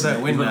Liverpool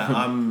don't win that,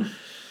 I'm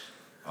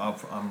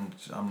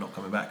not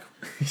coming back.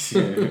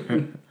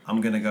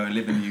 I'm gonna go and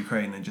live in the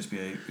Ukraine and just be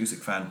a Usyk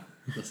fan.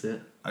 That's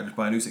it. I just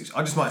buy an Usyk.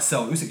 I just might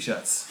sell Usyk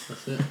shirts.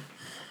 That's it.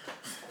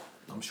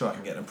 I'm sure I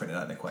can get them printed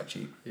out. They're quite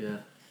cheap. Yeah.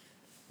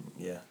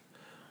 Yeah.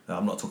 No,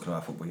 I'm not talking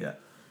about football yet.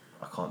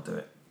 I can't do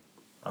it.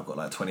 I've got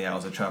like 20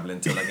 hours of travelling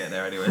until I get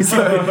there anyway,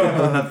 so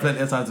I'll have plenty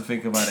of time to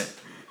think about it.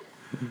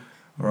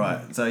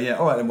 Right. So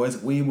all right then, boys.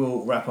 We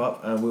will wrap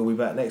up and we'll be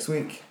back next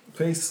week.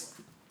 Peace.